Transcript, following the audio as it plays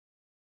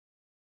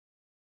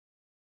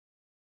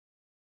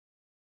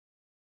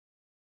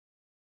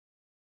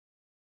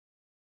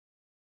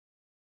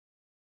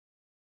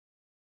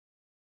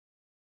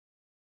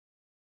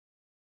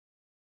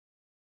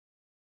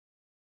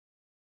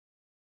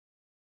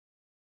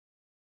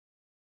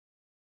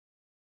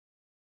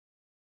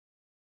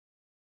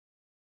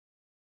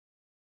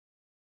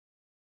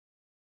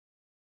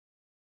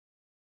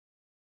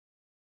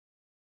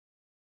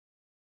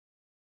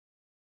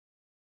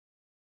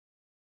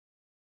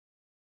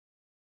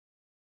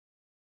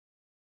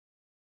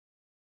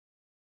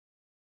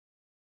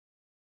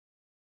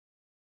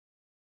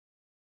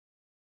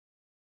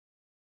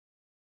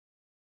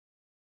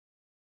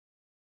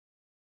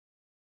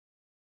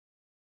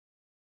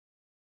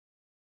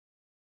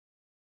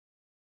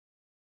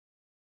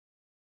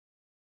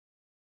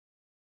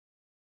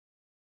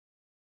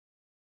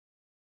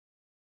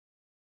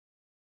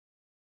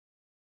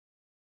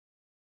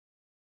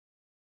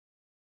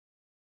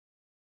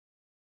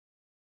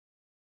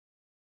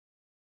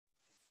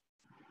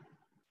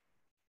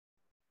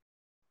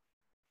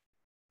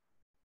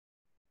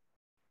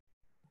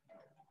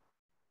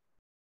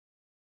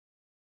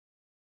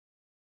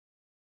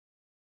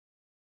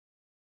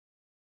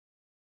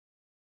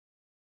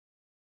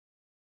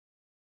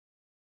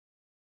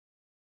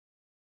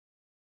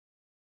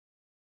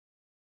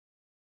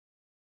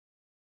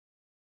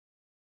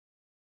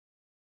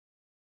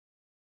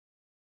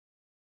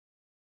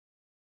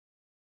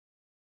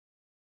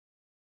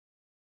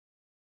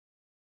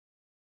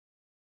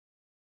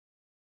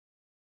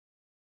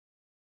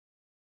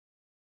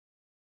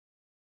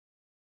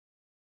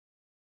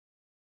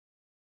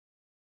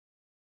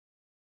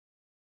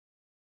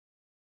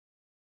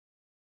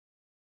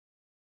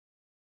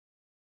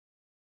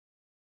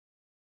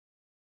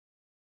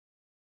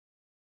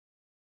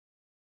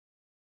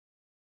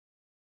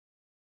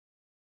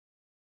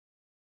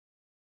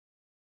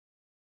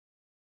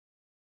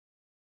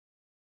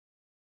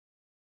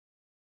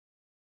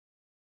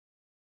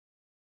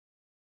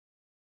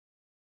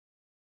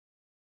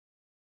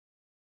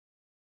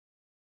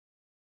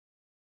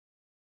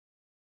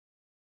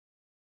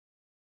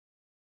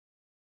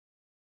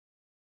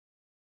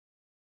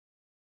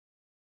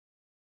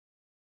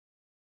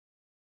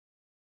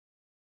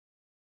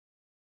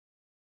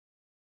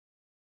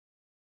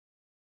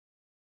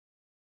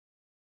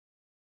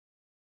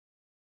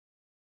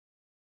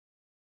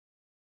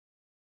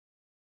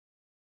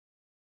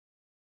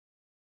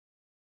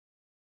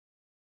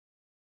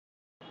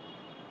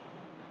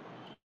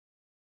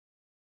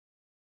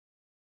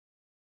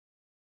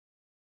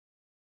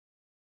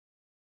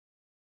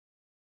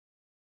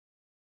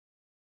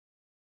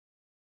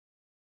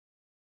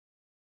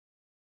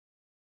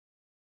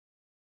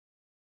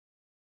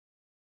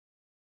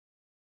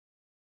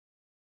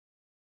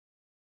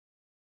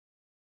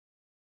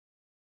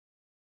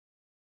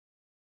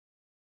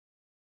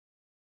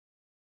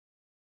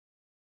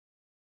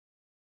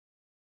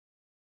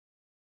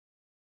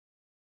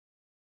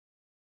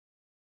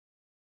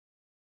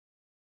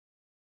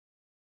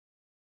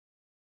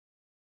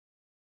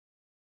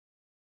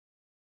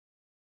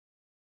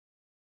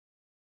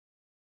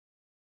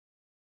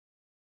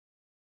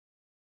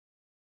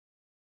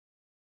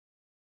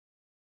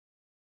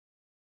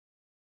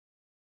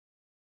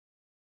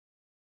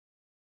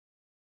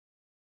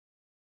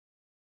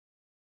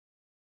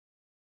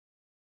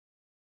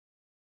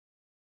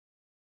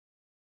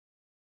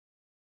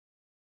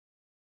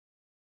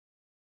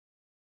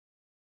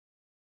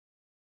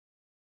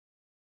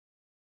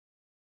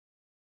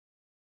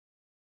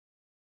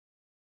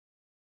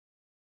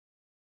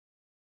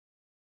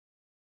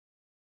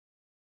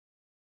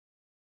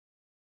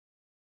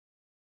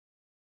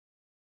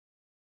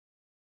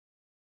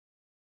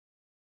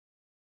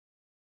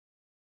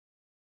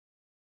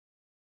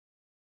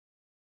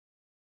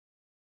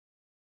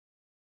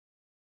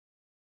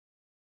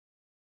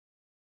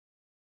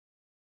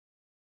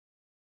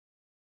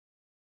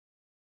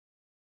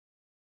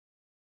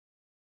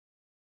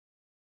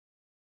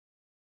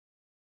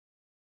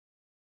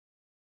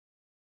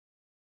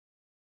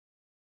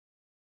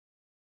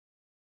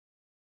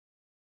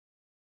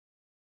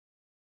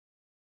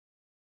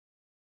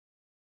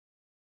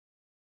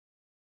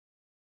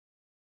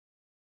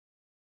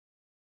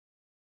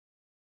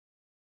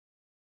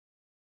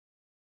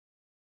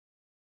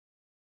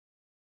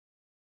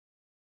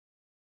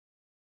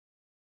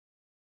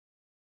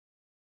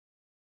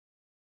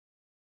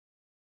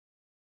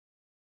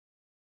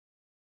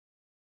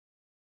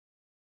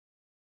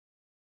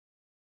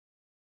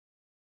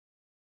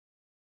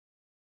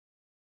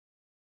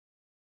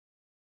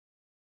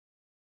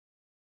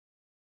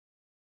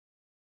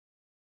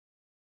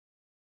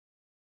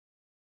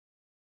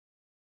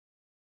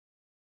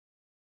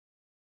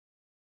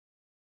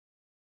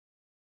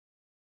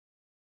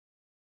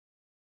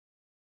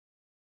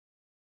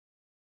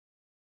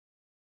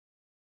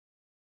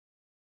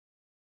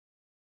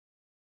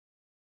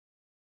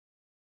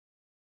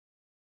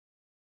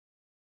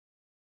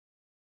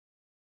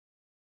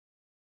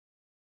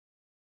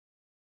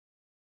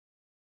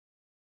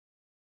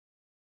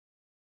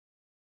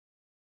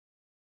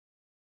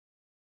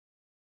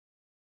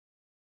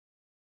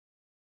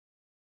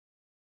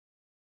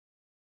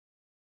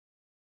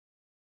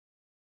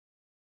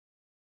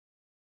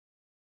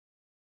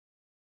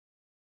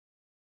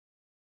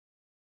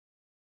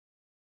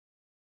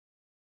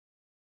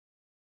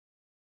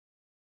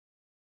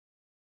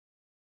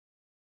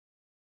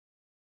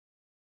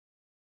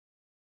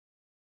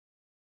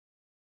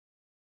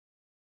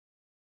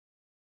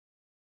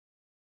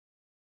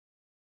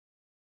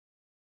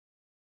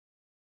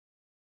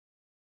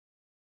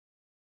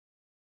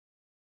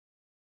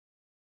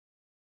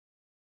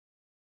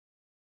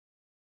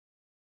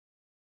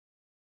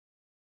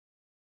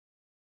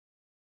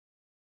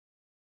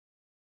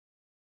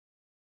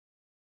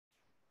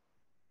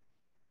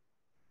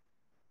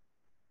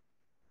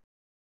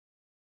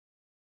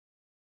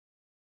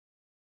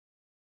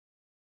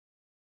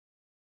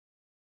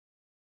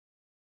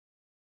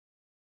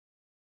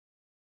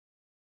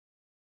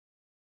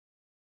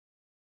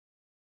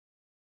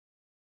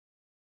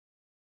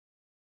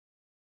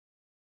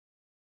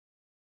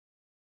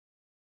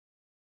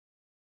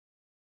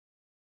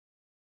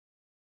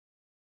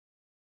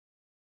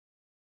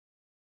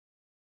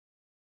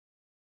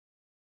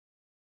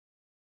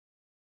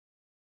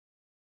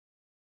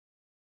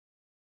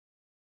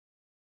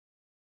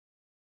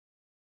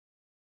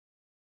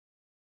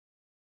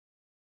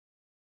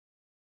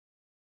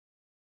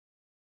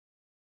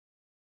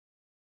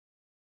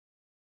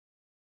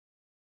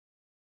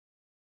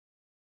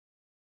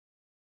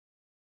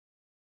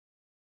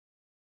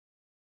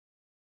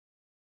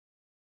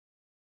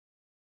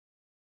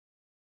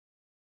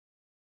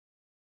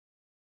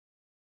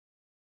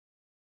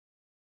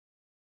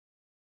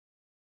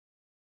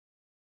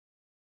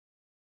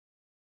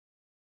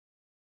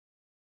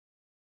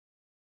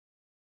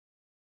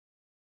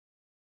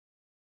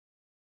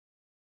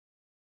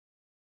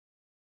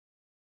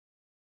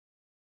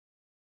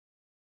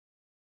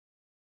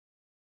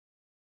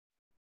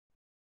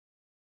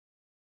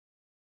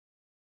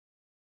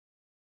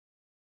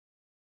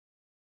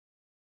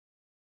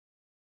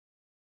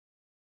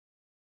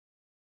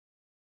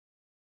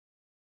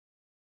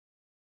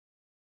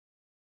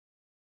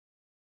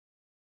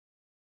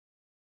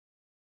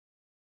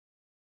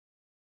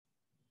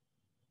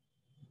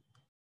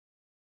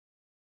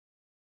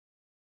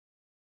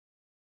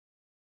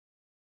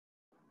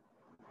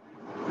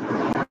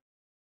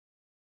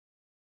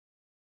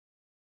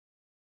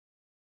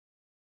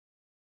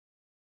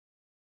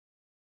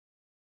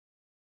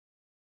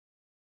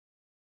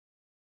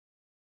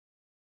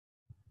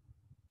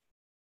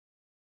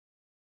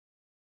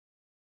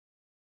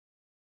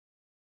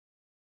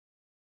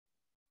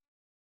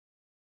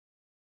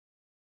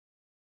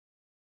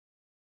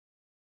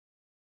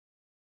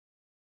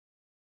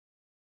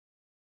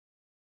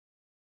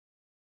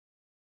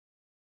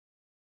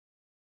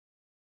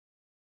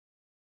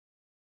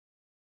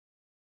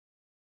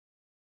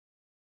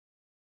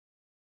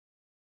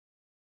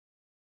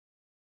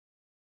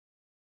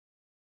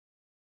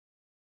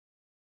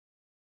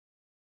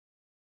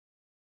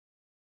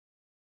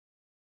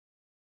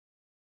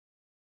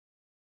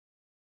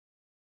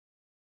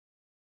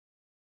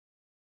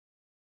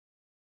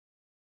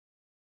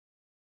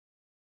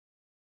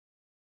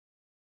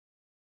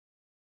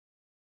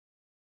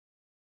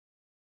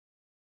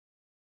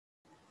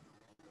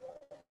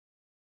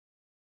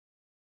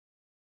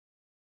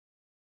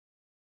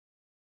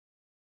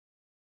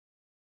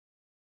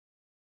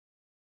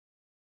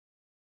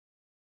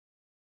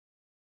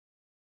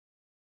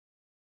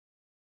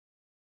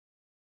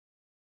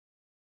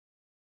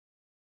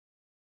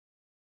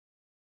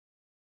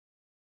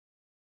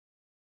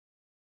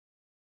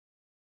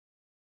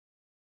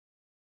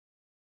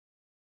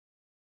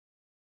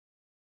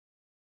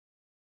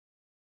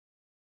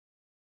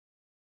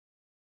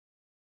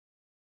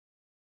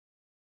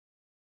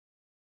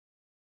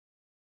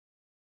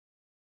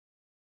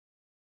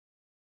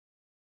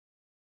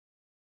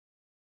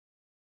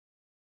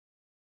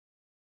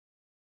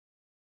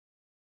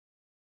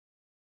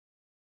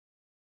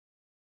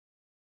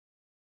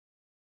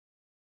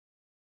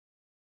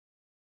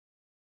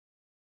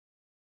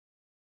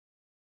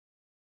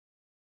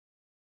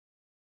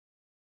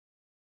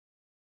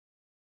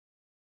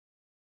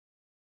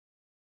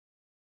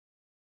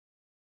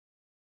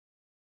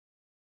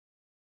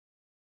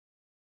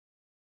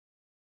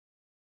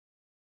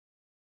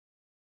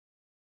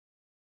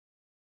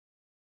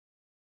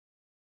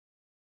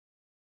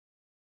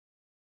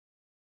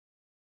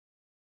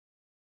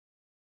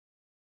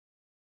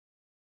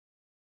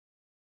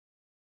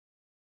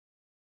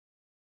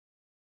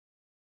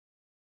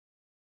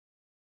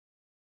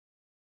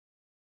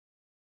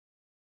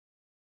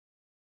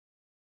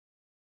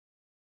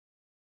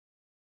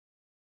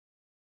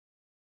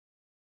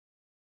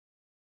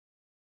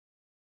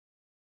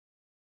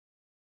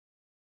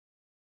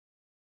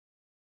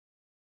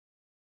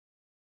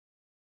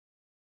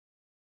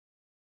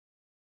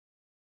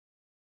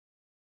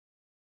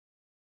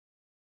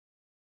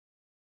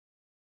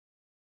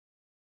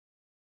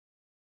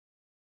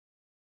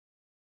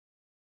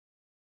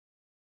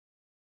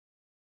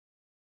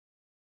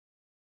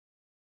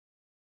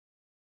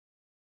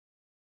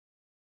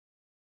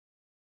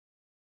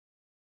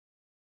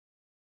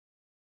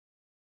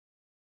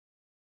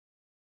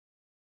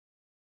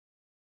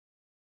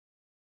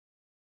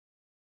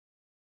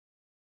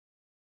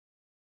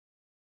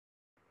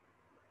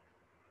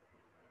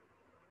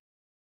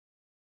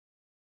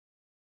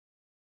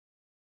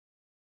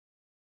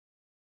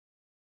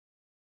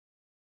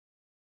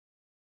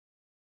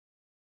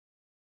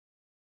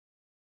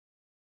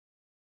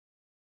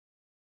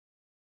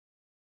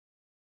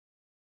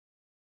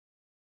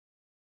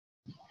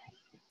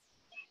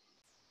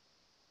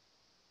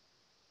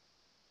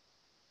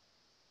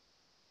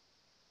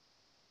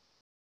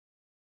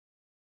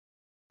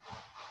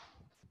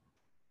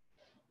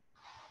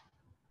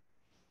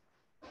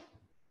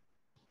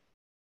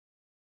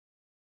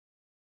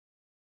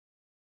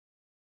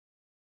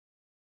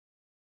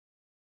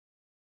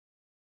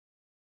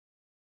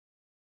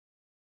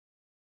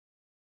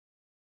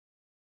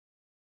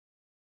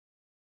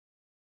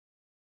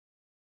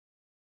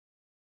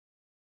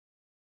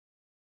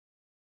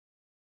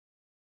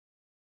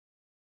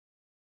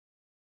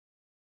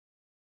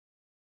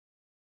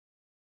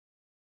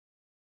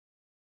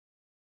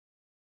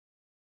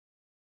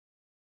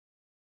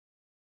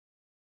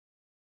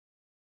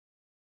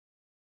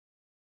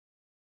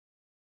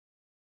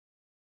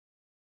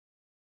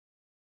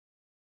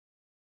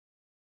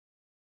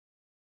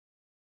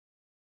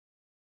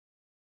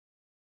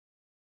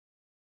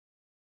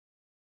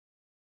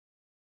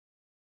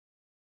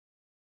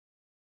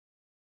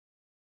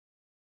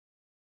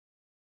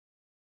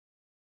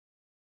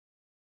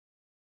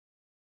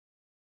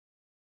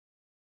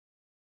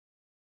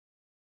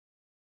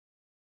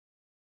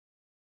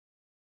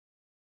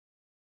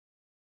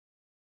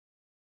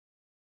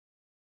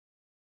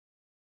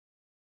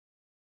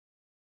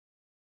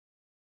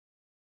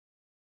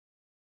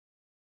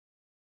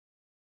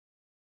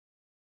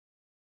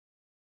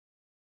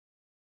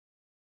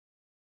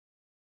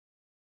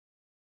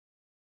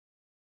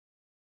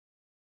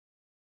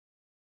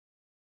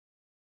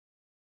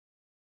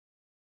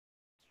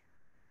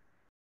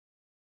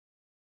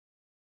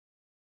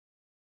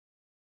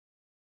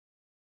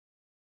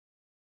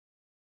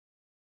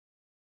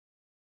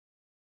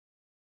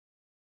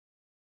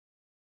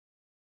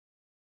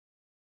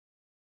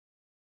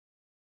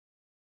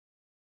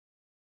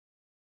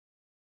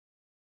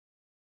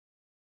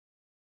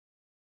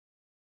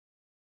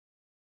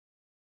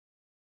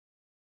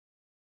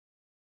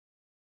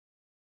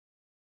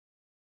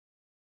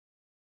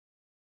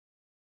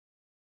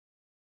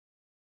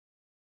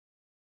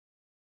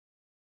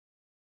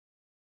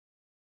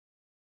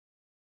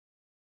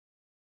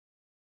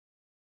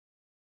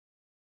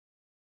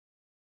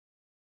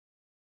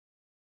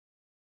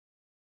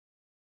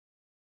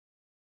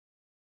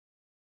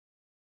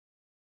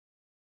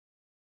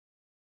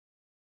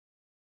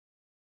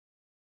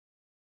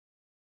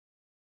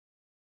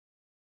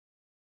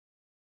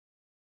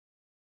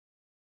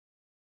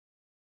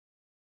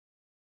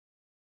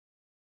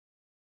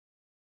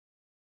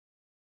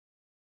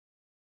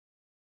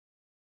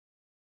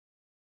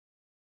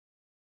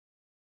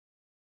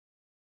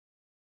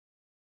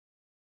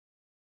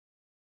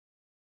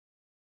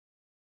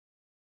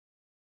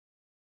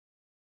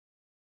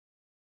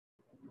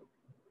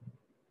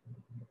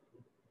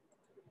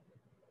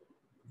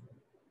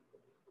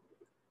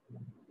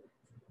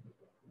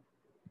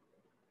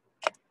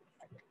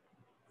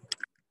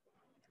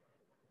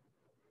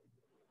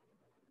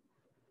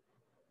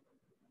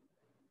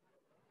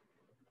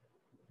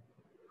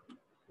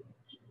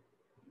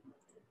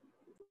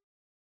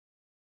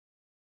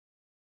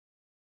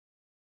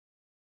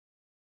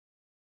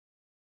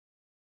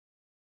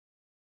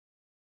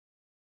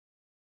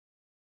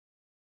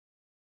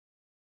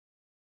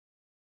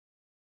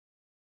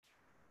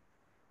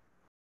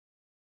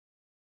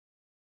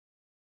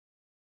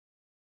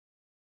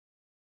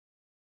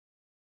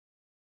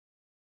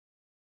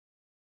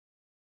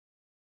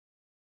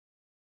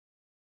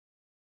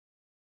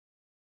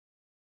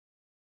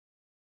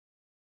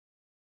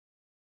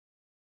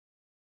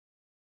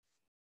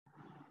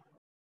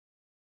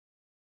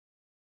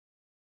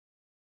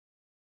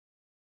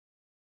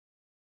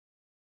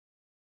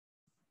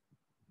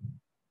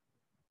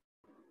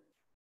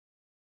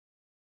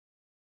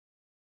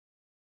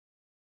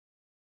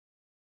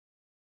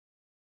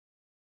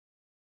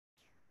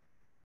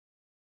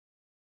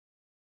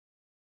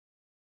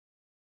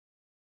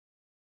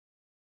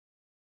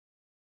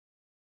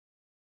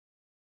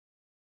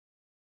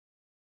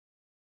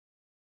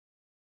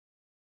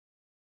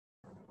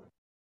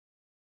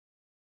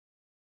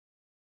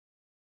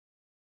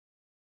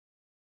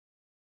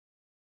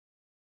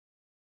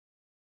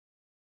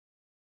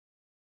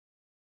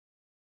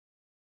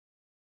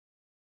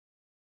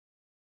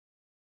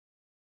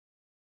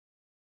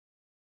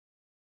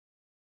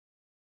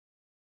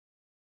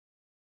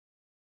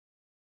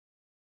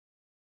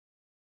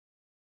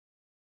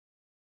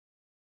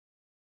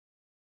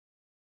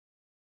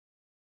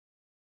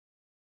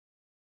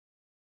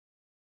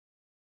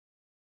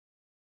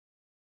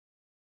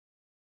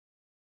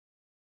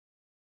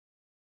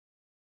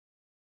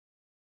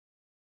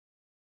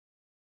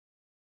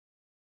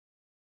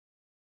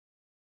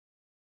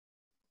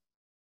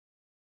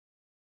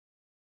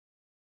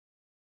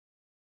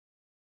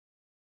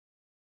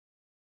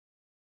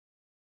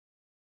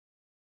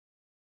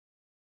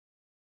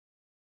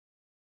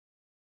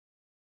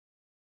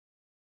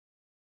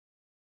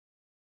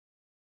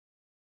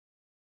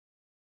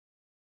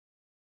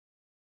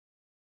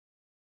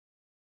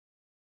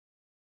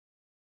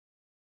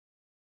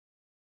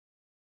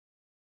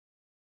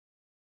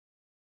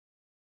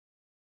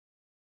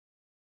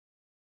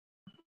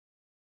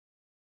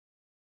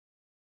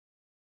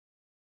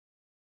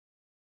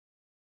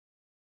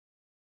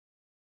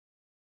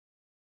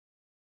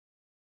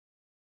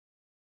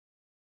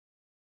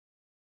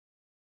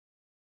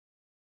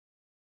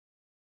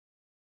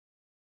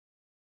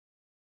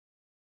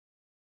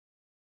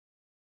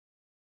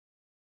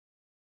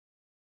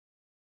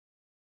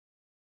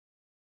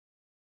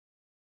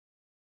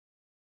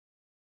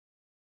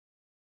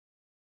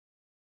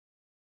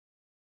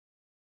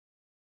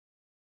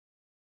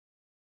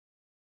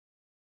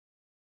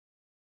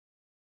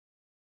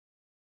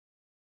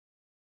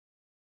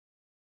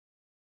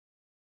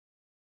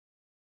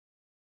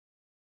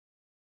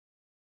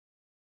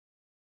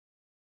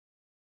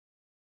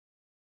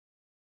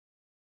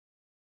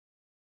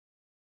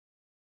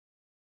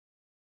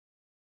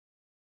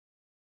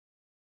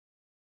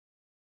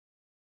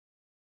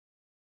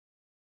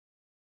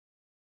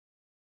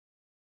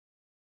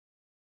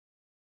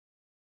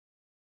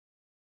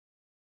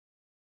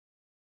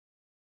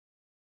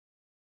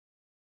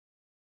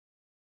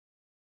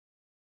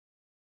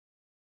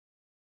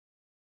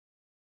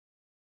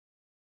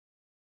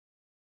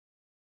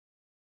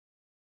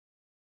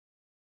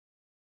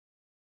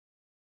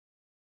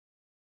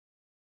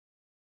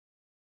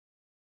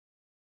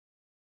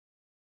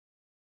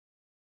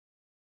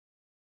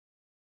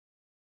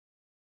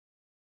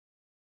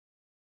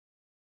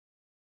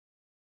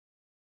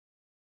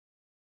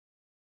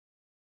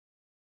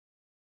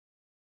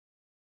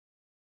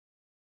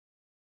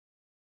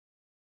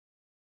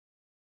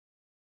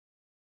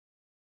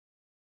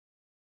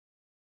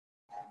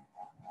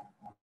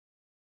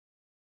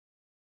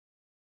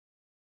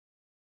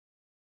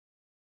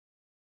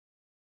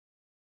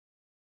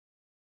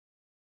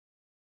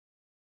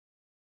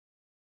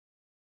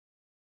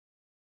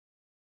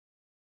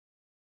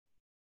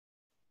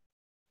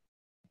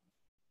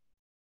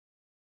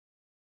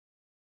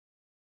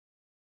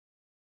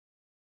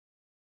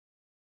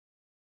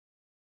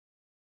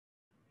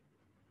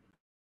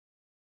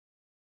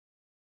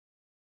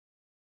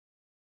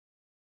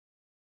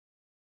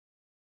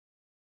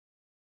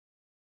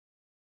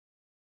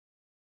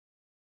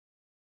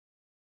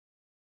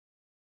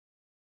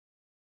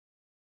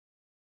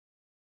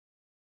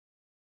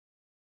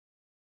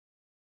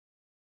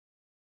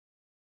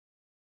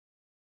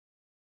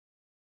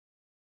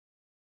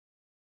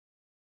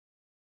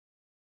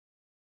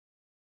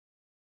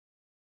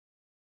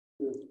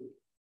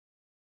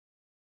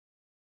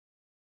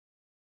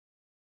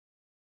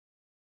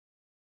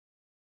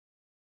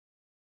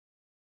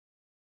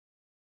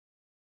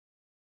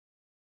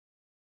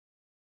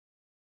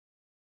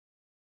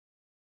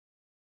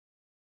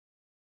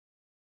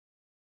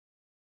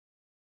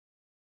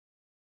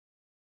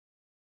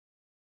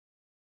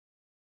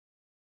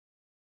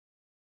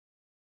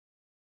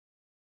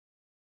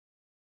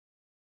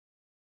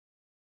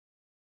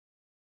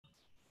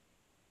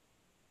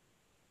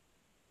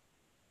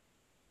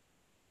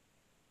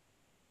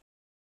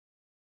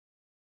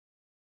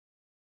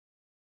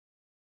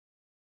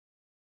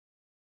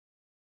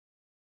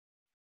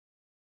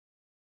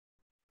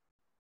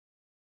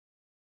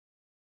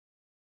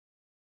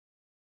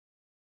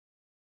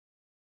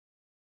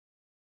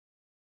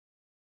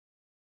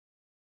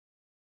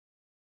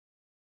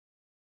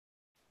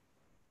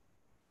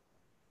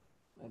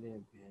अरे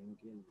बहन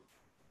के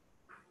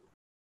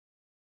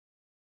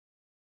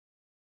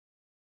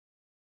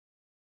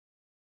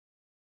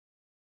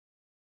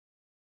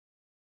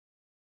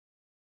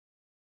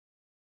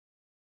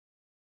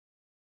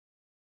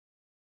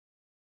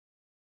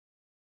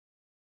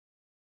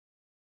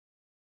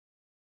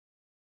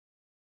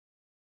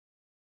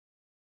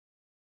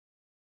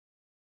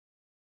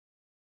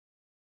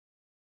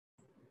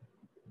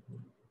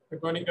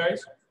Good morning,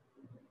 guys.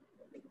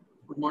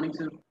 Good morning,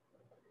 sir.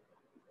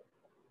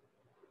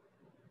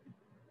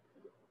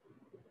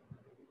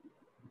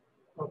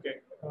 Okay.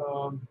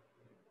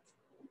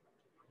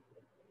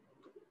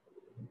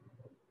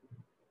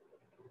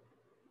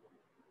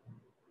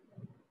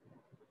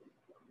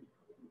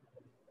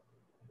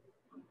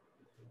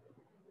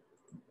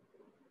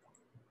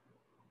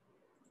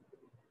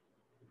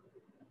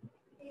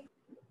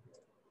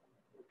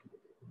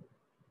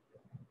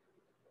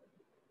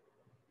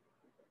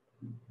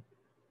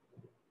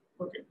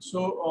 Okay,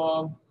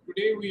 so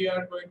today we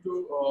are going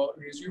to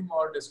resume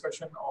our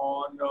discussion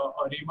on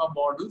ARIMA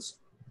models.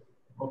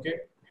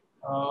 Okay,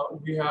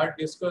 we had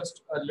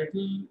discussed a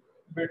little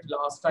bit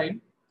last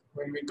time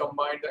when we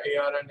combined the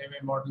AR and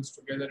MA models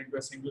together into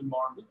a single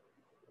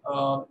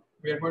model.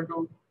 We are going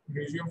to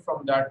resume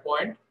from that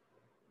point.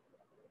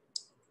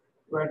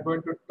 We are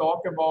going to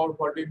talk about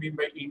what we mean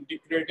by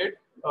integrated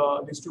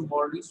these two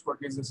models, what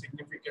is the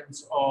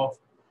significance of,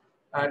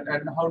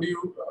 and how do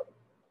you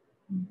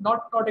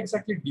not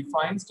exactly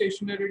define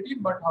stationarity,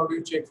 but how do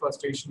you check for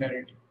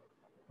stationarity?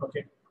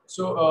 Okay,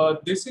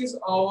 so this is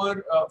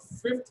our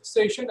fifth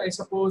session, I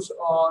suppose,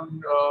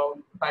 on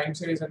time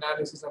series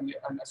analysis and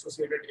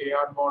associated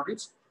AR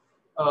models,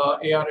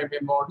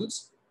 ARMA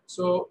models.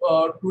 So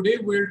today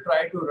we'll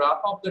try to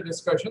wrap up the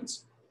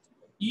discussions.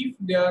 If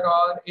there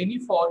are any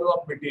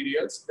follow-up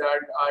materials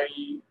that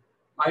I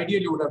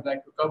ideally would have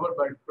liked to cover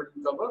but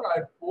couldn't cover,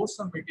 I'll post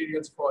some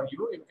materials for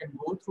you. You can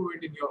go through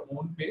it in your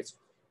own pace.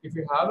 If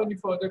you have any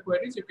further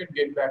queries, you can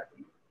get back to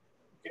me.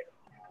 Okay?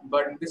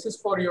 But this is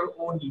for your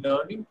own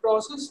learning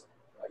process.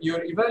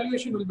 Your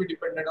evaluation will be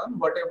dependent on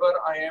whatever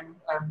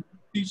I'm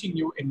teaching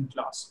you in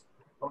class.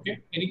 Okay?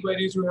 Any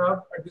queries you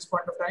have at this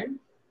point of time?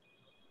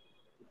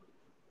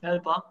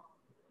 Help, huh?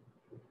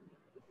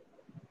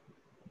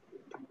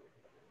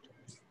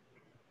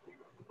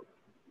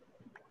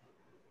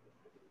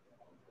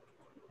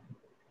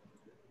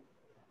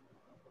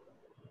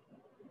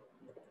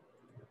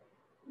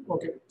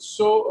 Okay,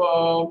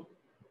 so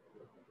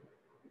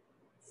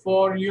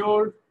for in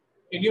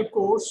your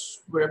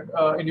course web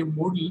in your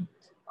Moodle,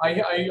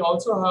 I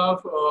also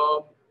have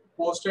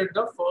posted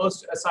the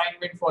first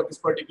assignment for this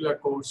particular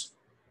course.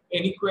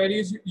 Any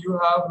queries you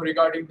have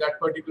regarding that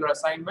particular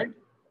assignment?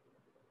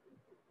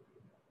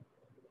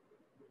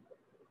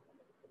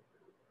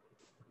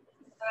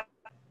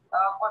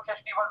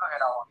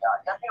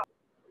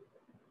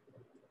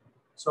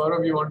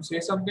 Saurabh, you want to say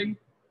something?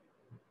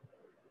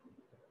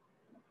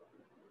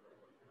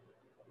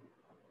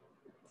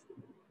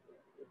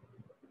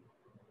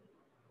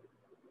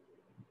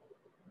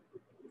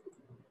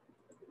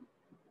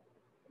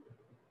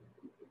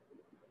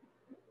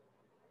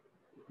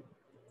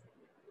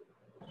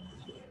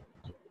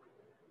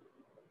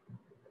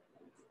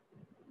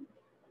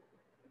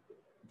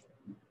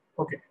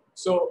 Okay,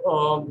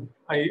 so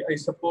I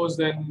suppose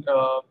then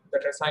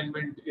that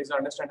assignment is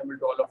understandable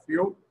to all of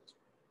you.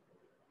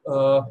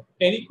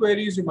 Any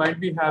queries you might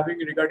be having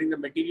regarding the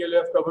material you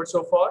have covered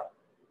so far?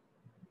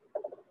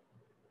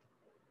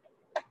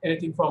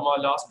 Anything from our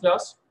last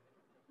class?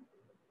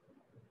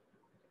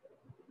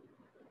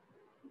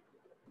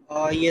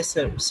 Yes,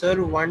 sir.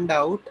 Sir, one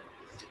doubt.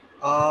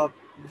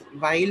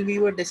 While we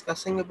were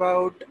discussing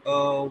about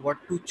what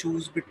to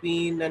choose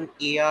between an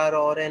AR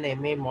or an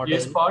MA model.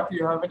 Yes, Parth,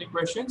 you have any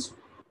questions?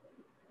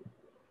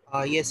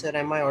 Yes, sir.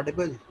 Am I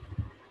audible?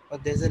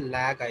 But there's a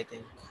lag, I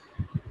think.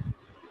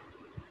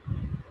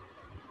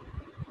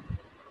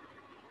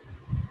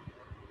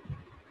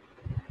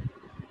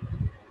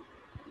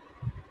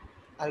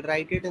 I'll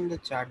write it in the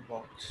chat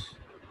box.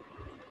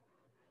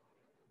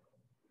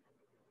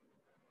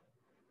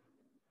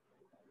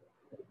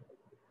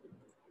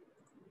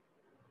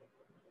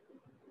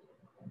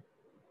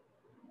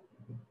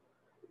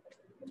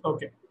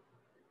 Okay,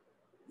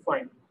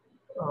 fine.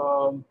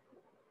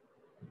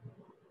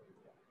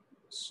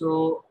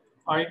 So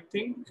I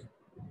think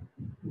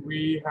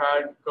we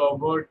had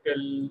covered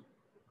till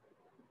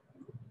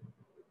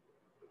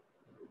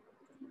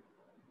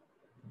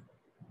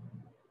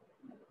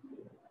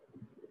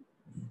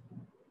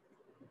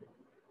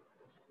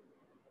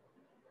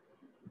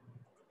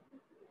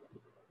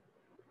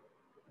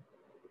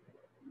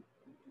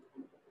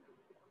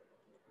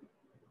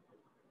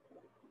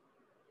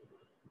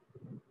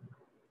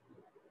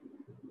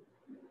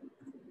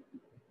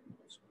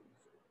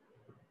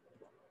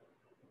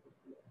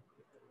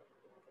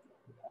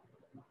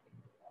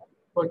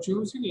for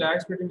choosing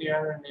lags between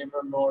AR and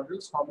ML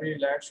models, how many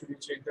lags should we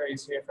check the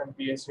ACF and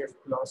PSF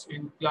class?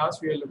 In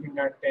class, we are looking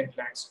at 10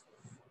 lags.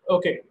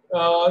 Okay,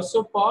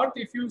 so Parth,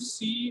 if you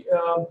see,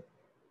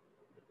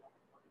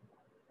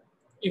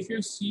 if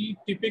you see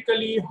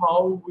typically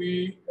how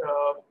we,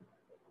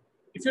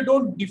 if you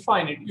don't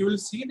define it, you will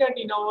see that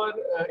in our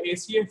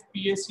ACF,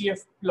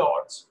 PACF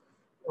plots,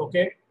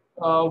 okay,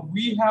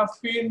 we have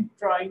been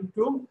trying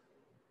to,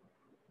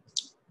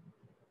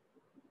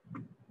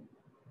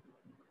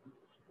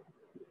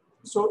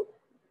 so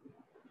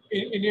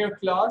in your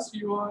class,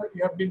 you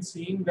have been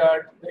seeing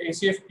that the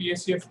ACF,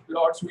 PACF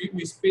plots,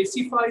 we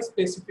specify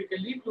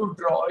specifically to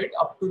draw it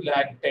up to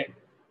lag 10,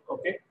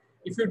 okay.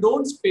 If you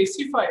don't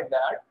specify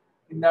that,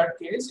 in that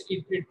case,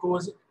 it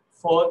goes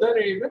further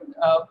even,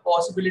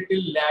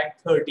 possibility lag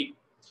 30.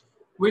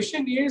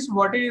 Question is,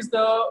 what is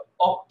the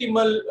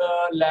optimal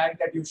lag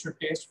that you should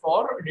test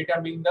for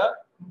determining the,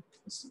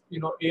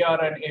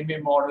 AR and MA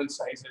model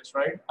sizes,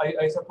 right?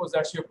 I suppose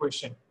that's your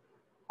question.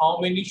 How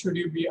many should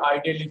you be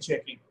ideally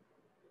checking?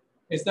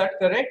 Is that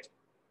correct?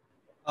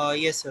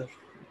 Yes, sir.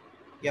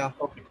 Yeah.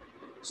 Okay.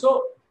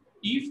 So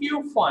if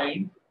you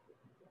find,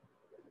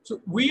 so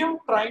we are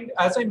trying,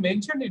 as I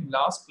mentioned in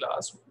last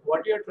class,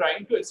 what you're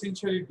trying to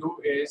essentially do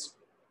is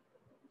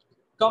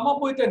come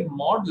up with a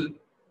model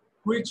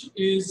which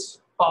is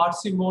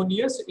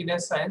parsimonious in a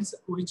sense,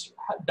 which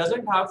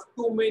doesn't have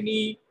too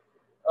many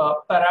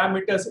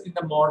parameters in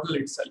the model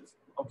itself.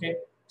 Okay.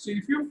 So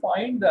if you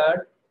find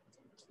that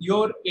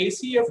your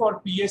ACF or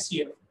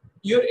PACF,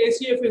 your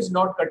ACF is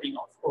not cutting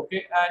off,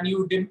 okay, and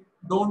you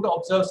don't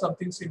observe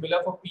something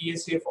similar for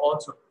PACF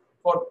also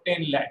for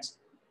 10 lakhs.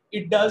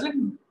 It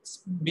doesn't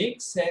make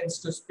sense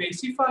to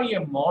specify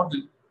a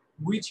model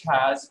which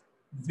has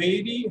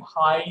very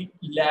high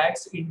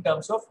lags in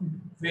terms of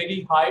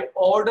very high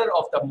order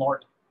of the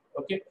model,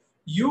 okay.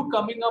 You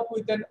coming up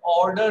with an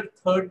order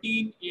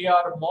 13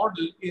 AR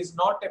model is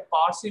not a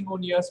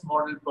parsimonious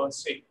model per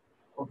se,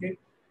 okay.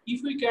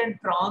 If we can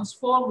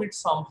transform it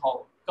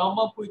somehow, come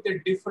up with a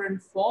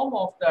different form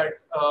of that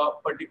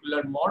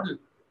particular model,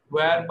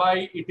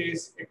 whereby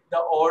the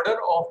order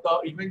of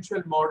the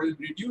eventual model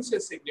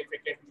reduces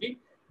significantly,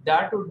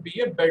 that would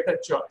be a better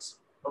choice.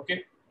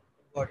 Okay.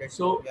 Got it.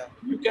 So Yeah.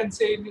 you can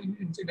say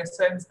in a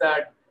sense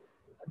that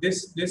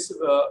this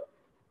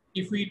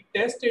if we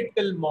test it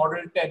till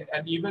model 10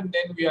 and even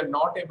then we are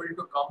not able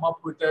to come up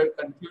with a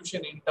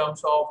conclusion in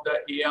terms of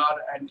the AR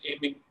and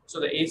aiming, so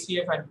the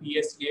ACF and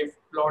PSCF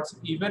plots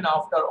even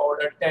after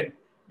order 10,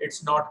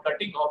 it's not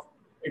cutting off,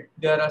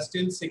 there are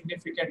still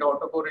significant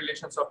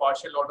autocorrelations or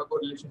partial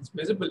autocorrelations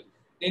visible,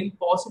 then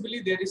possibly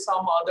there is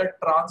some other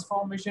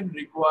transformation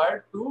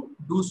required to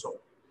do so.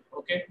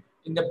 Okay.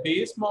 In the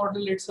base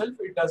model itself,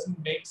 it doesn't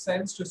make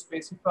sense to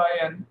specify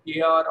an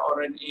AR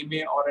or an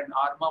AMA or an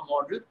ARMA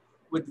model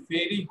with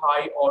very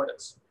high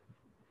orders.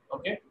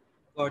 Okay.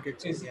 Got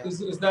it, sir. Yeah.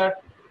 Is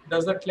that,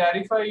 does that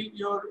clarify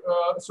your,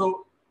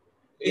 so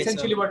Yes,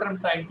 essentially sir. what I'm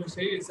trying to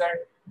say is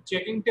that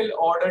checking till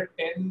order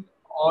 10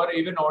 or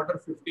even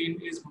order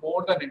 15 is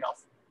more than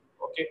enough.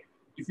 Okay.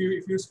 If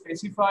you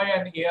specify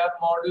an AR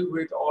model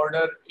with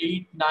order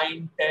 8,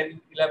 9,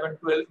 10, 11,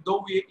 12,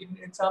 though we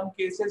in some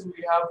cases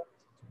we have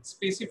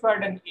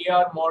specified an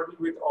AR model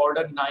with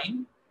order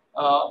 9,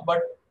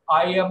 but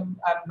I'm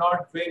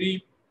not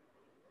very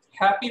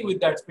happy with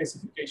that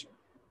specification.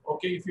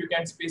 Okay, if you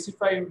can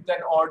specify with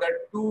an order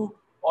 2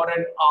 or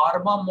an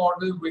ARMA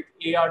model with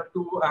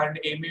AR2 and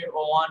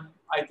MA1,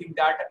 I think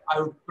that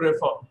I would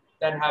prefer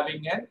than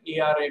having an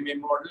AR-MA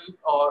model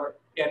or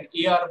an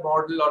AR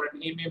model or an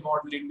MA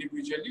model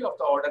individually of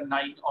the order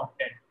 9 or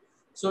 10.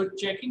 So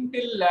checking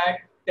till lag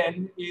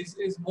 10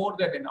 is more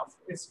than enough.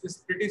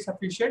 It's pretty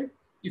sufficient.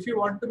 If you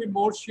want to be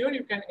more sure,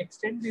 you can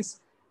extend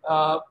this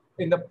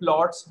in the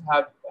plots,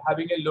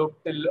 having a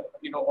look till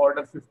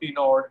order 15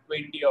 or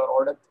 20 or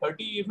order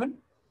 30 even.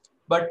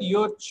 But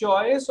your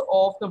choice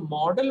of the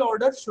model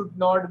order should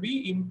not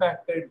be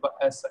impacted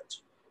as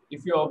such.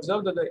 If you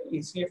observe that the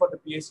ACF or the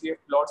PACF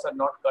plots are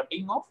not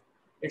cutting off,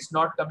 it's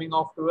not coming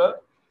off to a,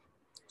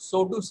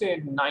 so to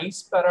say,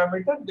 nice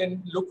parameter,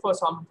 then look for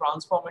some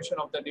transformation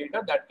of the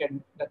data that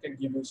can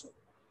give you so.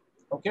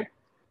 Okay.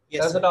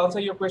 Yes, Does sir. that answer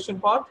your question,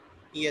 Parth?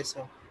 Yes,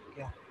 sir.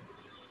 Yeah.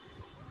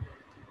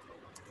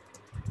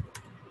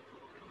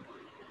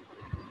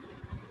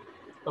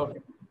 Okay.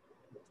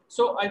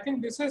 So I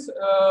think this is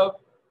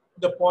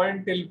the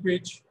point till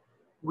which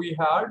we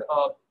had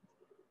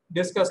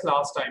discussed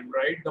last time,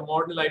 right? The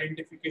model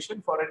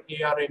identification for an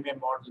ARMA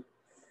model.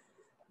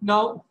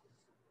 Now,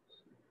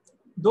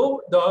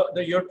 though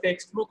your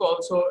textbook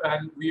also,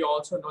 and we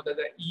also know that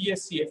the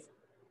ESCF,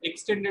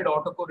 extended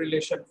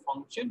autocorrelation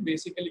function,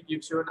 basically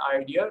gives you an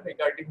idea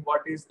regarding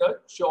what is the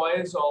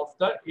choice of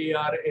the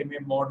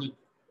ARMA model.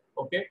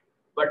 Okay.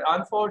 But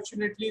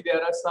unfortunately,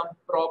 there are some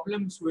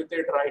problems with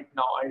it right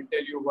now. I'll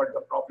tell you what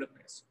the problem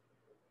is.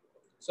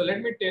 So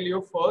let me tell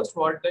you first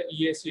what the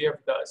ESCF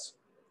does.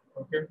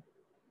 Okay.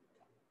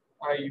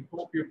 I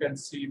hope you can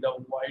see the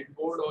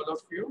whiteboard, all of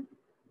you.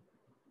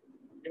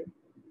 Okay.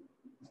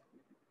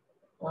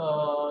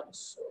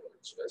 So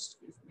just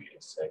give me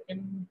a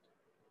second.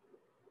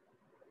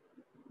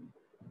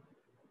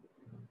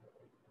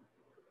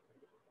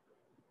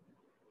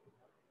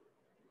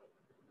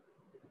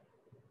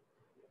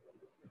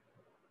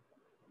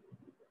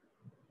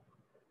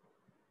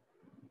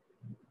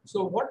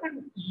 So what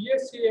an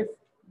ESCF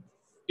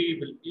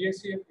table?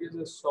 ESCF is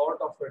a sort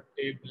of a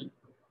table.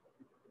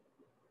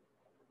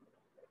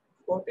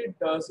 What it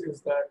does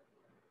is that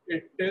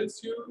it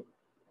tells you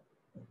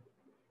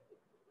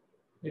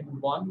in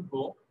one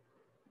go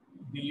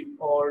the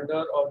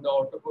order or the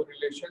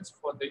autocorrelations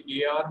for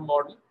the AR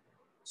model.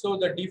 So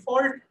the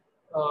default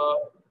uh,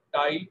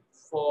 type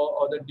for,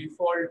 or the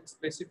default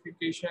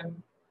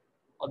specification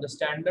or the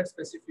standard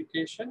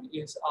specification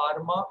is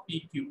ARMA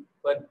PQ,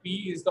 where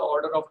P is the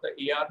order of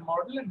the AR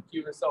model and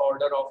Q is the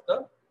order of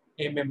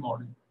the MA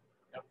model.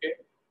 Okay,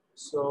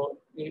 so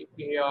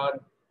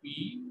ARP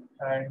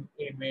and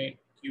MAQ.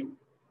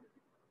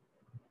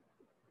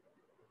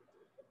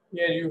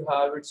 Here you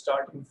have it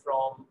starting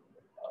from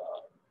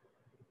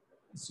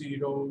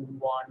 0,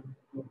 1,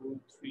 2,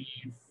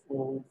 3,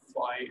 4,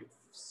 5,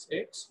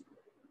 6.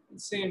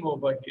 Same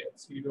over here,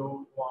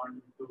 0,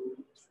 1, 2,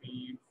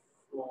 3,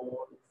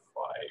 4,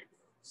 5,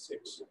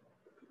 6.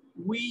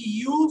 We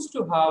used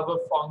to have a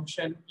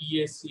function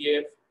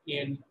ESCF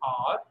in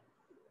R,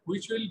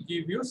 which will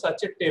give you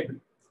such a table.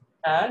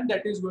 And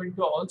that is going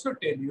to also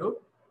tell you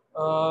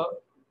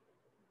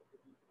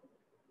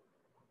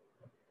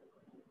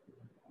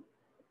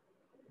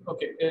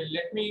okay,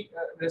 let me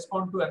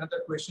respond to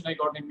another question I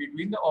got in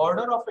between. The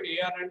order of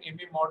AR and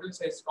MA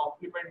models is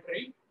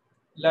complementary.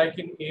 Like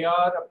in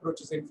AR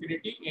approaches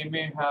infinity,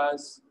 MA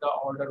has the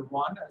order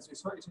 1, as you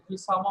saw. Essentially,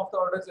 some of the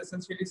orders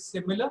essentially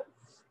similar.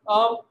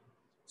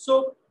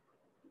 So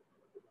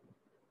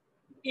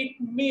it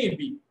may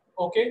be.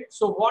 Okay,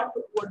 so what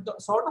the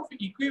sort of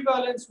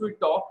equivalence we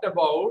talked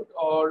about,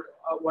 or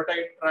what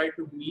I tried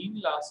to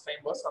mean last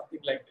time, was something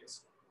like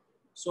this.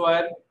 So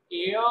an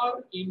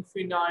AR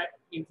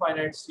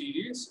infinite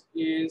series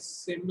is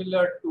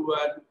similar to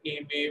an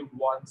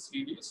MA1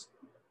 series.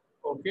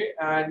 Okay,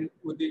 and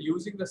with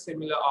using the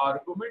similar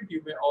argument,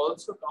 you may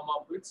also come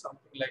up with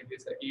something like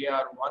this. The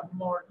AR1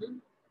 model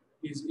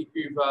is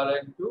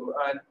equivalent to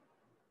an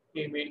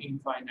MA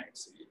infinite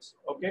series.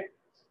 Okay,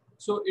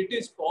 so it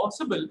is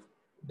possible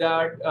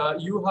that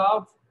you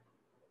have,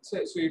 so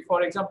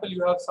for example,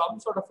 you have some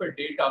sort of a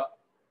data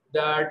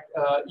that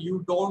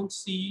you don't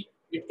see.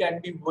 It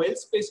can be well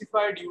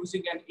specified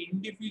using an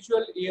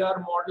individual AR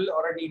model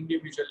or an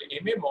individual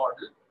MA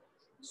model.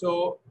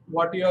 So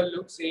what you are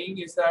saying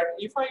is that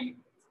if I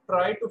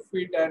try to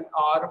fit an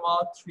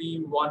ARMA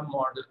 3-1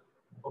 model,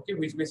 okay,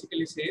 which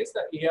basically says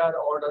the AR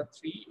order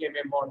 3,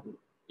 MA model,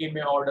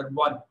 MA order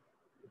 1.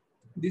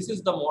 This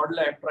is the model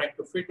I'm trying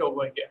to fit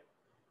over here.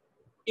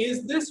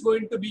 Is this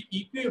going to be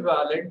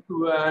equivalent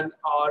to an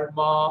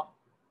ARMA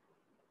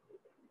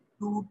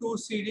 2-2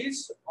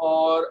 series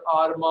or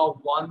ARMA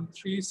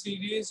 1-3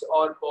 series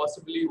or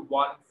possibly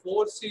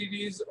 1-4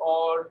 series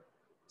or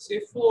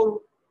say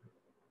 4,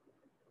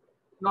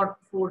 not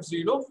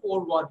 4-0,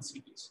 4-1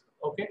 series?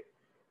 Okay.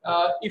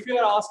 If you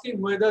are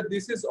asking whether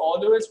this is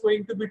always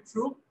going to be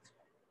true,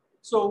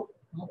 so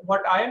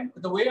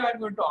the way I'm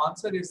going to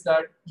answer is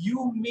that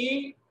you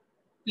may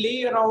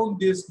play around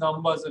these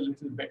numbers a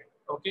little bit.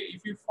 Okay,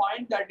 if you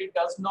find that it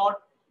does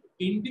not,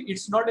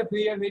 it's not a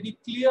very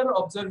clear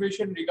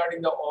observation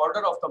regarding the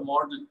order of the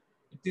model.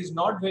 It is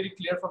not very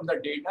clear from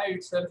the data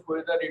itself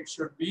whether it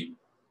should be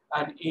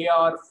an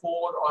AR4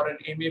 or an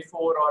MA4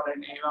 or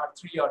an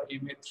AR3 or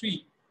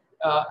MA3.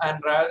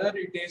 And rather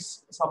it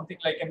is something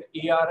like an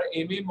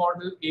AR-MA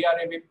model,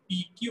 AR-MA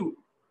PQ,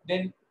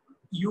 then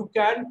you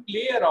can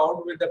play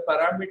around with the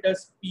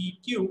parameters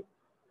PQ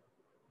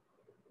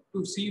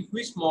to see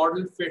which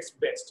model fits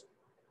best.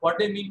 What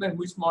I mean by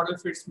which model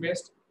fits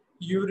best,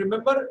 you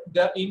remember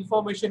the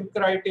information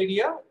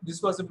criteria.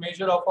 This was a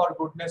measure of our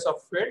goodness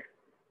of fit,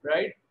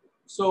 right?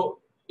 So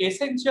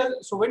essential.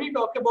 So when you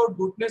talk about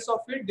goodness of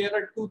fit, there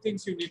are two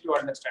things you need to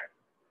understand.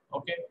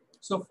 Okay.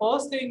 So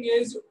first thing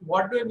is,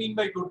 what do I mean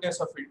by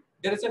goodness of fit?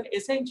 There is an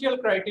essential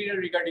criteria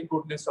regarding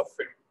goodness of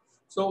fit.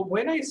 So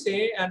when I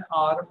say an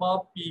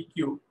ARMA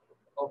PQ,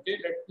 okay,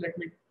 let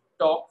me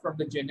talk from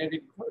the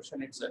generic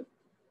version itself.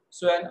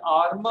 So an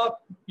ARMA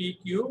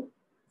PQ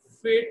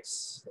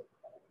fits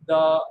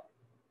the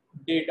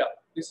data.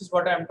 This is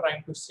what I'm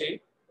trying to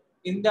say.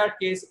 In that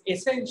case,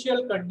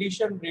 essential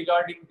condition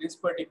regarding this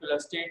particular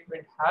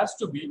statement has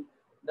to be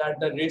that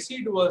the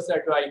residuals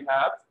that I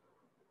have,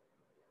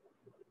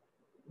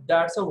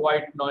 that's a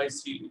white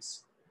noise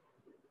series.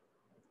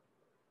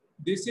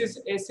 This is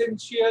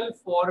essential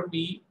for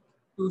me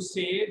to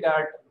say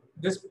that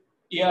this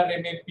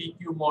ARMA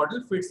PQ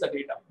model fits the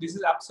data. This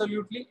is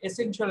absolutely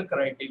essential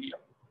criteria.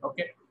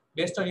 Okay,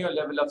 based on your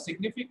level of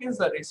significance,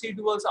 the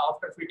residuals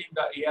after fitting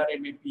the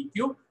ARMA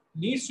PQ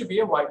needs to be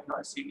a white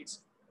noise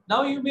series.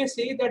 Now you may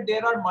say that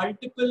there are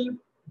multiple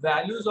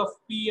values of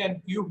P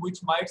and Q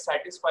which might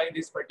satisfy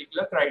this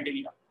particular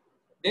criteria.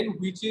 Then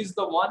which is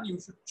the one you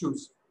should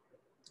choose?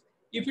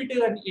 If it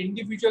is an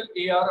individual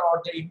AR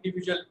or the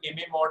individual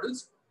MA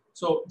models,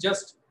 so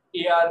just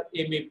AR,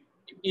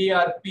 MA,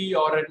 ARP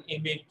or an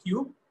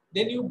MAQ,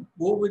 then you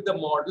go with the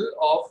model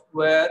of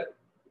where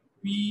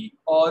P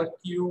or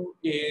Q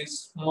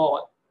is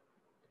small.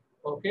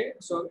 Okay,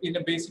 so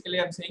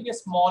basically I'm saying a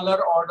smaller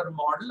order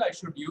model I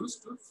should use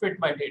to fit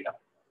my data.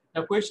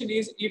 The question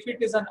is, if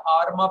it is an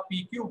ARMA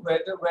PQ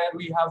where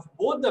we have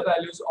both the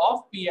values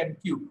of P and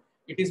Q,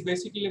 it is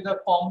basically the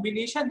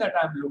combination that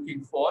I'm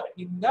looking for.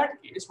 In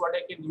that case, what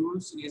I can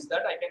use is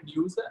that I can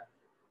use the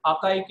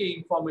Akaike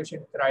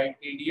information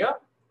criteria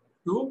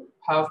to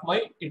have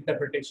my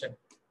interpretation.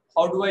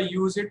 How do I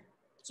use it?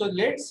 So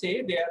let's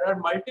say there are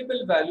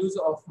multiple values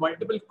of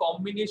multiple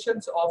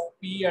combinations of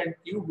P and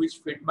Q which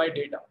fit my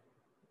data.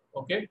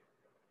 Okay,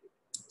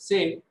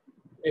 say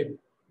a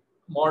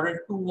model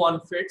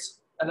 2.1 fits,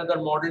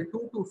 another model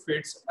 2.2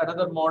 fits,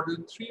 another model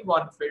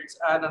 3.1 fits,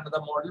 and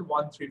another model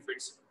 1.3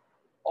 fits.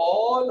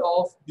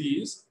 All of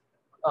these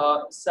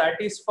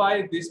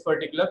satisfy this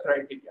particular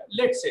criteria.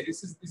 Let's say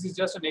this is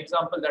just an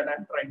example that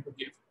I'm trying to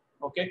give.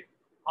 Okay,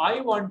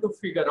 I want to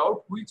figure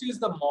out which is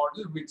the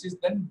model which is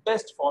then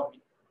best for me.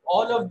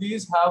 All of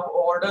these have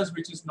orders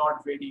which is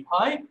not very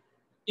high.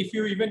 If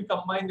you even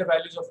combine the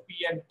values of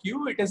P and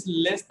Q, it is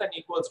less than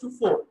equals to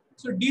 4.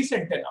 So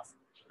decent enough,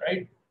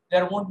 right?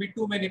 There won't be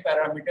too many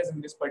parameters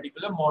in this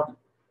particular model.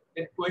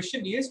 The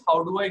question is,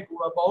 how do I go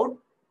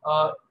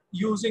about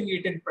using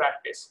it in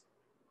practice?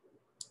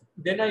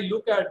 Then I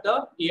look at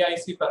the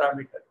AIC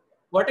parameter.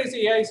 What is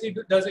AIC?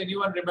 Does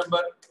anyone remember?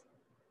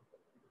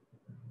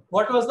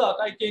 What was the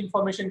Akaike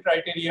information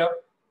criteria?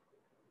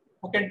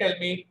 Who can tell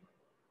me?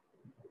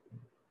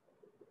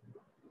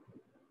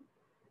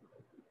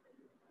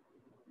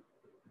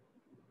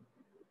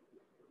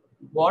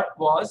 What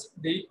was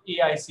the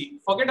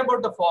AIC? Forget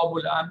about the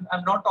formula.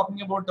 I'm not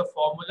talking about the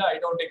formula. I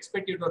don't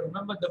expect you to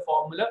remember the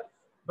formula,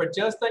 but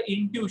just the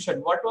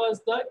intuition. What was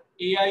the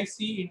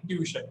AIC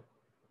intuition?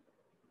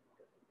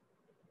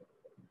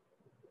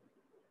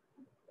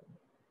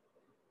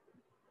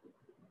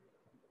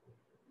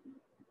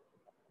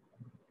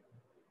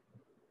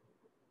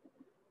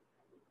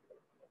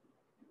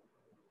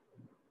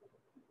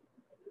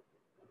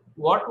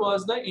 What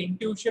was the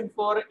intuition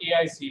for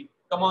AIC?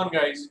 Come on,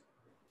 guys.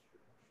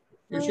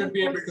 You should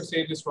be able to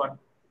say this one.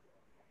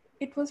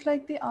 It was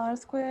like the R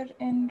square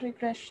in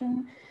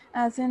regression,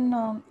 as in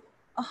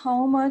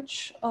how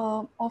much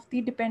of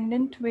the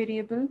dependent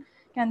variable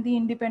can the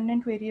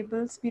independent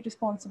variables be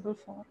responsible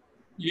for.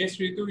 Yes,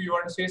 Ritu, you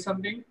want to say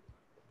something?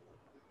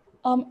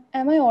 Am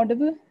I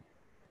audible?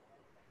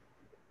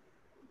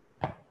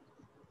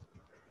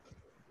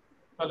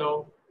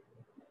 Hello.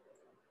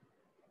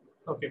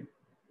 Okay.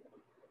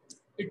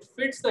 It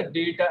fits the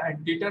data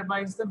and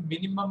determines the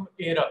minimum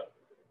error.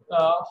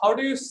 How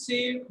do you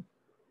say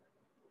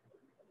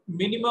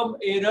minimum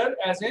error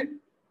as in?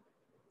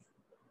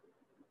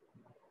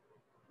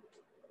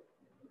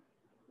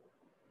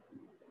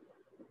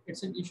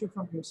 It's an issue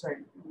from your side.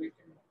 We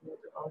can hear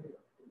the audio.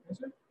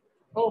 Is it?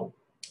 Oh,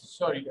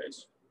 sorry,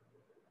 guys.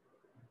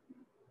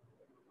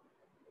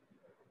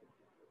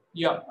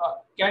 Yeah.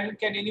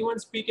 Can anyone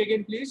speak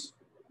again, please?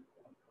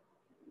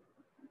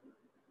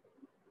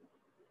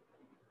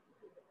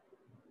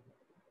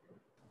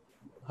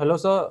 Hello,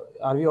 sir.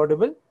 Are we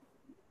audible?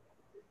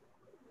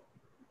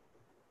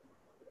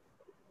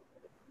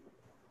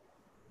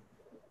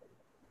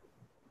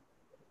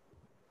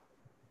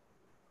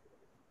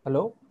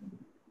 Hello?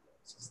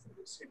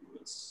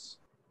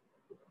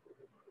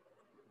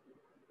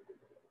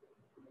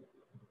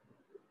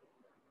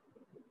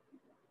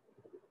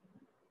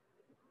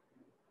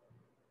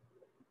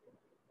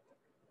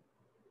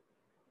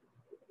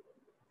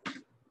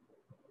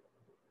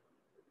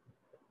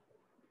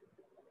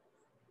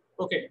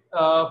 Okay.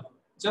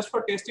 Just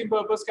for testing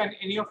purpose, can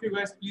any of you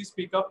guys please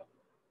speak up?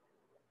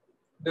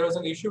 There was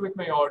an issue with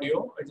my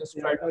audio. I just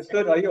tried to.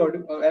 Sir, are you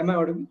audible? Am I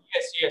audible?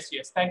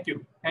 Yes. Thank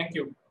you.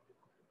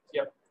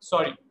 Yeah.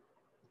 Sorry.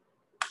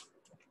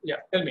 Yeah.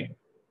 Tell me.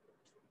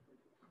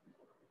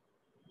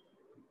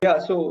 Yeah.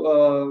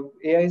 So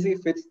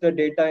AIC fits the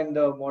data in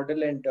the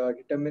model and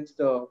determines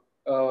the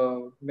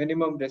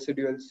minimum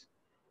residuals.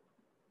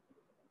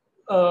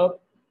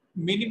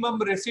 Minimum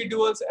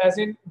residuals, as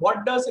in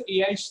what does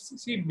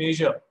AIC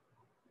measure?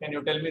 Can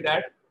you tell me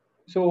that?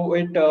 So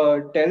it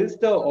tells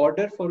the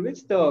order for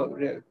which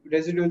the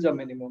residuals are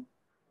minimum.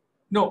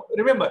 No,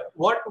 remember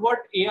what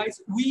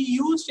AIC, we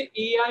used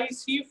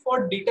AIC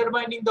for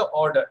determining the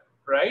order,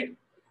 right?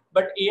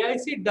 But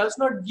AIC does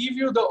not give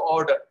you the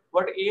order.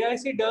 What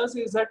AIC does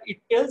is that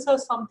it tells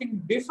us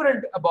something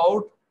different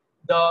about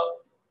the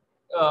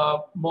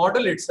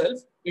model itself.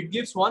 It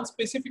gives one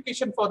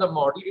specification for the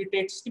model. It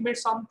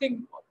estimates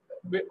something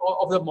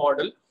of the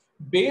model.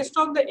 Based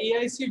on the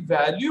AIC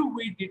value,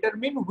 we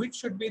determine which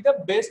should be the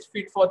best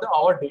fit for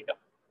our data.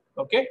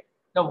 Okay.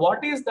 Now,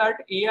 what is that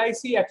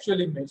AIC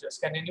actually measures?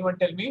 Can anyone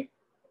tell me?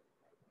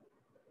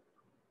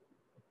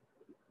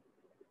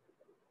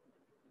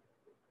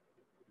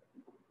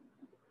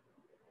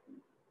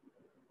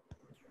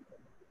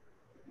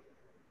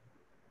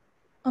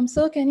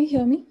 Sir, can you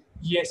hear me?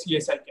 Yes,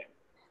 I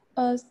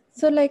can.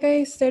 So like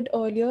I said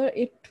earlier,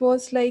 it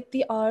was like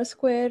the R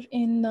square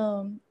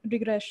in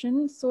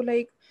regression. So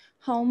like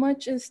how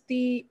much is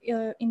the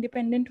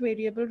independent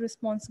variable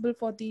responsible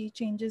for the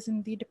changes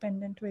in the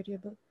dependent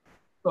variable?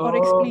 or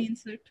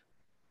explains it?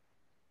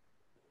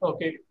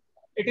 Okay,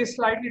 it is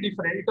slightly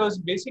different. It was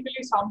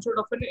basically some sort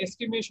of an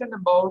estimation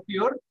about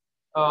your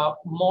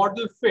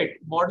model fit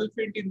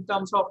in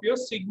terms of your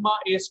sigma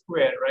A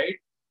square, right?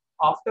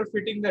 After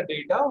fitting the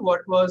data,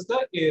 what was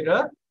the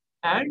error?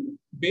 And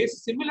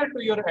based similar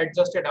to your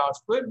adjusted R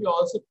square, we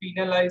also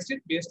penalized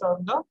it based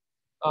on the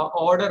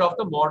order of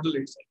the model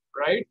itself,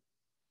 right?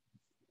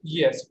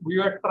 Yes, we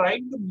are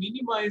trying to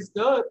minimize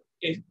the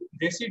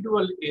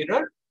residual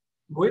error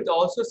with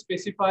also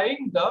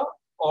specifying the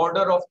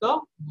order of the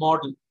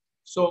model.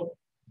 So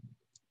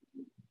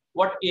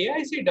what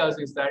AIC does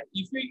is that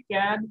if we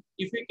can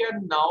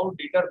now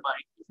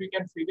determine, if we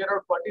can figure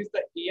out what is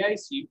the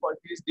AIC for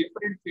these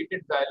different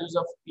fitted values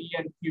of P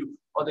and Q,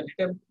 or the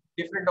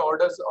different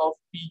orders of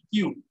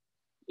PQ,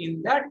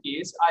 in that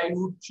case, I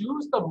would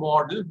choose the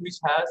model which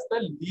has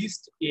the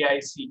least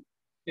AIC.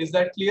 Is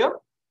that clear?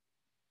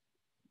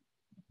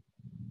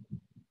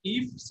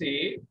 If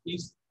say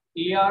is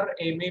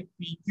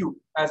ARMAPQ,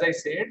 as I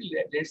said,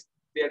 let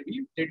there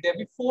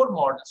be 4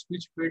 models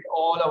which fit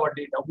all our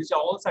data, which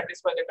all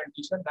satisfy the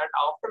condition that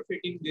after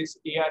fitting this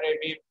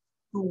ARMA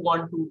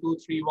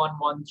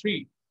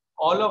 21223113,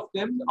 all of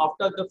them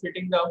after the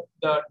fitting the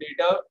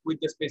data with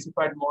the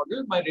specified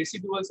model, my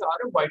residuals are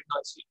a white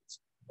noise series.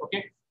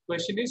 Okay.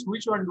 Question is,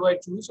 which one do I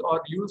choose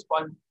or use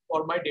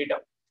for my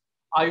data?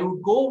 I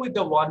would go with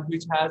the one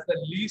which has the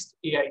least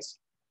AIC.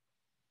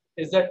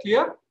 Is that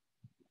clear?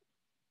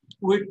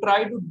 We'll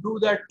try to do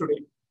that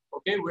today.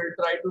 Okay, we'll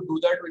try to do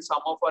that with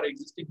some of our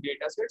existing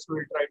data sets.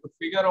 We'll try to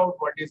figure out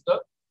what is the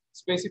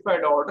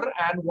specified order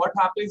and what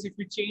happens if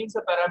we change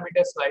the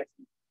parameter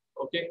slightly.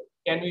 Okay,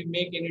 can we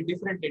make any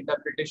different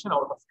interpretation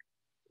out of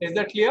it? Is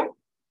that clear?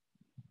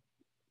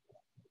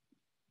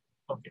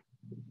 Okay.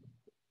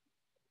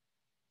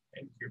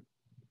 Thank you.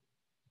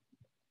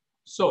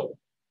 So,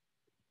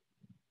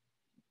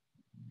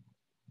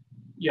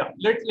 yeah,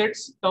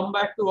 let's come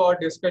back to our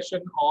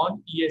discussion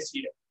on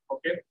ESCF.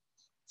 Okay.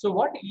 So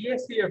what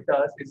ESCF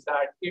does is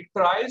that it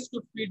tries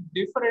to fit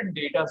different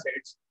data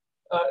sets,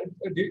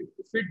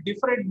 fit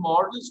different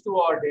models to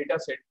our data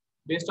set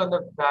based on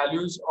the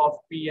values of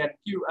P and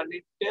Q, and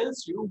it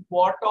tells you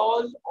what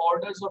all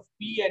orders of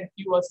P and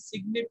Q are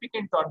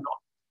significant or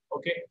not.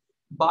 Okay.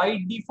 By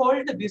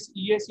default, this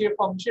ESCF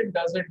function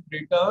doesn't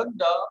return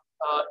the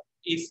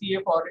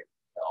ACF or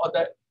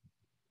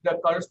the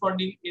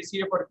corresponding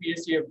ACF or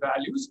PSCF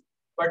values,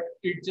 but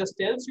it just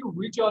tells you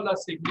which all are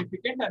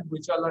significant and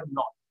which all are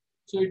not.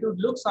 So it would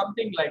look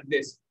something like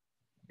this.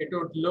 It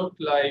would look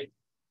like,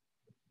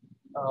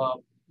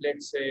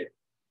 let's say,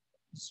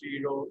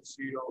 0,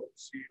 0,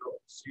 0,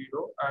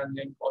 0, and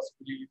then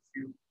possibly if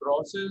you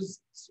process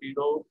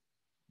 0,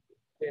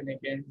 then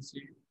again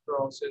 0,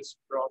 process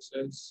 0,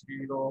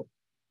 0,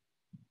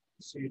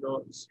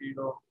 0,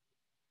 0,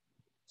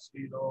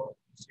 0,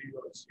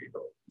 0,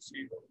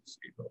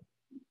 0.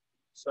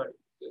 Sorry,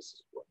 this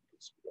is what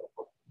is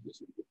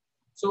this.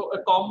 So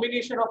a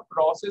combination of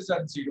crosses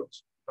and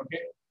zeros.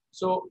 Okay.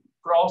 So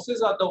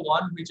crosses are the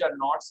one which are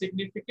not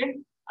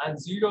significant and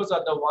zeros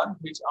are the one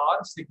which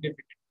are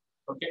significant.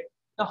 Okay.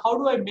 Now, how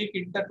do I make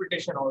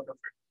interpretation out of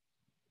it?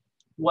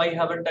 Why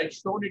haven't I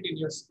shown it in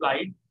your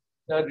slide?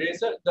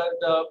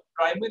 The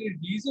primary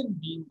reason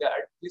being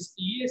that this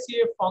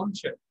ESCF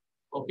function,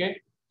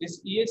 okay, this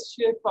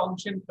ESCF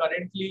function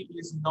currently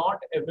is not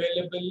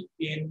available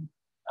in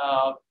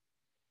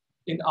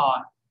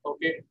R.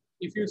 Okay.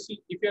 If you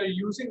are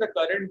using the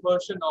current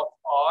version of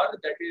R,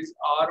 that is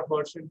R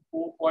version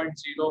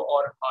 4.0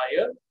 or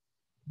higher,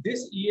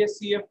 this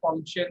ESCF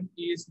function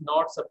is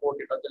not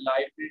supported, or the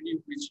library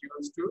which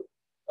used to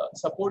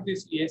support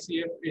this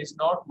ESCF is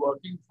not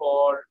working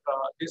for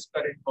this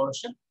current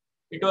version.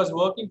 It was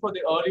working for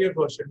the earlier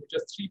version, which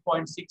was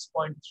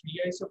 3.6.3,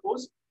 I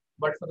suppose.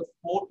 But for the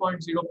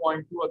 4.0.2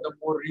 or the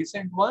more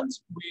recent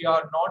ones, we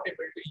are not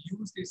able to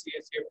use this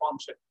ESCF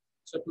function.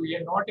 So we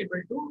are not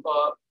able to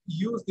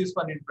use this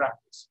one in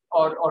practice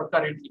or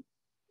currently.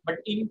 But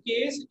in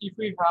case if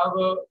we have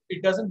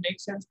it doesn't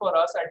make sense for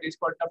us at this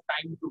point of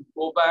time to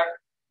go back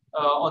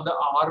on the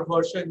R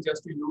version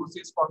just to use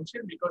this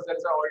function, because there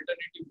is an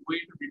alternative way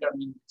to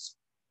determine this.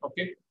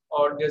 Okay,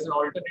 or there's an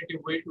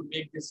alternative way to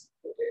make this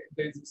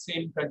the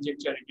same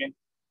conjecture again.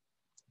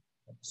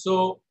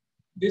 So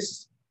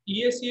this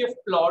ESCF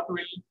plot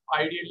will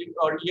ideally,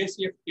 or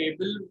ESCF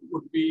table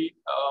would be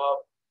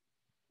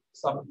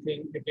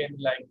something again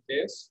like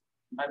this.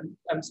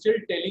 I'm still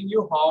telling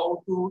you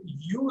how to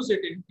use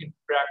it in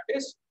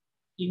practice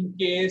in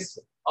case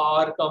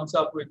R comes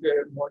up with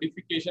a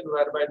modification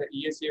whereby the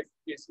ESCF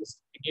is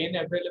again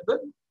available.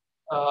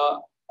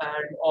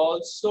 And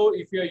also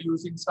if you're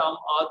using some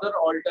other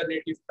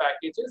alternative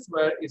packages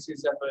where it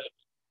is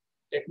available.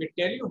 Let me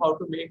tell you how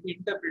to make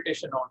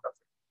interpretation out of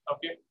it.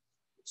 Okay.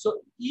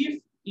 So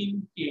if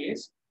in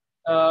case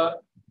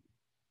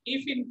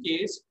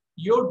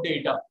your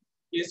data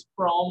is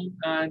from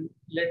an,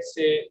 let's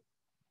say,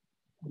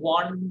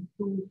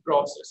 1-2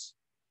 process.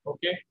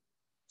 Okay.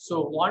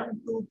 So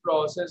 1-2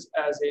 process,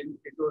 as in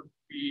it would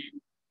be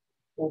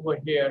over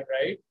here,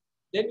 right?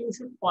 Then you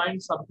should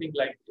find something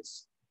like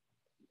this.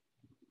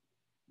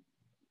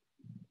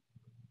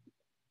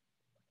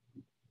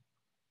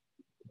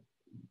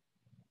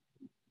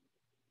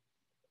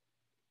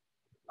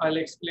 I'll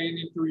explain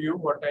it to you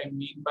what I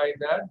mean by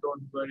that.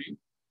 Don't worry.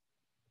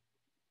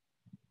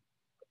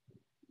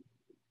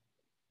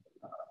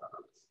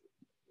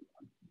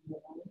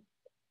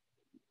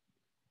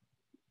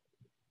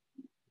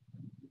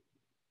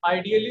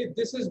 Ideally,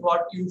 this is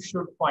what you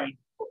should find.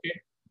 Okay,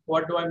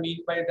 what do I mean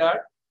by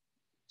that?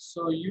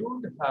 So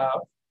you'd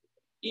have,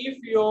 if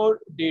your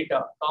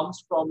data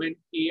comes from an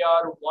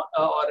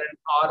or an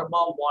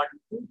ARMA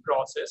 1-2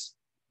 process,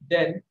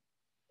 then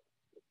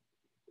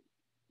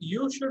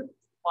you should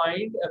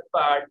find a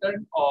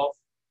pattern of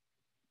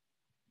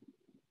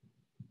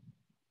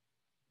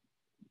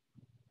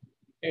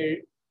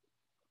a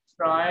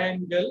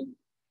triangle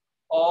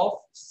of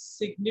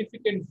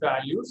significant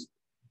values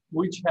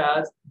which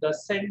has the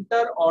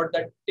center or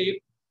the tip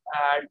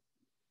at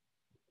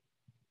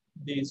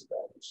these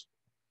values.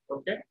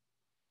 Okay,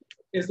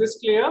 is this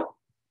clear?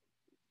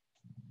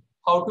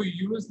 How to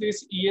use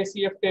this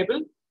EACF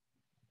table?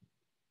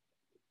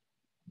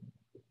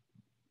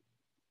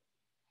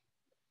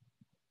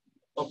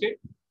 Okay,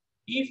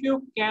 if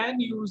you can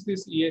use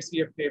this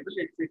EACF table,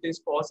 if it is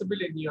possible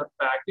in your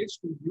package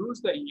to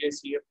use the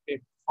EACF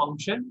table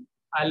function,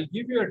 I'll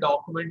give you a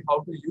document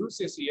how to use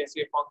this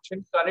EACF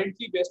function.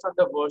 Currently, based on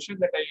the version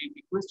that I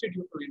requested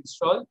you to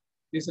install,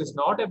 this is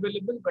not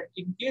available, but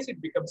in case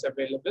it becomes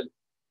available,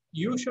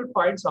 you should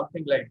find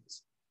something like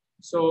this.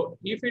 So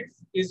if it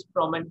is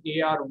from an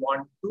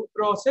AR1-2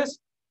 process,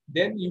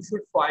 then you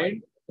should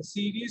find a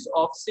series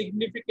of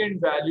significant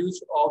values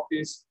of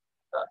these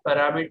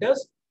parameters,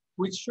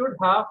 which should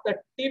have the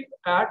tip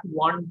at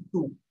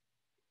 1-2.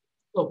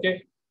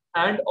 Okay,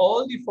 and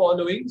all the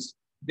followings,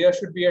 there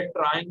should be a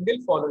triangle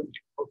following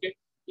it. Okay,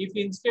 if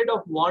instead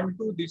of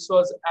 1-2 this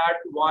was at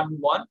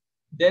 1-1,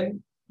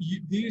 then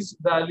these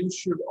values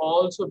should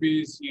also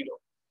be 0.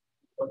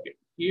 Okay,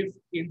 if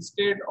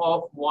instead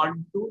of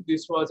 1-2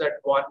 this was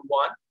at 1-1,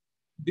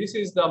 this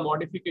is the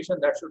modification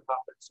that should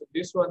happen. So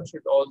this one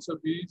should also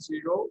be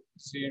 0,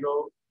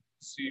 0,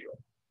 0.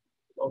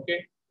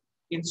 Okay,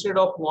 instead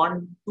of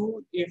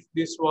 1-2, if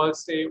this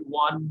was say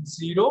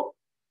 1-0,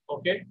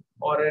 okay,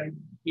 or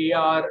an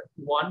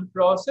AR1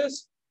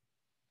 process,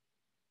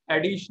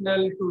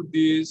 additional to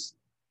these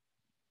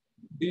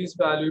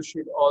values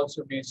should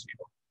also be 0.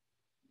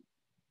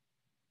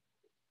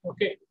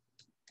 Okay.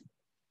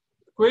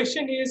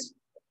 Question is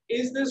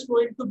this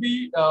going to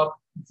be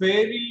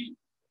very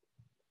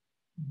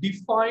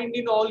defined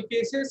in all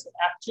cases?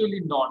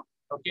 Actually not.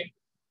 Okay.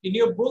 In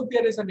your book,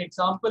 there is an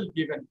example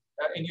given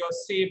in your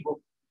say book.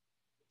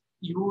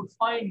 You would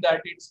find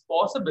that it's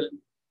possible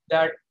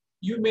that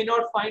you may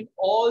not find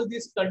all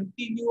these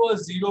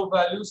continuous 0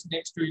 values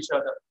next to each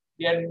other.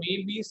 There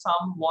may be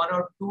some 1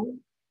 or 2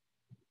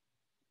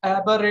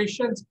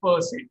 aberrations per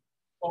se.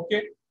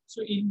 Okay,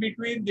 so in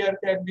between there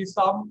can be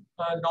some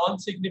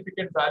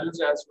non-significant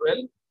values as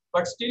well,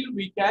 but still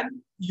we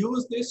can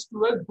use this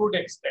to a good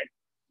extent.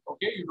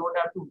 Okay, you don't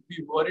have to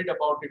be worried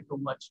about it too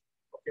much.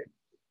 Okay,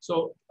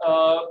 so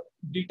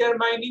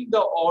determining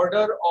the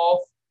order of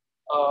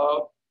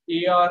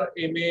AR,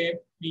 MA,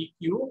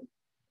 PQ.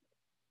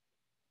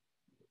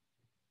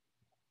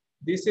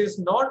 This is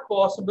not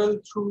possible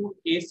through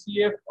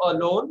ACF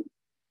alone.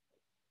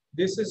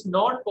 This is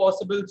not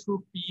possible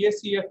through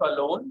PACF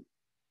alone.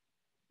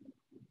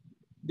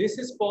 This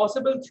is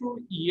possible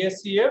through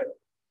EACF,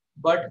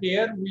 but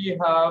here we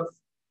have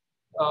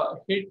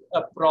hit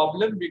a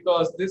problem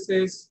because this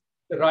is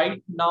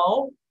right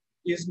now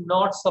is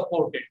not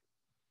supported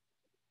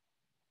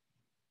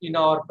in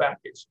our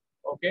package.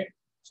 Okay,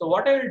 so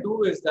what I will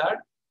do is that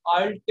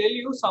I'll tell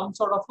you some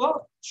sort of a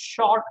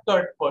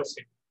shortcut per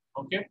se.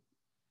 Okay,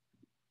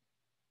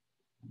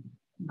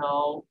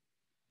 now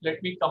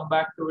let me come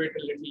back to it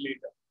a little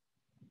later.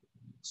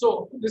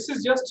 So this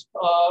is just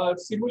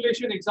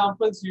simulation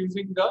examples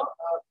using the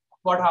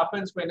what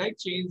happens when I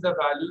change the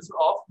values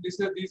of this.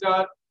 These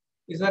are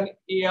an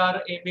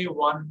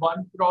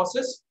AR-MA11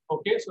 process.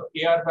 Okay, so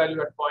AR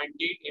value at 0.8,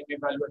 MA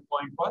value at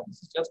 0.1.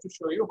 This is just to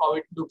show you how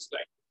it looks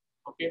like.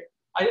 Okay,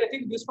 I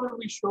think this one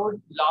we showed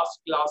last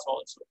class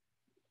also,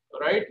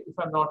 right? If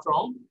I'm not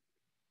wrong,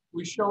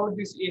 we showed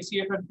this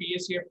ACF and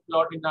PACF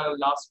plot in our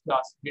last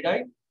class. Did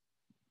I?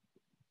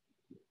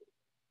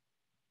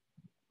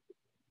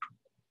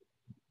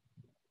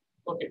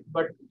 Okay,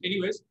 but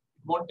anyways, it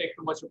won't take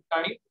too much of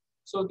time.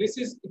 So this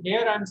is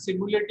here I'm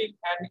simulating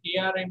an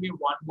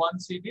ARMA11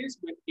 series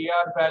with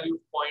AR value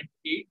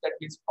 0.8, that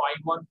is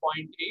phi 1.8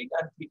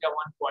 and theta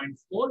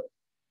 1.4.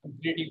 I'm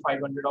creating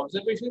 500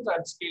 observations.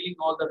 I'm scaling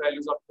all the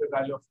values up to a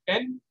value of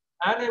 10,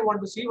 and I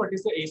want to see what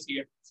is the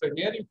ACF. So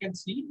here you can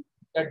see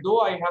that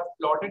though I have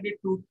plotted it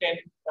to 10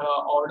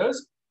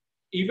 orders,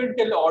 even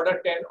till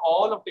order 10,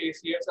 all of the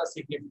ACFs are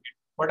significant.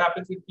 What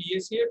happens with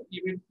PACF?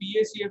 Even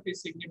PACF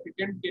is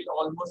significant till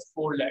almost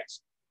 4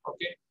 lakhs.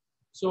 Okay,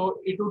 so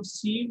it would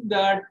seem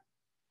that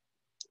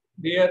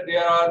there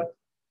are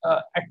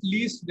at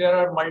least there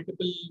are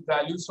multiple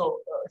values. So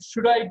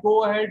should I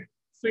go ahead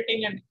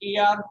fitting an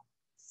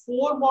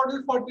AR4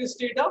 model for this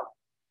data?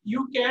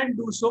 You can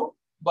do so,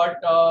 but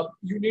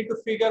you need to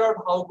figure out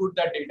how good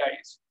that data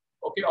is.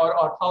 Okay,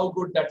 or how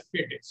good that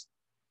fit is.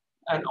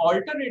 An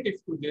alternative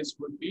to this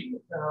would be,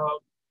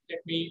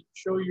 let me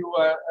show you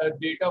a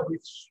data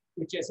which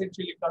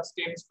essentially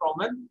stems from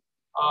an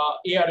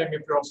ARMA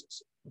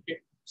process.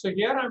 Okay, so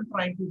here I'm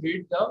trying to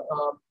read the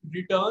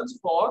returns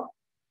for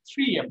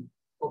 3M.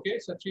 Okay,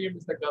 so 3M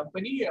is the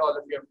company. All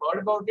of you have heard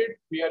about it.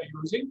 We are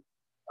using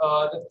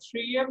the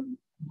 3M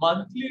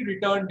monthly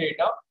return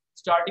data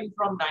starting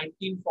from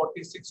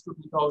 1946 to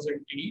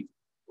 2008.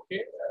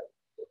 Okay,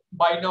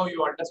 by now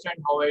you understand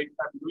how I'm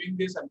doing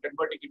this. I'm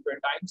converting it to a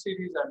time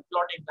series. I'm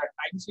plotting that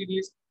time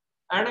series,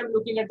 and I'm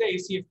looking at the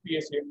ACF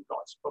PSAF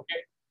plots.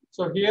 Okay,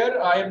 so here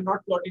I am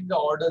not plotting the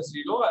order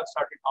 0. I've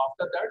started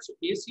after that. So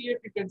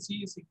ACF you can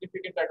see is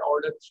significant at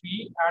order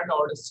 3 and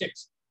order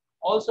 6,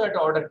 also at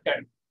order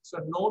 10. So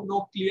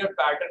no clear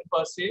pattern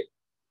per se.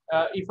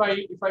 If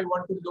I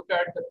want to look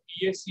at the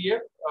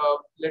PSCF,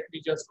 let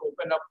me just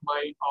open up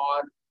my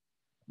R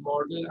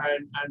model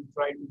and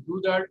try to do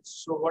that.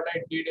 So what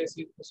I did is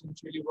it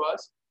essentially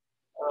was,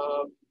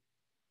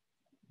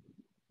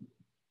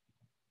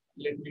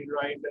 let me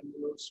write a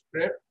new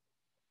script.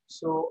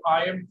 So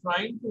I am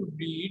trying to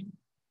read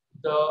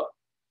the,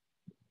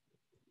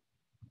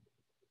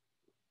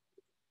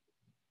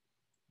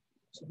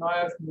 so now I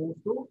have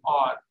moved to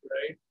R,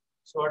 right?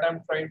 So what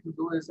I'm trying to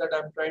do is that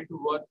I'm trying to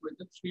work with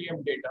the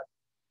 3M data.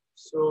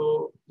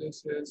 So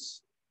this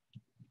is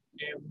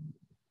M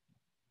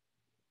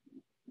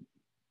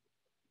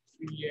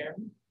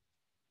 3M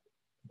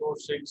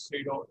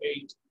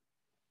 46008.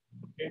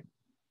 Okay,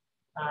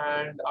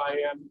 and I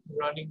am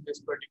running this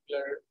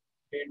particular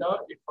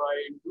data. If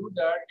I do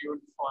that, you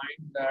would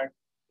find that,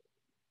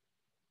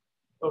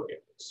 okay,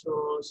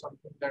 so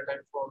something that I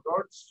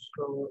forgot.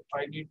 So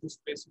I need to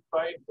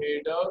specify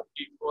header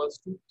equals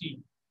to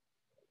T.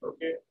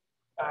 Okay,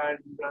 and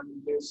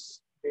run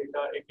this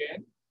data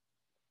again.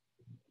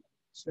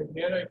 So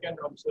here I can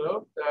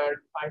observe that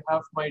I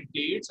have my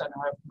dates and I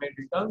have my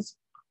returns.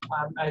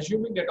 I'm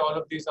assuming that all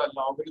of these are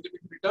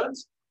logarithmic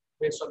returns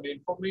based on the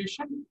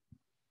information.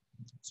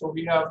 So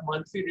we have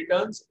monthly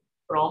returns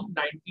from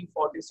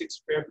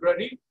 1946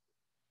 February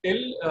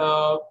till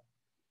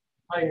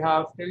I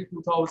have till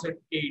 2008,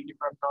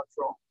 if I'm not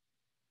wrong.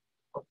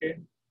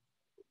 Okay.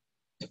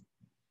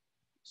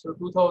 So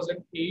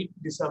 2008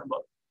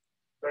 December,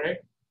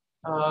 correct?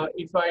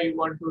 If I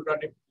want to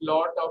run a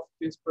plot of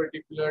this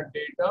particular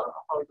data,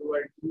 how do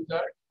I do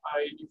that?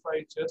 If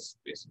I just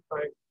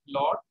specify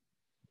plot,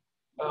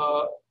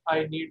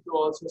 I need to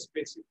also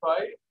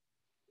specify,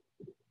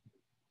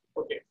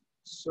 okay,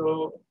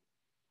 so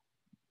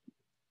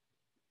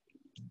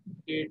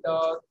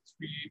data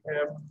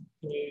 3M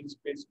is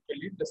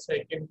basically the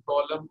second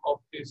column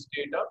of this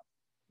data.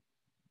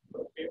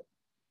 Okay.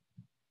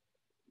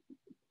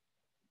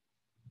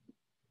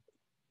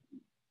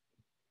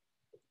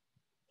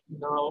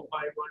 Now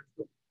I want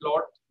to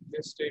plot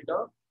this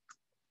data.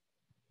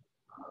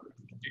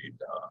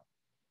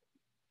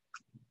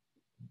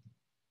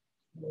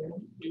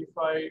 If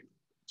I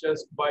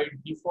just by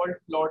default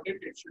plot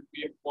it, it should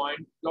be a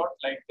point plot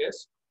like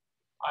this.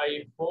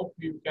 I hope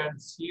you can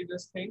see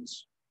these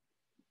things,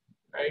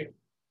 right?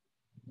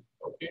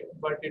 Okay,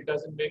 but it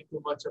doesn't make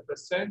too much of a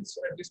sense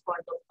at this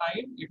point of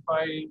time. If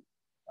I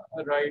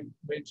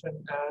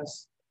mention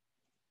as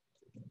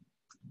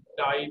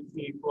type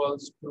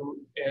equals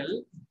to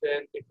L,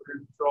 then it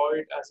will draw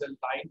it as a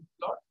line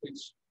plot,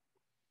 which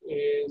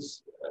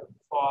is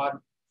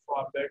far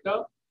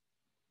better.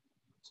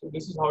 So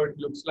this is how it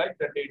looks like,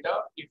 the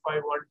data. If I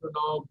want to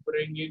now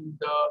bring in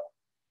the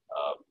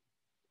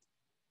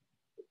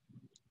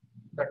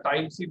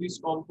time series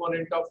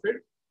component of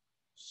it,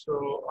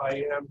 so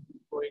I am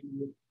going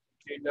with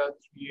data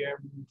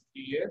 3M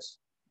DS.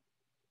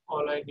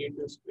 All I need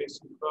to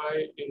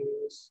specify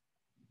is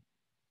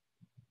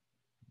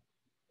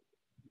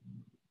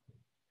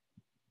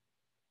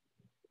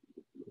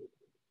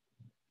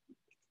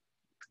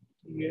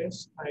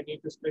yes, I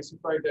need to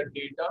specify the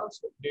data.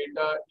 So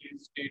data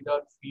is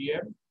data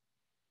 3M.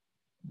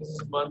 This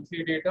is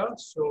monthly data,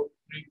 so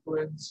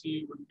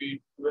frequency would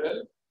be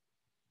 12.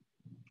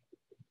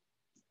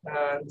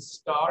 And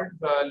start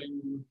value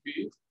would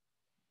be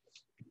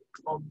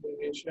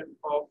combination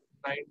of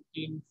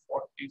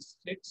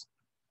 1946.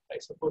 I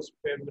suppose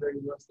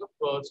February was the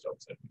first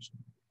observation.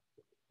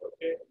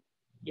 Okay.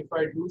 If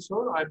I do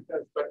so, I've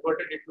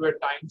converted it to a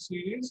time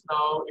series.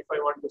 Now, if I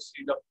want to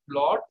see the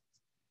plot,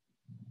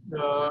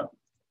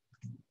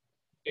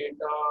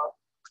 data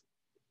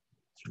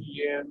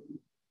 3M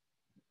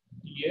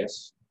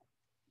DS.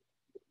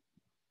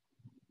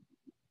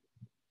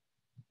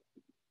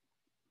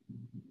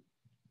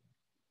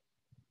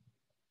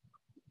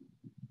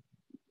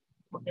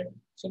 Okay,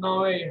 so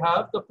now I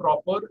have the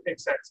proper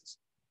x-axis,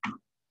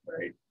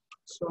 right?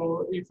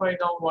 So if I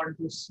now want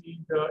to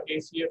see the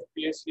ACF,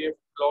 PSCF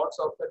plots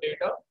of the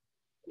data,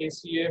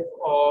 ACF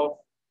of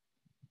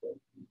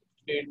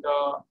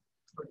data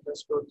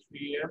underscore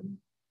 3M.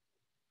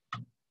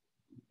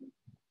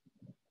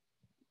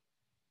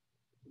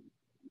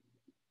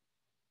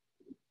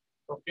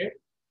 Okay.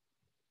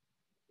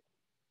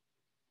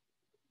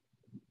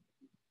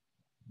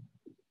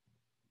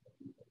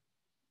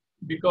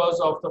 because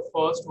of the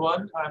first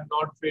one, I'm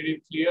not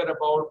very clear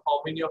about how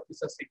many of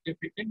these are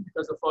significant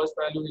because the first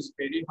value is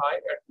very high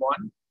at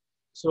 1.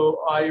 So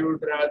I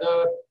would rather,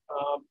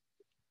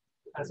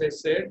 as I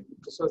said,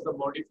 this was the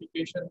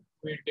modification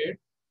we did.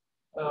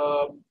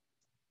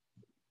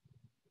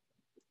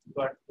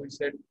 But we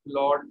said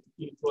plot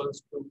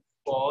equals to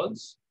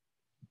false.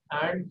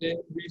 And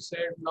then we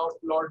said now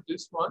plot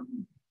this one,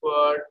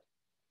 but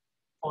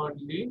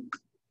only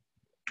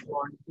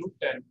 1 to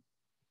 10.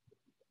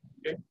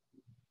 Okay.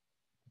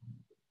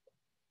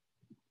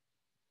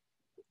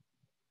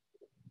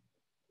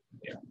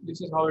 Yeah, this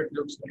is how it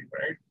looks like,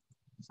 right?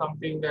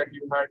 Something that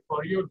you had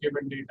for your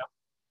given data.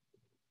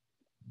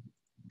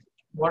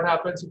 What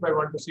happens if I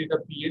want to see the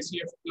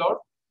PACF plot?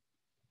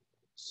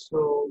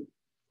 So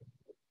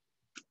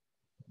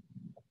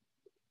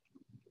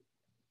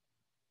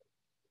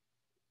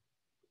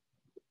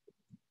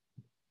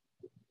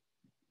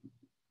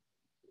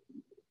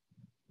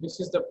this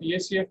is the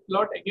PACF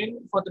plot.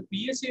 Again, for the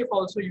PACF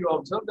also you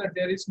observe that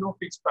there is no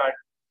fixed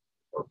pattern.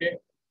 Okay,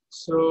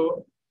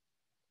 so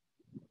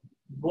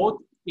both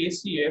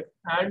ACF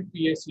and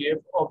PACF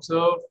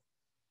observe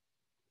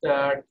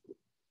that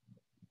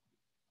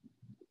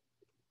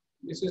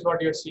this is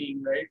what you're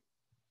seeing, right?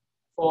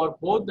 For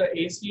both the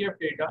ACF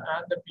data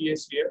and the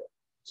PACF.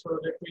 So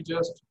let me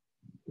just,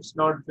 it's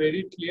not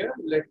very clear.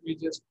 Let me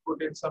just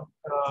put in some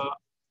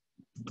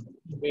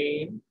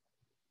main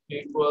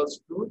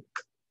equals to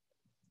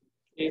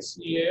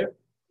ACF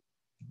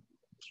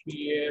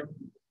GM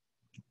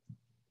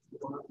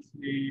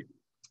 13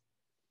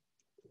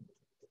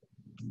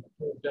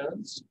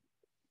 returns.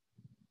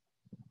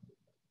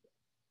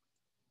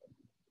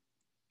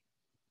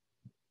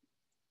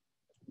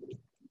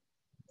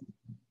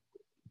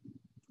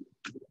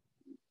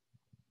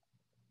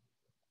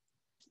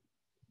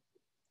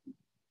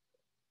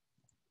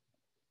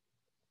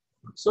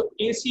 So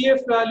ACF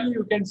value,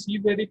 you can see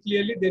very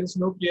clearly, there is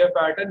no clear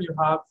pattern. You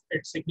have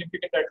it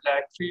significant at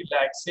lag 3,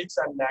 lag 6,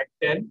 and lag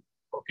 10.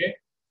 Okay.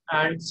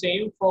 And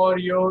same for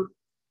your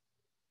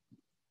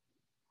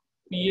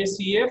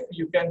PACF,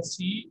 you can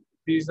see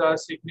these are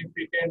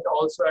significant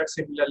also at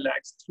similar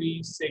lags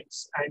 3,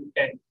 6, and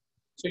 10.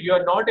 So you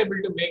are not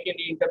able to make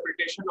any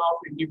interpretation of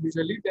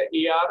individually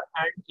the AR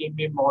and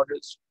MA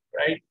models,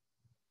 right?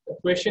 The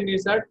question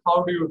is that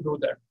how do you do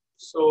that?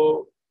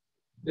 So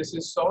this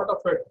is sort of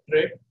a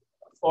trick.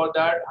 For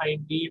that, I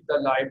need the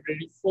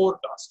library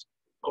forecast.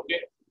 Okay,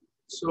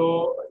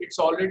 so it's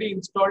already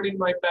installed in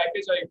my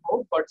package, I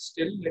hope, but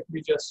still, let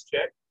me just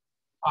check.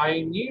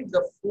 I need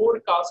the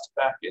forecast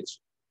package,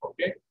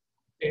 okay,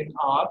 in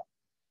R.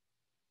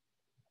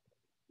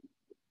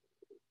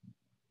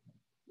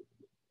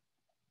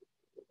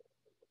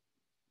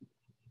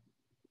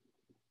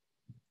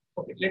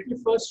 Okay, let me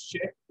first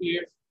check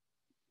if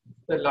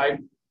the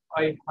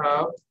I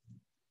have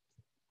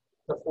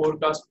the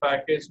forecast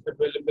package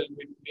available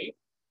with me.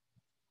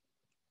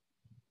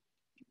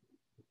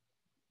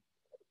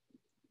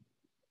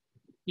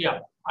 Yeah,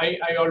 I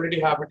already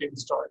have it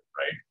installed,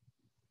 right?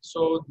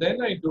 So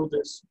then I do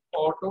this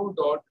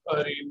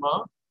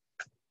auto.arima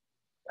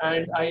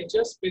and I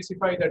just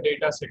specify the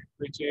data set,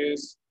 which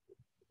is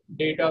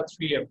data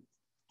 3M.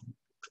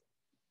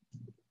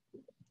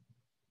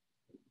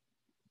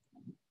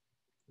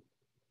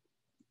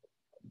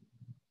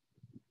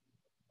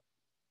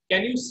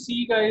 Can you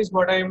see, guys,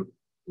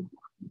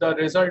 the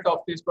result of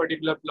this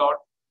particular plot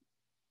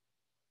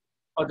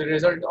or the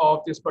result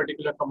of this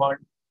particular command?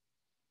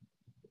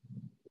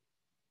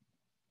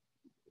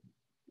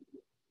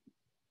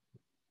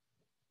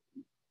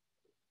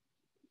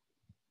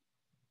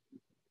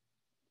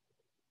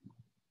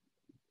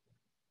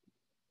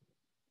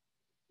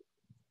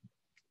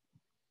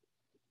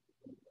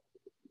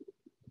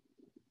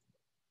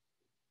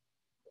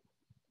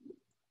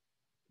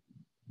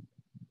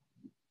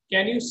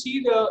 Can you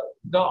see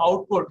the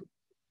output?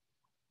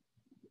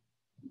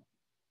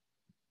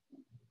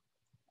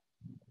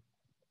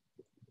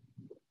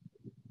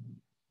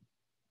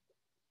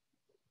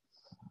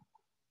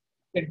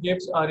 It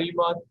gives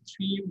Arima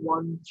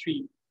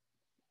 313,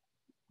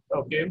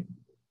 okay,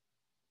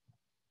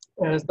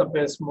 as the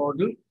best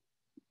model.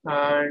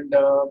 And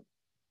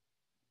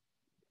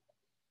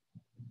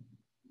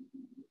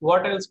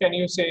what else can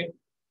you say?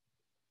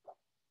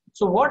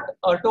 So what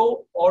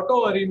auto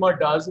Arima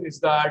does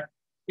is that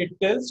it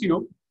tells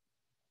you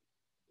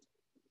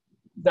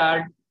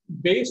that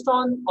based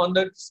on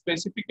the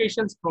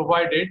specifications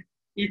provided,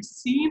 it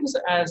seems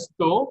as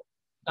though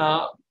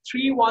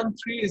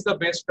 313 is the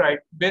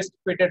best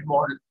fitted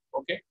model.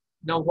 Okay.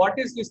 Now, what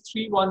is this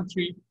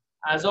 313?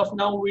 As of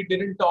now, we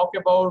didn't talk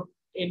about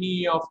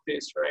any of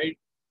this, right?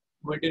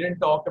 We didn't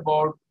talk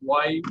about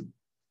why.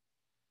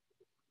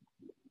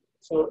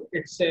 So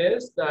it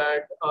says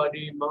that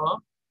Arima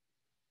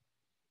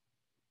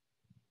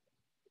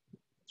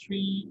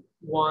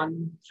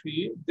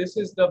 313, this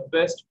is the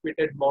best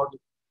fitted model.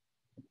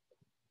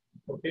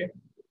 Okay.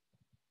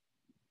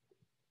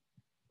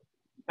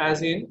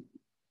 As in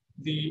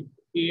the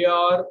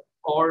AR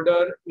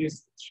order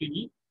is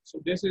 3. So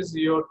this is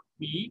your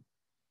P.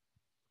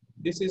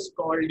 This is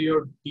called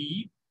your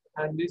D,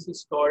 and this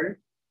is called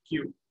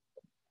Q.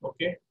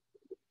 Okay.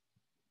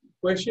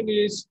 Question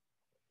is,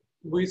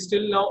 we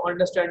still now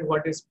understand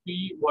what is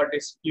P, what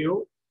is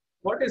Q,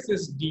 what is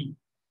this D.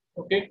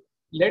 Okay.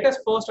 Let us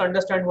first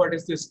understand what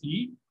is this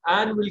D,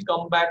 and we'll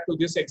come back to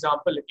this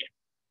example again.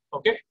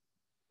 Okay.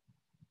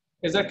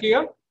 Is that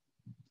clear?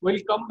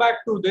 We'll come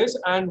back to this,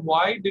 and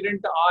why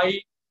didn't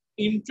I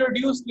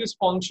introduce this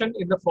function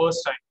in the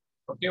first time?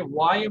 Okay.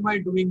 Why am I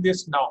doing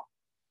this now?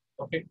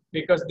 Okay,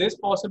 because this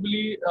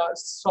possibly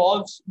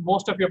solves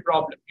most of your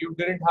problem. You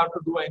didn't have to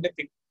do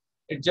anything.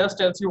 It just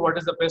tells you what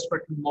is the best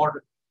fitting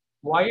model.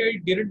 Why I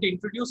didn't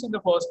introduce in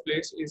the first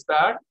place is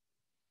that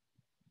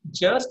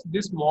just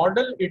this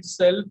model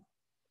itself,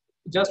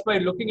 just by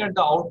looking at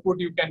the output,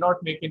 you cannot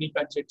make any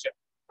conjecture.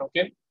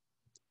 Okay,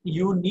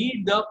 you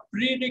need the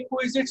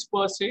prerequisites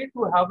per se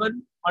to have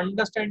an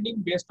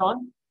understanding based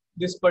on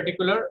this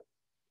particular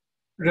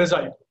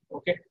result.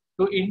 Okay,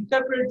 to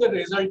interpret the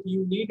result,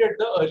 you needed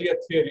the earlier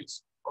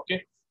theories.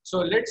 Okay, so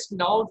let's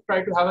now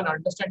try to have an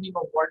understanding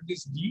of what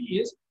this D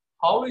is,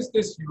 how is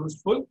this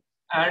useful,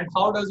 and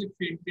how does it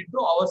fit into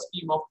our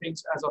scheme of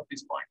things as of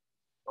this point.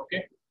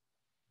 Okay,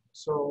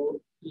 so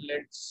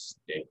let's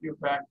take you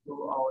back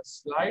to our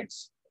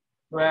slides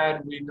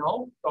where we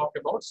now talk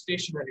about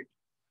stationarity.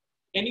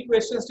 Any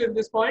questions till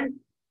this point?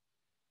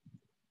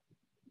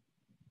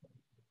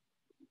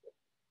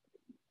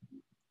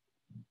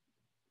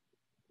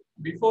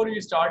 Before we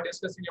start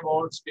discussing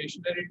about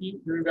stationarity,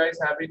 do you guys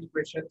have any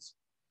questions?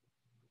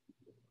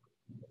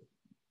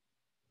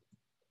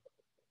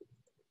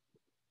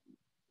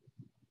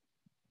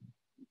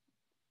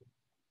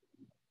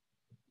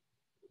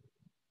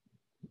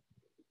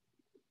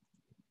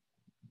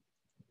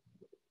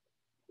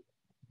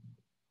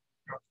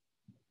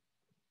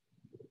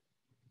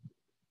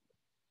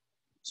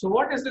 So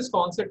what is this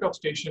concept of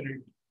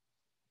stationarity?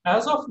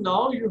 As of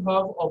now, you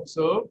have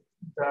observed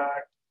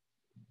that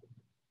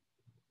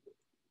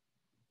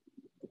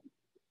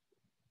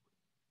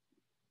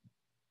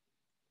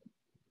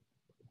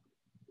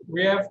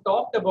we have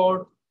talked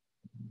about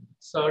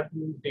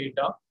certain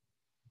data.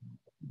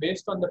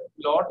 Based on the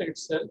plot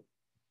itself,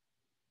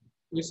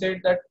 we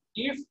said that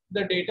if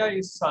the data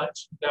is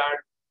such that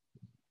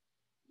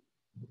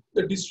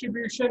the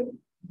distribution,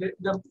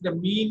 the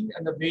mean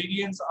and the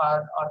variance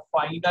are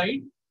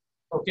finite,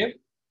 okay?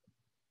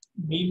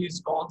 Mean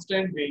is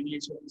constant,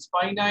 variation is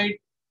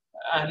finite,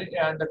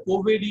 and the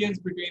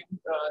covariance between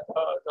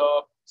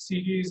the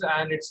series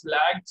and its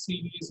lagged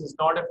series is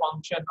not a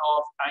function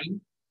of time,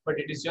 but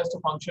it is just a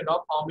function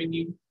of how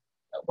many,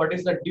 what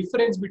is the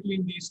difference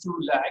between these two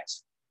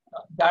lags.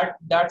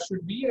 That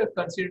should be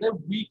considered a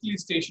weakly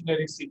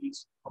stationary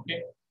series.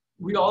 Okay.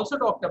 We also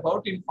talked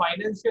about in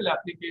financial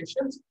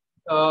applications,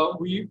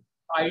 we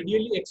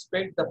ideally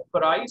expect the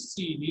price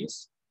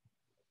series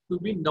to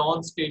be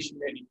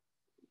non-stationary.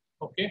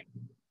 Okay.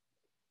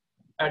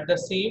 At the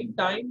same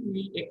time,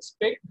 we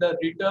expect the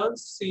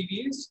returns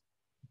series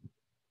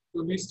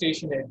to be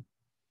stationary.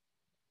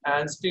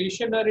 And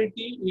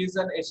stationarity is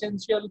an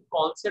essential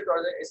concept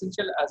or the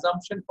essential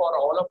assumption for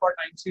all of our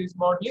time series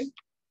modeling.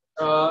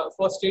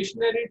 For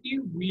stationarity,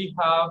 we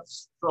have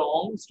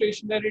strong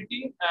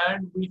stationarity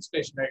and weak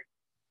stationarity.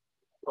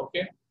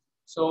 Okay.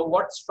 So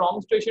what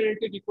strong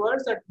stationarity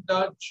requires that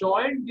the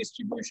joint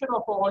distribution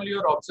of all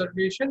your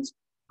observations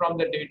from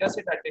the data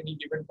set at any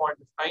given point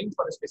of time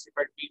for a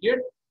specified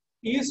period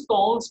is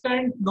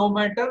constant no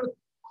matter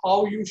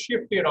how you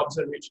shift your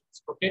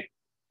observations. Okay.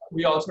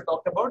 We also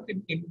talked about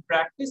in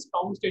practice,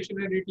 strong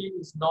stationarity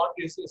is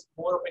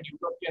more of a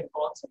utopian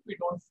concept. We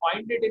don't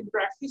find it in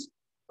practice,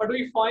 but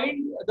we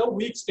find the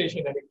weak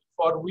stationarity.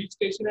 For weak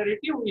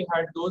stationarity, we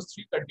had those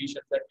three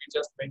conditions that we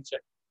just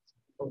mentioned.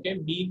 Okay,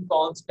 mean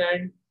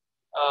constant,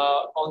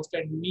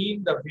 constant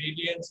mean, the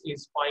variance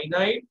is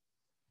finite,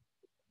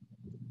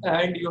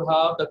 and you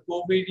have the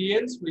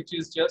covariance, which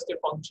is just a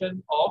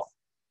function of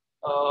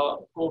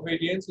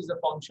covariance is a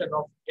function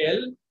of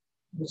L,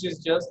 which is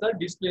just the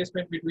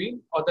displacement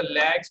between or the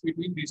lags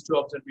between these two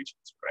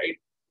observations, right?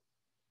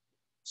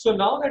 So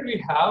now that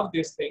we have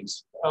these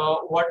things,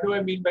 what do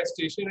I mean by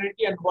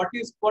stationarity and what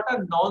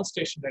are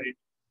non-stationarity?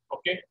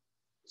 Okay,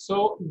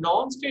 so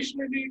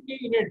non-stationarity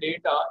in a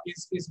data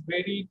is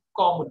very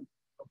common.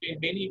 Okay, in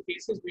many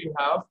cases we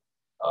have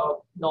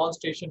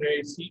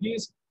non-stationary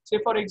series. Say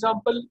for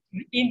example,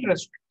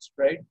 interest rates,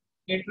 right?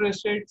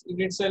 Interest rates in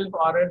itself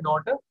are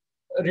not a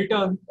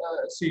return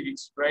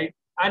series, right?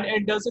 And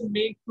it doesn't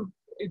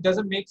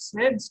make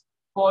sense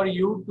for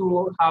you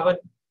to have a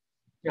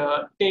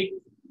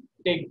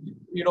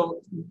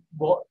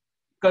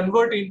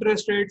convert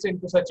interest rates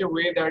into such a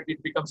way that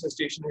it becomes a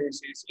stationary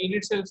series. In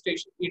itself,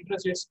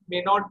 interest rates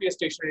may not be a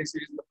stationary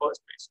series in the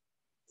first place.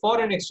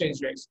 Foreign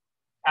exchange rates,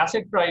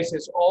 asset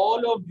prices,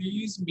 all of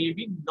these may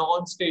be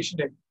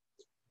non-stationary.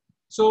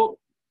 So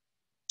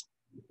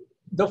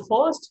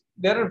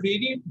there are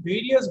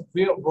various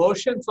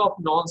versions of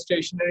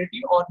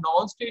non-stationarity, or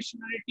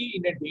non-stationarity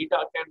in a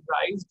data can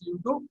rise due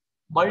to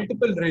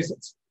multiple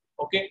reasons.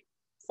 Okay,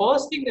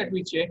 first thing that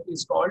we check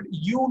is called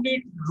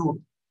unit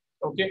root.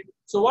 Okay,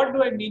 So what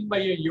do I mean by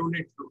a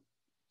unit root?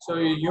 So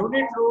a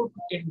unit root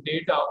in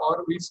data,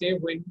 or we say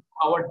when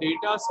our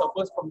data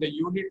suffers from the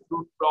unit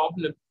root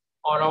problem,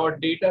 or our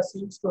data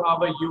seems to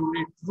have a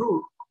unit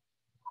root,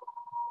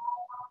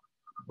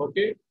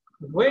 okay,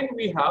 when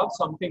we have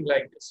something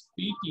like this,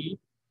 pt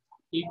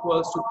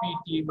equals to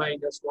pt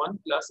minus 1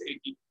 plus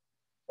 80,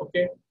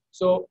 okay.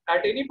 So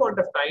at any point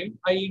of time,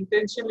 I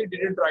intentionally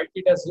didn't write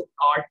it as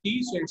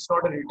RT, so it's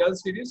not a return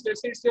series.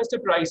 Let's say it's just a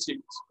price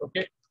series,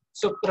 okay.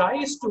 So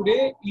price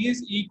today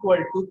is equal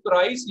to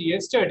price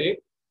yesterday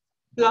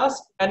plus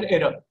an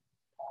error,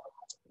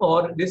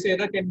 or this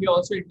error can be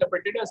also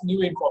interpreted as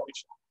new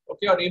information,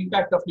 okay, or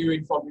impact of new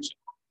information.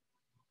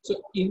 So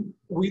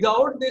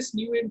without this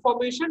new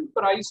information,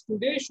 price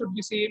today should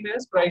be same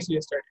as price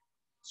yesterday.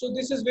 So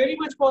this is very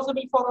much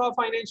possible for our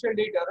financial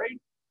data, right?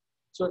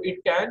 So it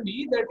can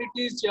be that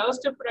it is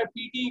just a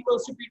pt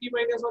equals to pt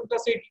minus 1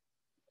 plus 80.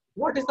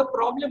 What is the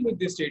problem with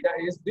this data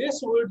is this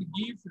would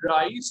give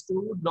rise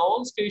to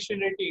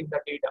non-stationarity in the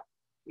data.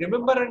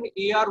 Remember an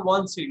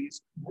AR1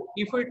 series.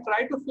 If we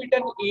try to fit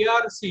an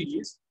AR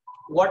series,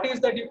 what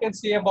is that you can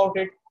say about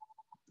it?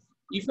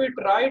 If we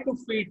try to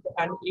fit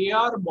an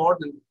AR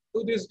model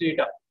to this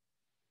data,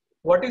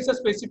 what is the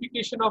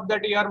specification of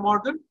that AR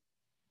model?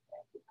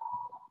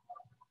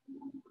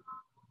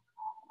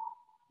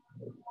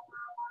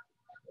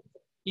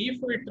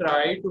 If we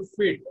try to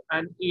fit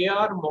an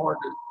AR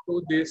model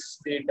to this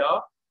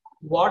data,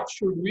 what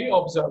should we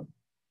observe?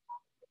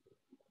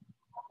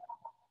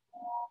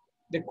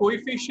 The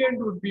coefficient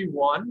would be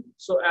 1.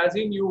 So as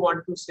in you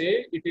want to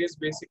say it is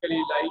basically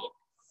like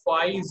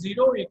phi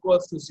 0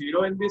 equals to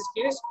 0 in this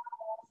case,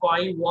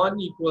 phi 1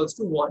 equals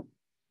to 1.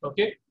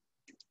 Okay.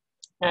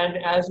 And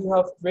as you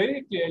have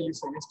very clearly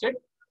suggested,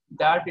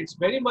 that it's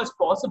very much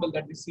possible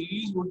that the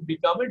series would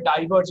become a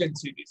divergent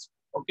series.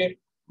 Okay.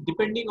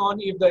 Depending on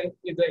if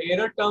the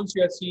error terms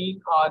you are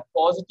seeing are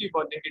positive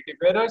or negative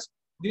errors,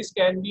 this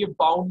can be a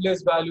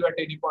boundless value at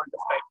any point of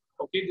time.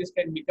 Okay, this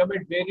can become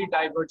a very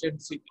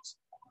divergent series.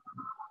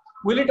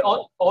 Will it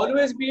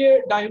always be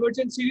a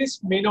divergent series?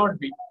 May not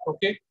be.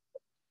 Okay.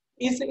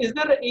 Is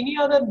there any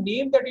other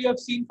name that you have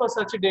seen for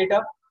such a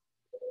data?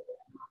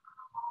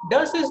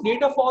 Does this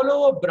data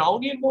follow a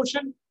Brownian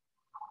motion?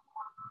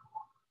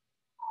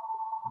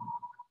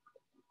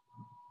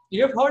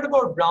 You have heard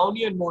about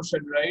Brownian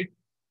motion, right?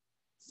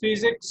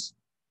 Physics.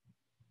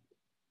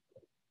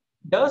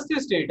 Does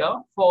this data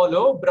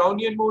follow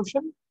Brownian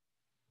motion?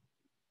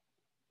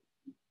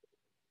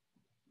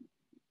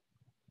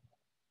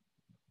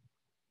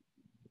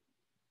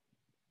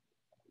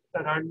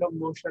 A random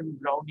motion,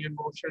 Brownian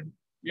motion.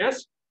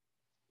 Yes.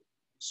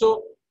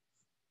 So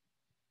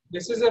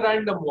this is a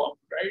random walk,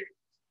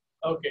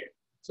 right? Okay.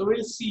 So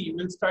we'll see.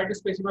 We'll try to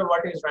specify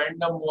what is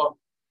random walk,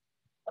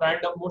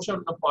 random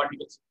motion of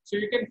particles. So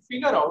you can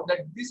figure out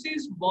that this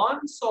is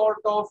one sort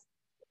of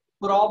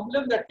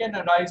problem that can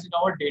arise in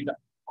our data.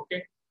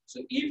 Okay.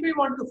 So if we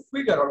want to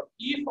figure out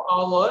if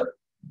our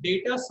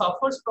data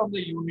suffers from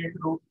the unit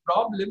root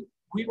problem,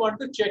 we want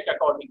to check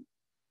accordingly.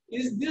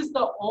 Is this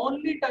the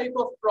only type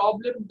of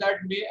problem that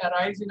may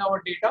arise in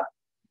our data?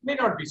 May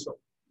not be so.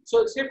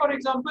 So say for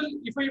example,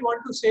 if we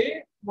want to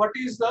say what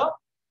is the,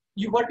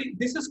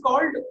 this is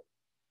called,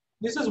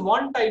 this is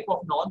one type of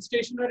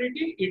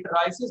non-stationarity. It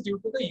arises due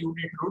to the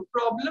unit root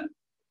problem.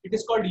 It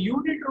is called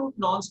unit root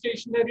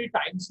non-stationary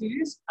time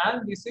series.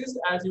 And this is,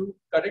 as you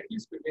correctly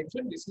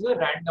mentioned, this is a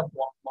random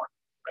walk model,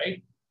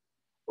 right?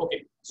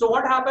 Okay. So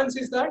what happens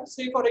is that,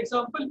 say for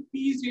example,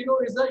 P0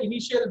 is the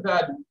initial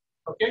value,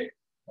 okay?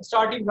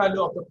 Starting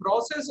value of the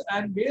process,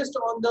 and based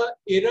on the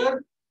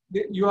error,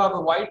 you have a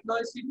white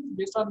noise series.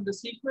 Based on the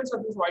sequence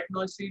of this white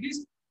noise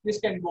series, this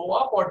can go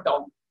up or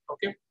down.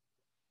 Okay.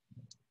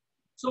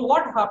 So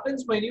what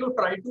happens when you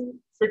try to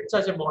fit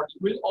such a model?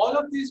 Will all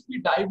of these be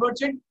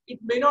divergent? It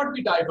may not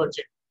be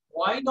divergent.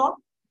 Why not?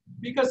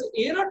 Because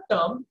error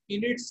term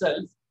in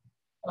itself,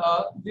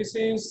 this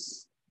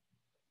is,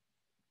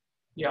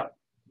 yeah.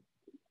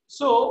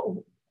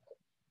 So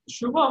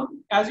Shubham,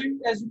 as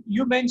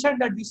you mentioned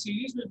that the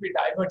series will be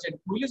divergent.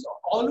 Will it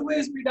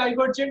always be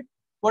divergent?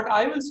 What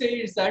I will say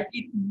is that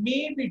it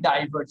may be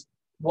divergent.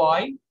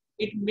 Why?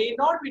 It may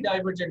not be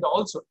divergent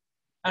also.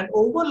 And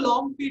over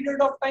long period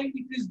of time,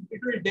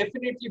 it will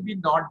definitely be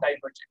not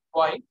divergent.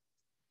 Why?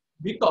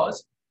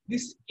 Because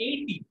this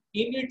 80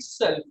 in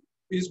itself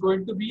is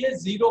going to be a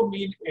zero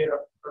mean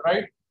error,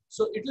 right?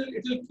 So it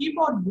will keep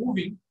on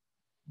moving,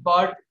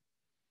 but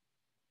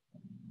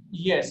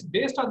yes,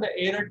 based on the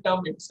error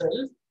term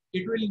itself,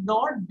 it will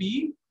not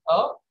be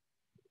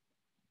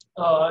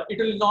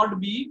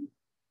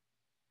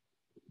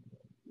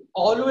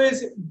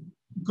always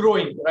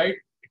growing, right?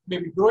 It may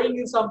be growing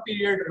in some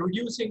period,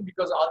 reducing,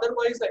 because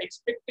otherwise the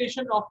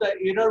expectation of the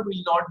error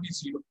will not be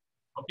zero.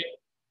 Okay.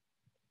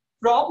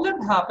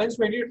 Problem happens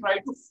when you try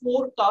to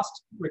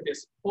forecast with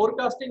this.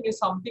 Forecasting is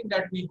something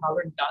that we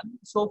haven't done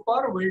so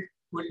far. We'll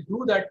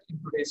do that in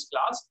today's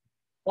class.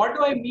 What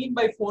do I mean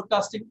by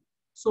forecasting?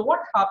 So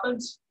what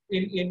happens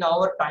in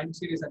our time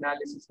series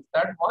analysis is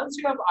that once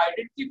you have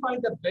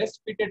identified the best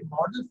fitted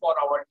model for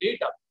our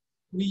data,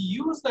 we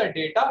use the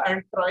data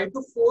and try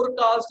to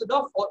forecast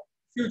the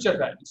future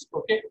values.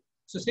 Okay.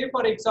 So say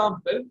for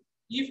example,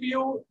 if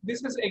you,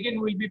 this is again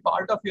will be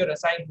part of your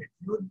assignment,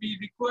 you will be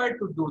required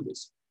to do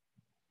this.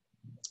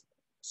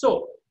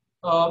 So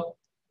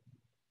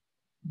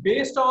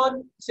based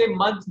on say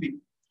monthly,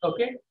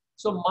 okay,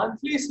 so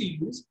monthly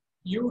series,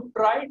 you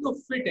try to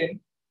fit in,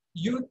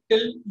 you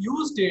till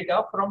use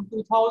data from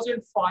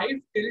 2005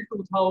 till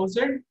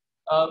 2000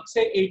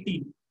 say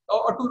 18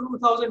 or to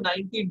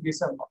 2019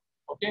 December.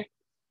 Okay,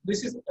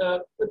 this is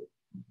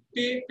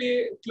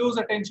pay close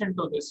attention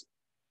to this.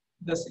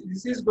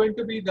 This is going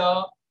to be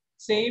the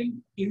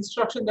same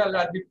instruction that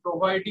I'll be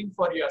providing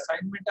for your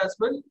assignment as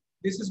well.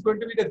 This is going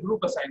to be the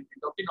group assignment,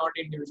 okay, not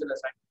individual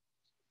assignment.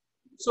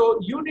 So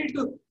you need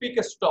to pick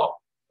a stock,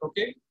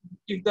 okay.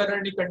 If there are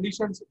any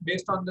conditions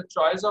based on the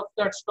choice of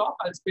that stock,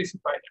 I'll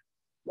specify them.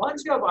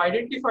 Once you have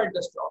identified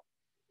the stock,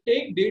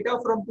 take data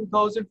from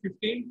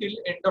 2015 till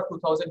end of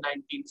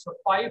 2019. So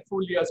 5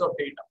 full years of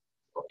data,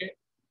 okay.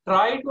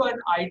 Try to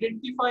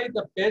identify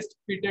the best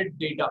fitted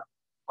data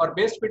or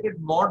best fitted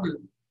model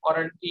or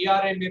an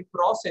ARMA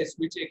process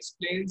which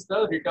explains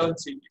the return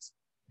series.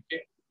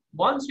 Okay.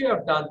 Once you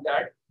have done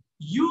that,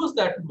 use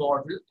that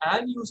model,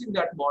 and using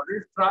that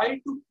model, try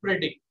to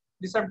predict.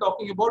 This I'm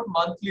talking about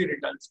monthly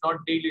returns,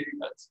 not daily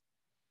returns.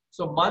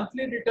 So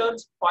monthly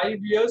returns,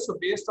 5 years. So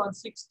based on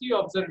 60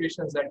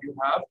 observations that you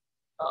have,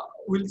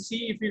 we'll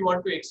see if we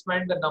want to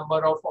expand the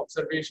number of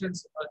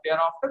observations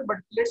thereafter, but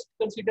let's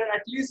consider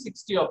at least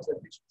 60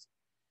 observations.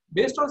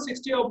 Based on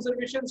 60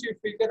 observations, you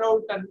figure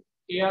out an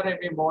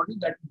ARMA model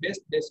that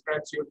best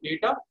describes your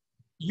data.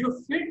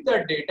 You fit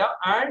the data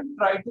and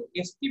try to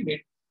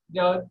estimate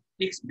the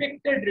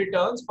expected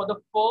returns for the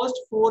first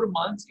 4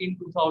 months in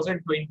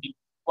 2020.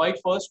 Why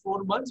first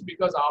 4 months?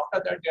 Because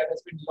after that there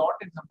has been a lot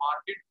in the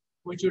market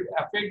which would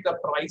affect the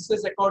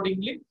prices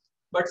accordingly.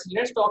 But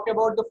let's talk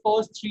about the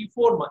first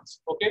 3-4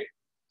 months. Okay,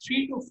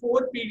 3 to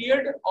 4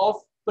 period of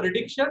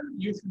prediction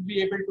you should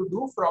be able to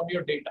do from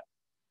your data.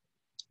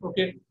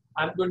 Okay,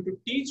 I'm going to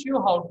teach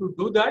you how to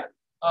do that.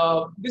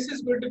 This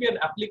is going to be an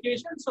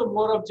application, so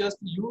more of just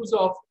use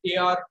of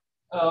AR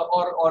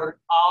or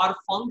R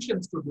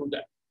functions to do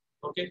that.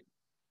 Okay,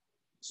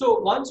 so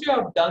once you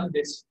have done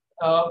this,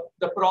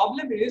 the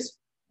problem is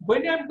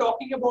when I'm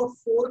talking about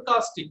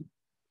forecasting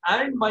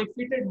and my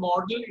fitted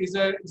model is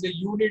a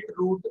unit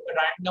root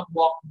random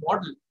walk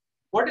model,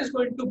 what is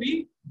going to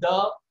be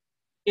the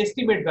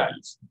estimate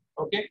values?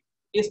 Okay,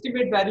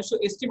 estimate values, so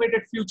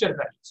estimated future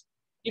values.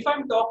 If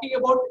I'm talking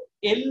about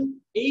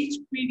H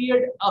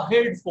period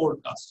ahead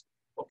forecast,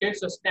 okay,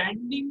 so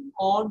standing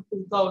on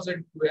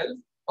 2012,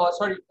 or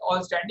sorry,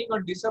 on standing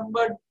on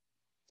December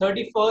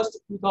 31st,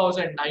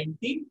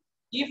 2019,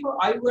 if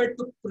I were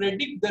to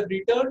predict the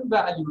return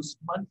values,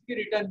 monthly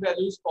return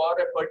values for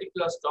a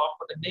particular stock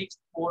for the next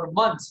 4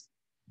 months,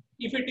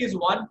 if it is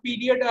 1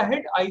 period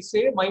ahead, I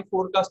say my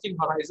forecasting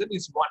horizon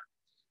is 1.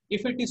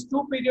 If it is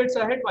 2 periods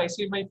ahead, I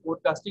say my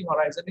forecasting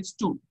horizon is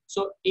 2.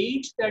 So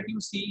H that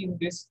you see in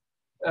this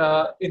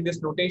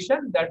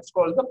notation, that's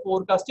called the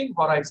forecasting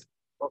horizon.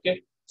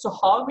 Okay. So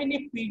how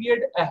many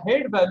period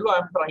ahead value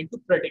I'm trying to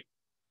predict?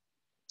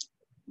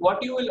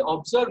 What you will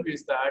observe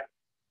is that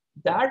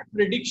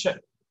prediction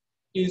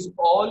is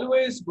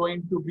always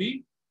going to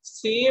be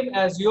same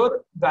as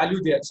your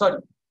value there.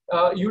 Sorry,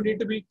 you need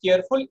to be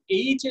careful.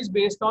 H is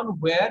based on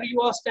where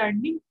you are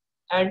standing,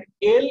 and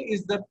L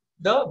is the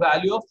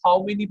value of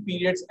how many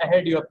periods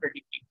ahead you are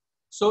predicting.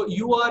 So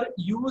you are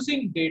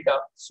using data.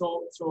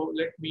 So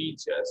let me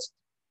just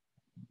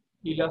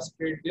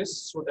illustrate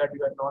this so that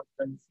you are not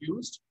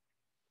confused.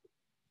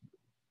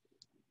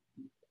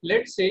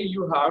 Let's say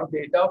you have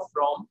data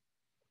from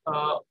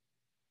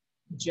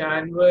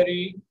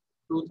January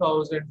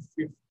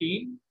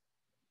 2015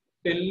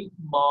 till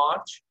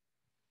March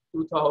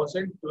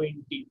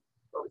 2020.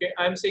 Okay,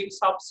 I'm saying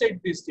subset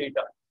this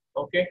data.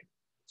 Okay,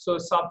 so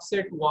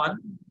subset 1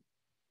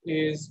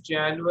 is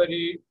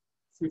January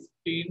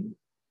 15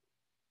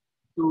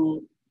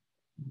 to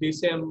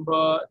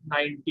December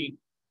 19.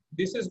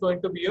 This is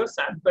going to be your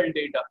sample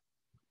data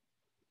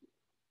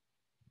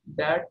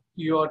that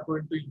you are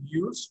going to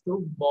use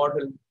to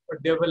model or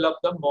develop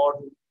the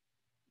model.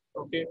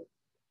 Okay,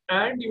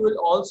 and you will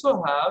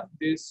also have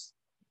this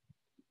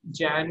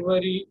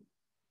January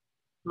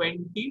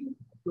 20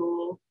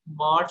 to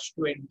March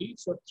 20,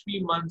 so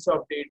 3 months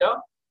of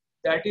data.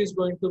 That is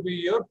going to be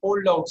your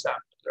holdout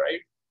sample,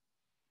 right?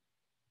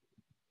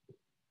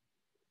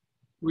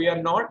 We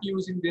are not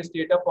using this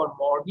data for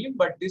modeling,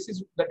 but this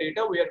is the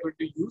data we are going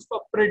to use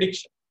for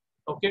prediction.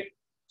 Okay,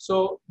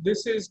 so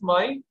this is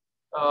my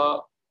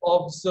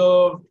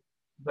observed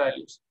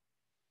values.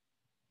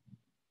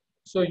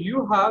 So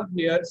you have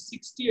here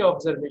 60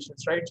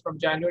 observations, right? From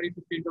January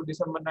 15 to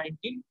December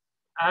 19,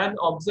 and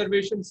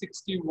observation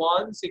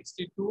 61,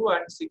 62,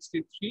 and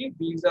 63.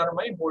 These are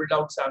my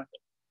holdout sample.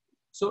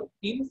 So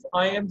if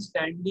I am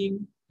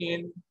standing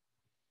in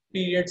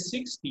period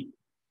 60,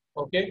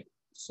 okay,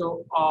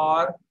 so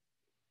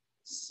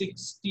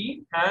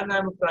R60, and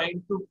I'm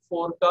trying to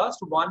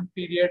forecast 1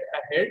 period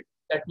ahead,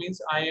 That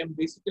means I am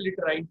basically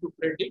trying to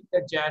predict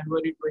the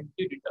January 20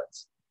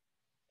 returns.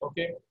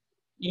 Okay.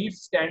 If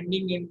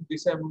standing in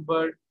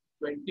December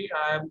 20,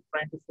 I am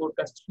trying to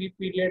forecast 3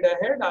 period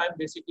ahead. I am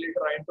basically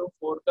trying to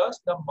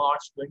forecast the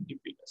March 20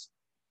 figures.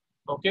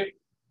 Okay.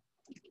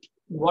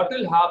 What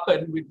will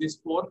happen with this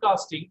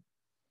forecasting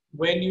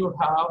when you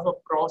have a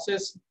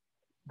process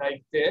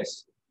like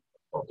this?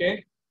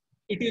 Okay.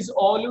 It is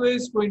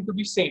always going to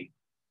be same,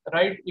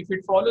 right? If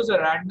it follows a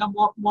random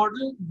walk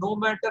model, no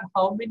matter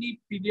how many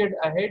period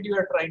ahead you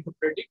are trying to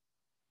predict,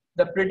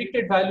 the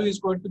predicted value is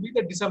going to be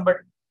the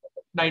December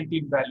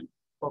 19 value.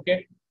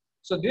 Okay.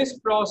 So this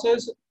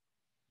process,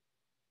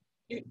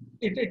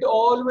 it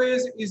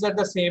always is at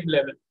the same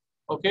level.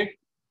 Okay.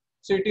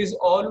 So it is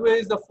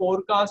always the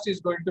forecast is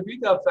going to be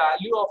the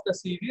value of the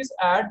series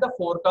at the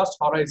forecast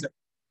horizon.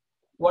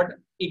 What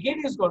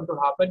again is going to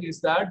happen is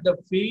that the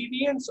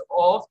variance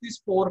of this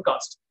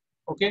forecast,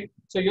 okay,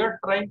 so you're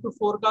trying to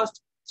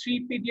forecast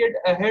 3 period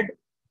ahead.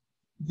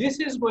 This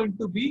is going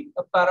to be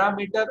a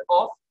parameter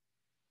of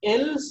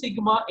L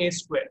sigma A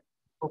square.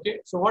 Okay,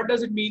 so what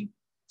does it mean?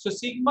 So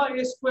sigma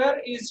A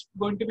square is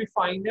going to be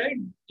finite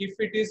if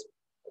it is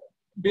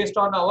based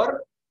on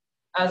our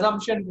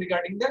assumption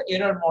regarding the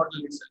error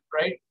model itself,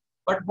 right?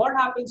 But what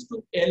happens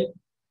to L?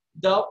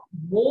 The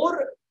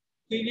more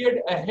period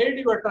ahead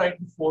you are trying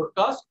to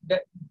forecast,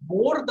 the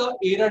more the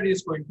error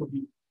is going to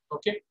be.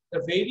 Okay,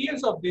 the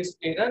variance of this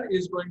error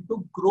is going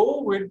to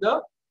grow with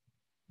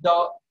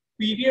the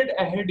period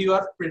ahead you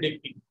are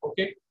predicting.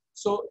 Okay,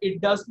 so it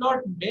does not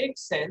make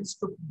sense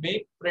to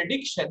make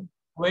prediction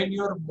when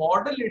your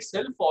model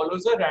itself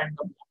follows a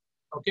random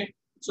walk. Okay,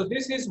 so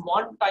this is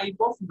one type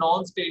of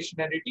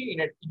non-stationarity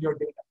in your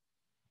data.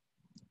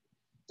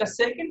 The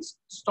second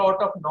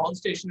sort of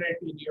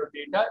non-stationarity in your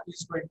data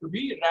is going to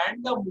be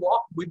random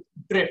walk with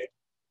drift.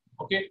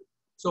 Okay,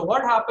 so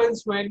what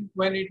happens when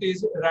it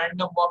is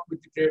random walk with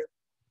drift?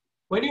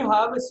 When you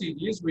have a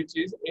series which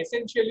is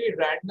essentially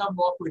random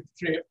walk with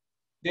drift,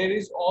 there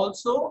is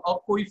also a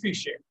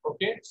coefficient.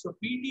 Okay, so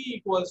pt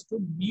equals to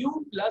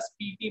mu plus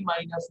pt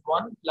minus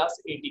 1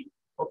 plus 80.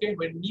 Okay,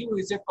 when mu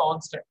is a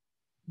constant.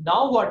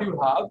 Now what you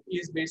have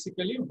is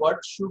basically what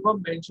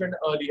Shubham mentioned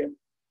earlier.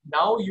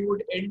 Now you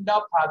would end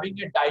up having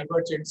a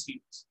divergent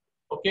series.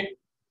 Okay,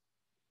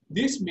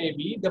 this may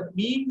be the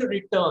mean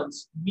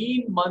returns,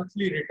 mean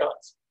monthly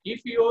returns.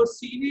 If your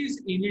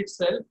series in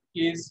itself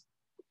is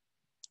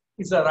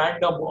a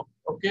random walk,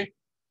 okay,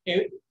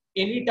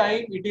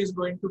 anytime it is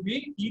going to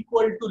be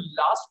equal to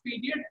last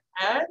period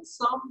and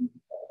some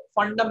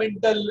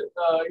fundamental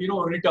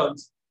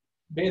returns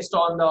based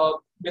on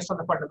the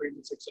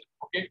fundamentals itself.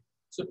 Okay,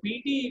 so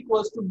pt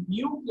equals to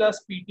mu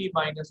plus pt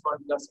minus 1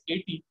 plus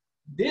 80.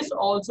 This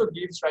also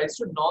gives rise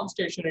to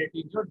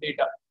non-stationarity in your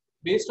data.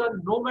 Based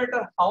on no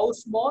matter how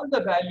small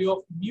the value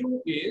of mu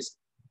is,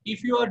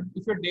 if your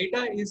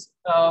data is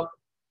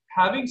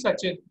having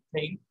such a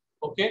thing,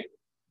 okay,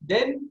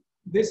 then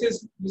this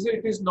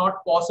is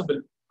not possible.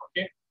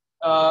 Okay,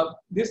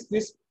 this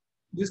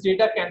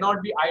data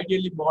cannot be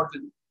ideally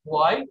modeled.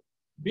 Why?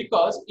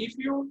 Because if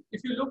you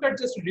look at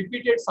just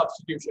repeated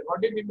substitution,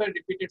 what do you mean by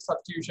repeated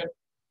substitution?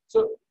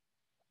 So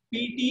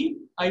pt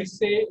I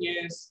say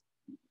is,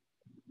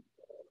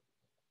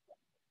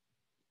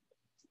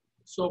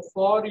 so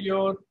for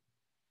your,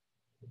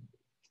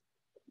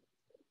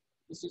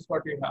 this is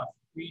what we have,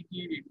 pt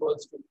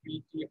equals to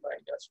pt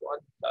minus 1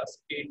 plus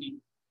 80.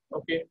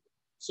 Okay,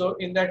 so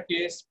in that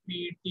case,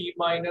 pt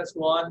minus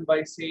 1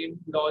 by same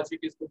logic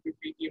is going to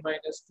be pt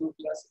minus 2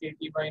 plus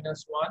 80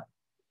 minus 1,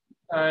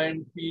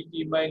 and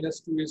pt minus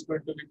 2 is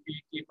going to be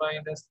pt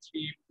minus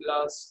 3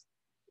 plus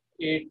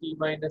 80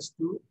 minus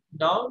 2.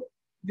 Now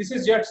this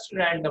is just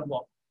random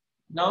walk.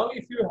 Now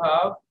if you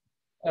have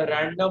a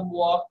random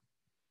walk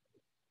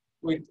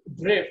with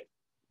drift,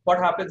 what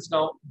happens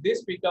now?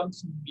 This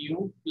becomes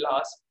mu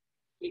plus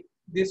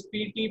this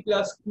pt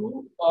plus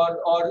 2,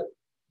 or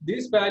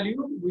this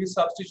value we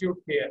substitute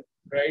here,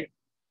 right?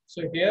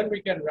 So here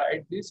we can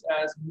write this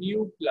as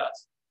mu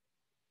plus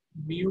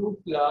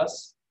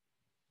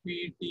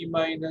pt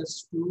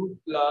minus 2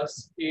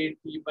 plus 80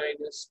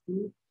 minus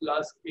 2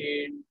 plus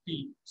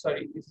 80.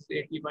 Sorry, this is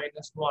 80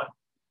 minus 1.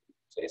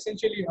 So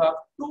essentially you have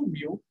 2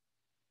 mu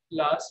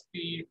plus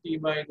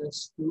pt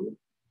minus 2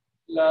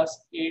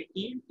 plus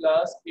 80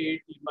 plus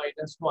 80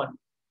 minus 1.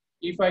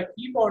 If I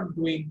keep on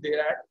doing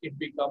that, it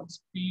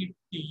becomes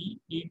pt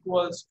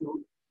equals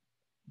to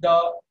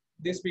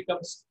this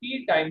becomes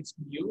p times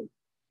mu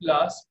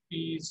plus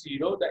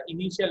p0, the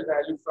initial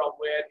value from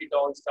where it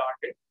all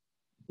started,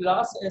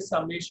 plus a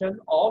summation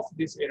of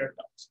this error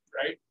terms,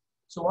 right?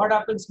 So what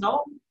happens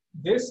now?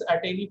 This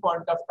at any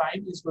point of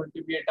time is going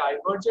to be a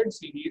divergent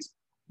series,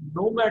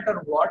 no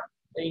matter what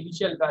the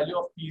initial value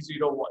of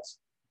p0 was.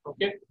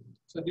 Okay,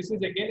 so this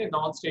is again a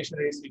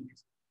non-stationary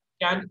series.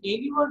 Can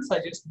anyone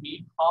suggest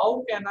me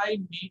how can I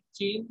make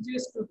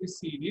changes to this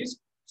series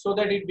so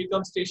that it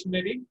becomes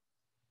stationary?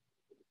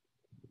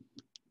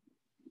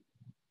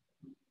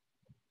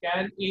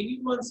 Can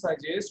anyone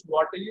suggest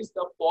what is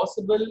the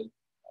possible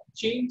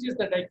changes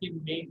that I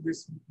can make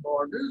this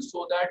model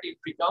so that it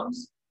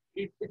becomes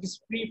it is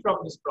free from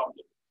this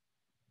problem.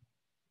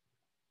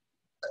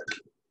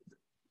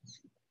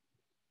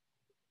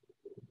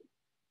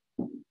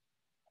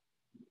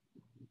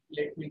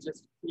 Let me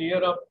just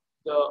clear up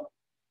the,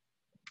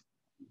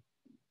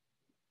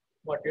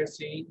 what you're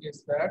saying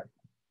is that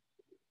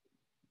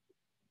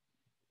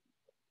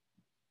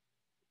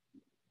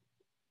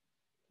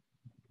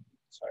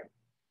sorry,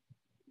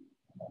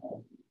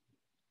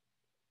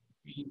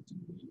 PT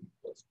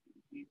equals to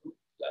 0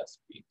 plus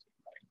PT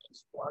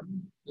minus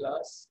 1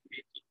 plus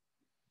PT.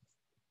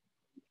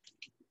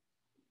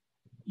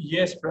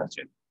 Yes,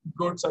 Prachit,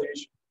 good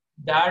suggestion.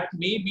 That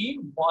may be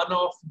one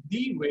of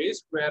the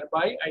ways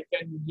whereby I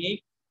can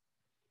make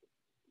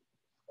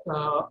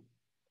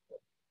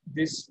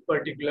this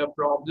particular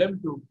problem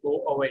to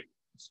go away.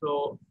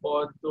 So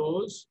for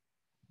those,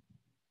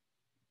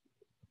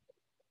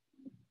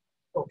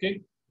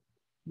 okay,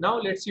 now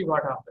let's see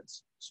what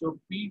happens. So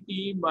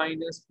PT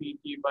minus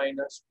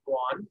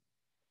 1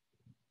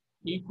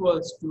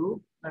 equals to,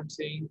 I'm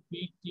saying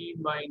PT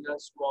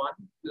minus 1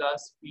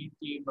 plus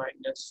PT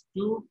minus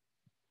 2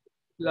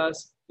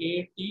 plus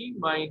AT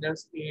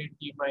minus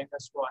AT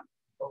minus 1.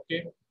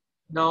 Okay.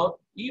 Now,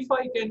 if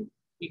I can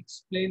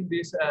explain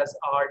this as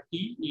RT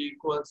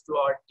equals to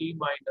RT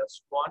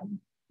minus 1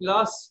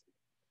 plus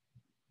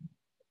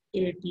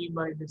AT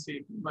minus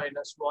AT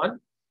minus 1.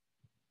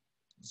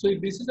 So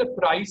if this is a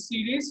price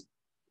series,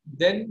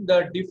 then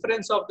the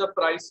difference of the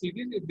price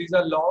series, if these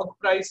are log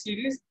price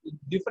series, the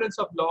difference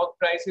of log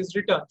price is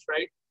returns,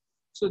 right?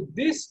 So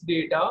this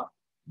data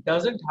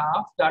doesn't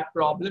have that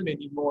problem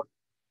anymore.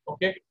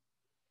 Okay.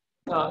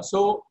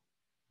 So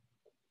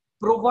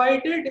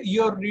provided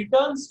your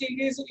return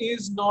series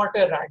is not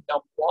a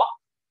random walk,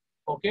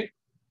 okay,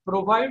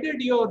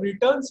 provided your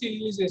return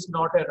series is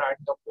not a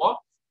random walk,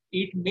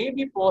 it may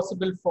be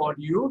possible for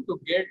you to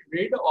get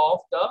rid of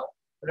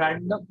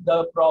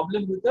the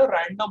problem with the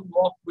random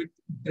walk with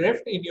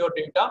drift in your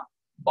data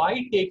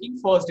by taking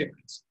first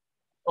difference.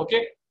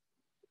 Okay,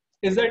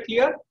 is that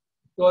clear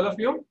to all of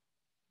you?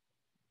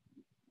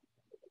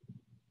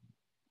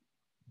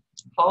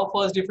 How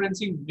first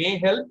differencing may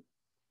help?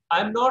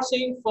 I'm not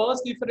saying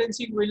first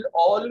differencing will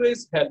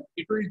always help.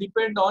 It will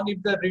depend on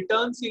if the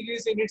return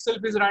series in itself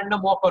is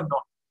random walk or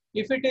not.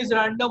 If it is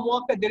random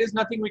walk, there is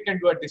nothing we can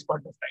do at this point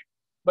of time.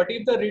 But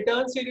if the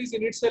return series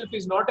in itself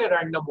is not a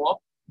random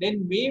walk,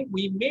 then we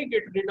may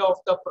get rid of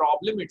the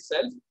problem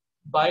itself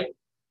by,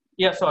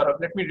 yeah, Saurabh,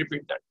 let me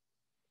repeat that.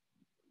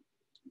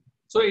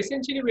 So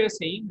essentially we are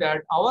saying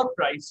that our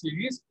price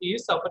series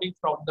is suffering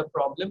from the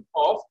problem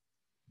of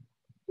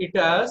it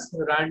as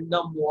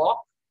random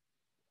walk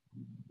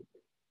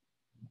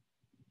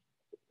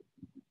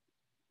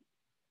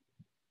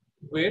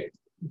with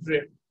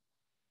drift.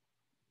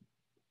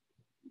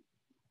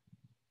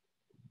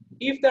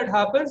 If that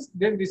happens,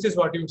 then this is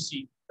what you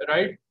see,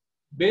 right?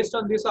 Based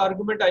on this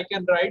argument, I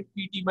can write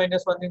PT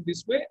minus 1 in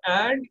this way,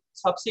 and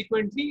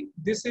subsequently,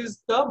 this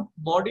is the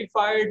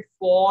modified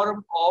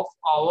form of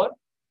our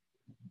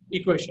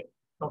equation.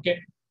 Okay.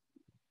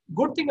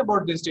 Good thing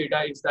about this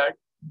data is that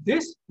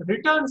this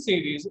return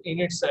series in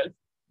itself,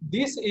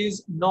 this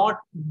is not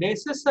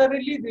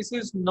necessarily, this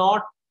is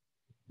not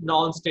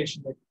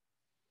non-stationary.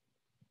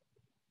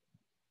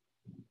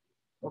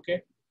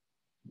 Okay.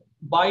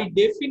 By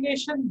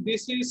definition,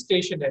 this is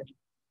stationary.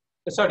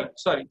 Sorry.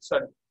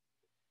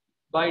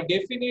 By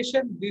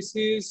definition, this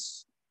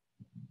is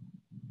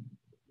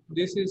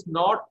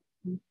not,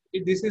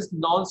 this is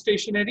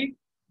non-stationary.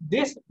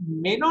 This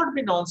may not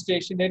be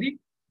non-stationary.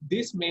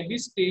 This may be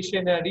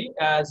stationary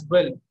as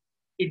well.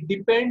 It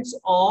depends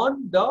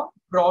on the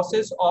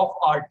process of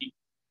RT.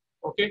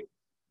 Okay,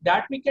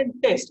 that we can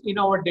test in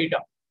our data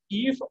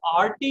if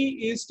RT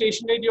is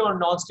stationary or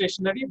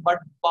non-stationary, but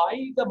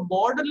by the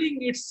modeling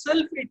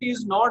itself, it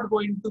is not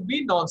going to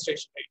be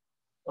non-stationary.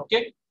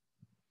 Okay,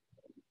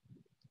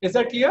 is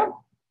that clear,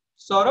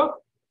 Saurabh?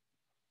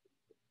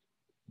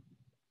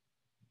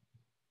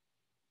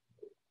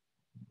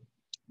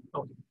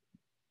 Okay.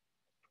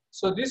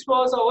 So this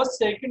was our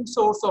second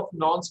source of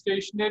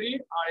non-stationary.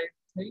 I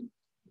think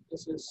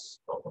this is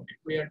okay.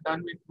 We are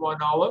done with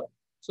 1 hour.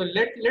 So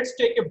let's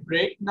take a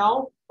break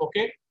now.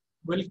 Okay,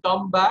 we'll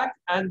come back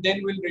and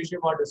then we'll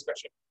resume our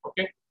discussion.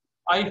 Okay,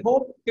 I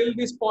hope till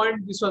this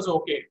point this was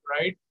okay,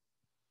 right?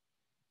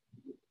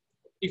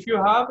 If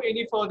you have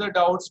any further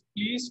doubts,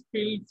 please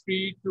feel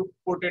free to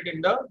put it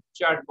in the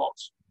chat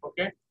box.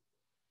 Okay.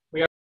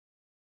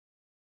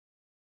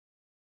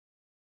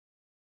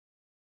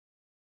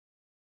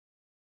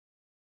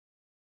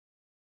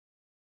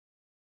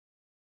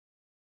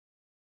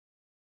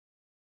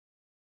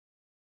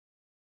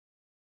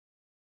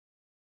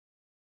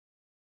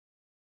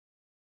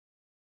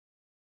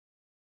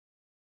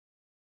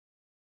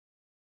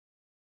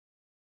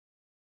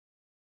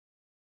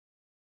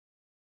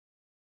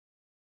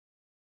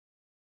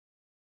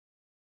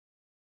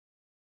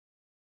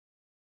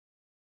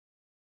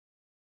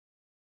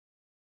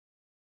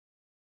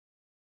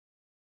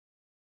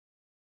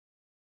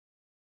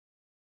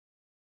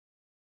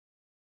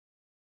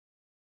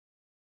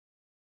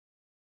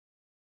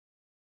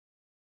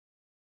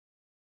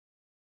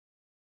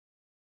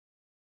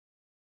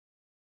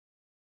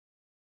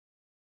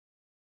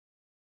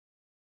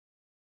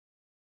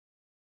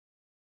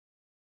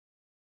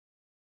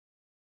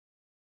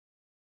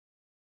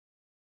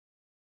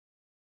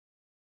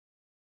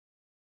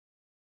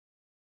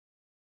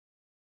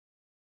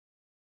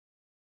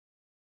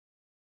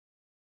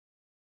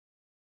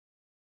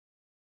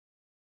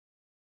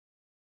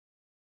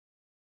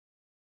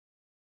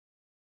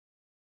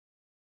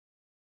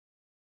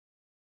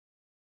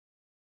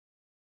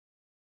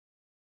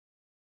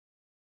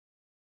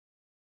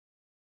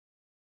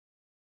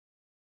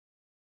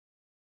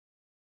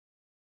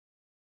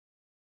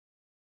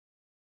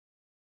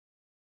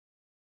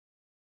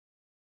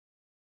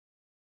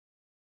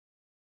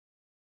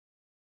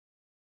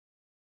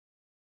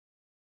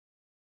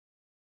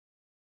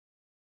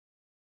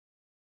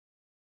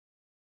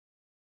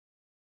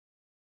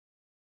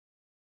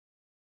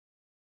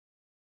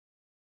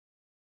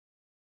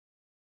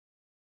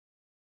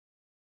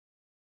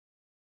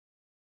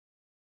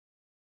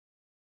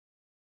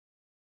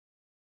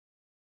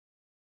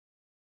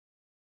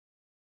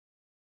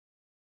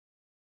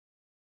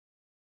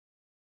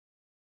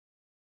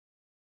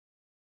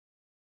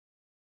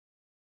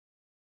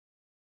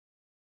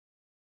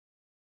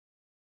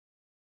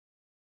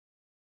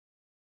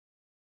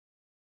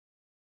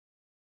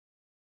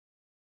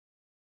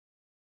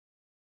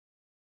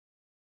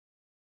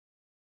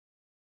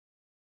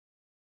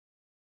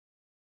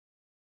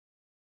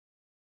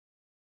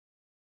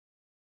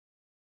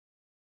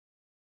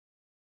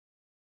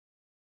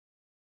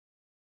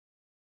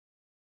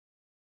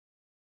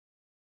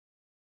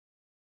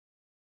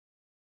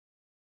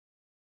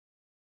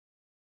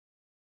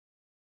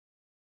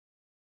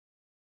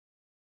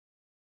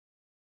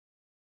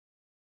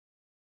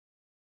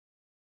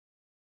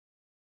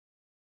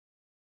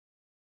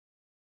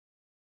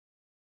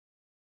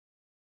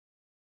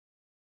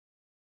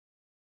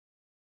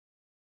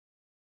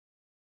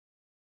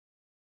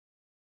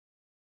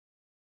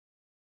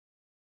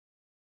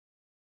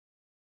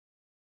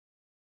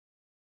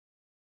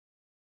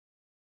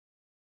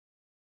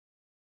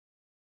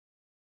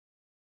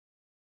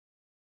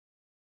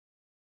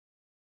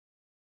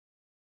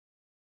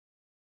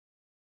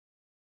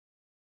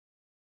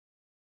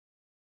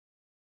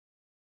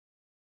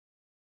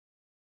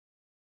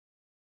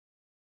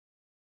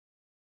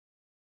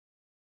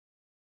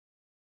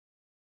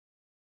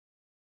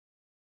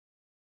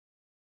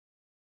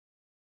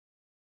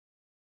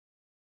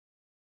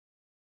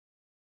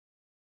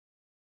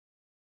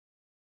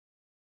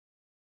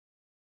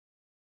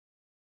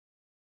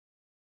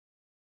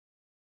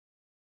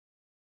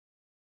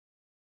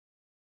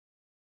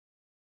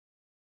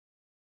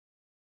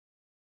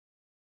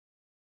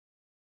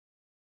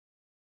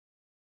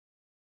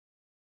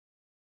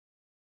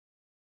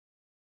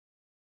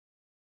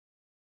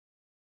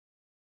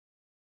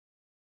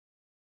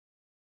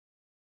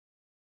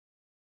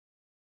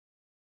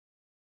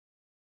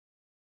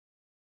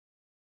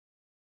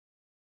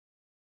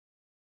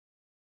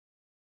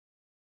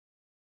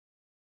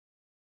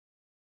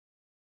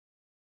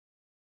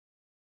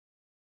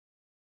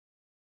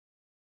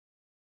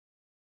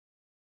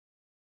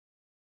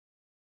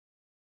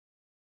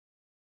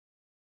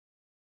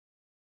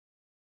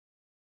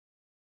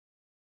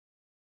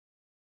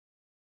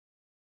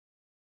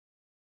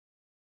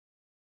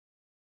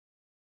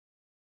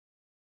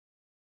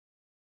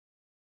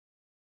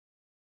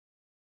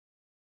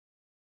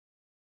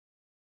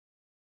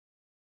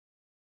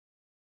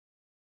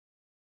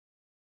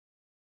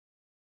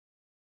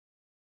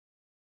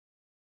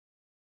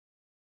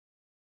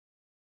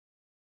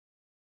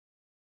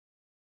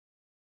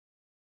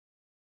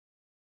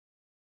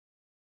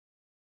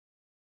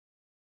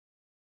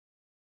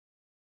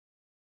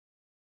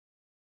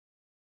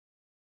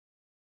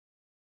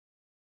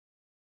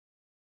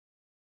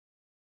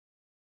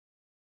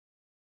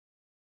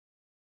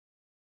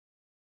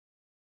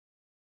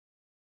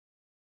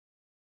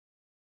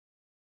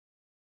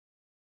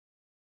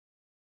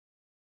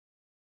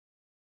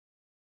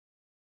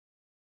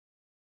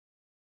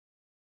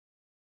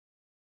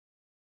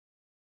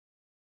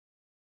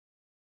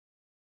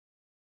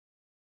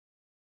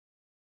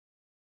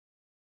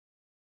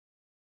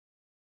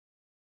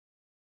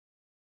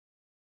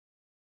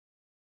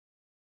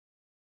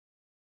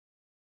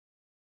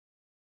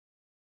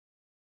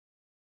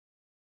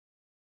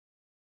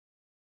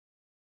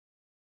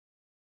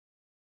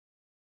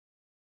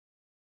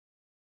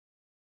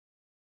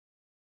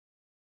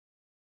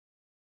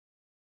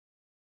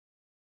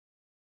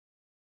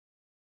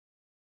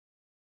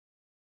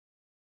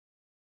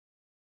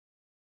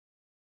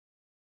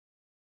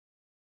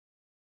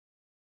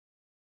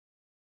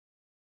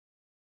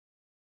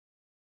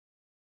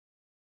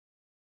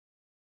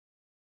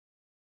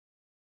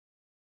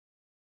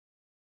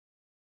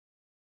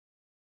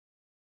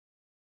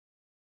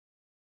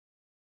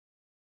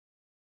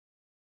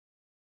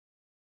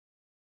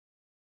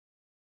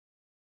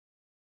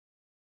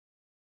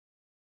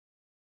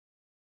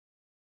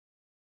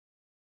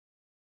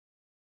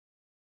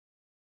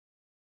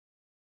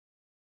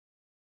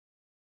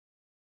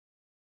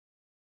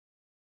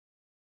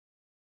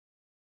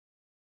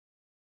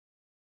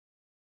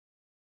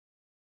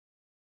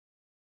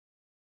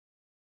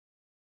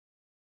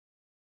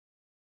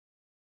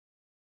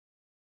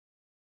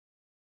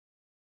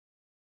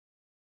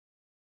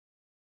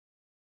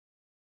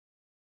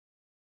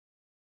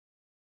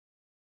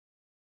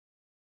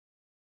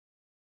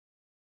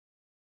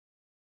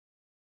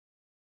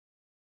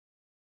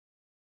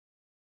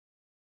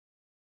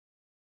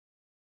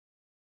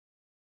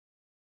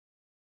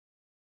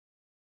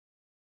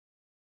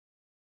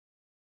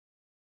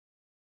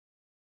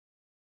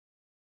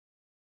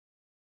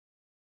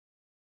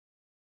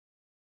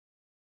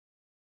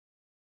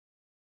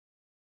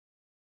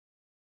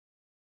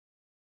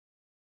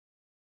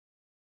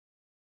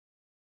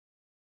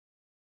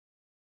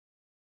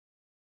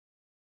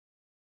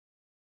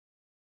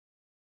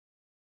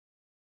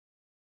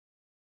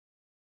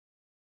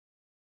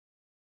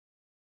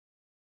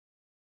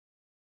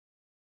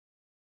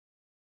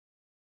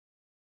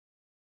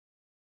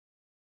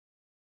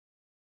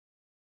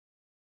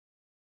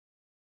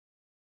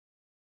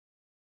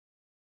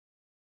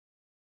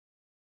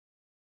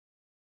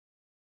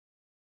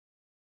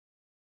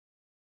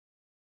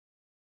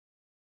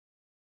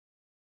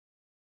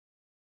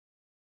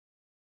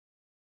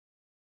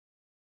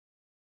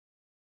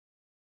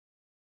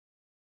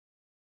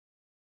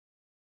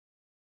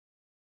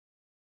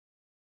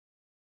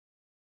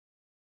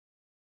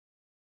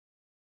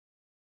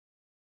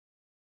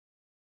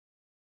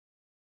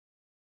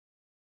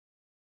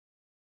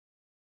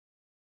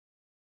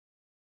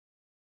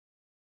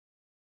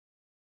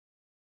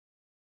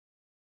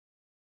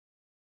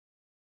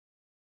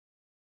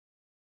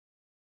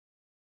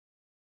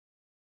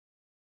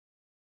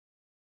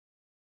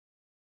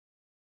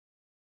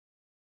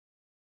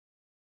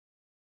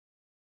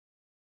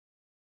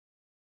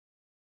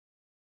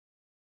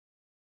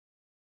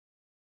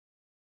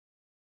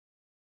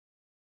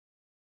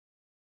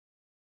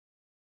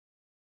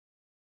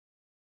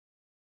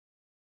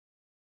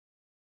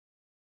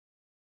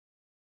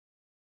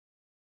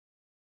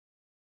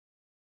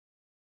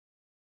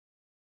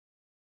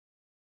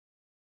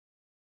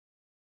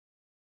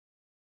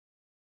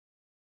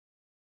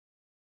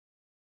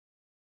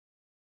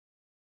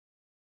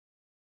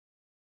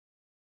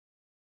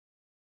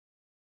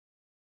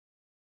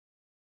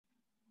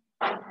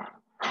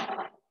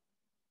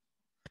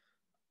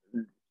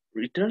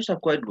 Returns are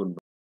quite good.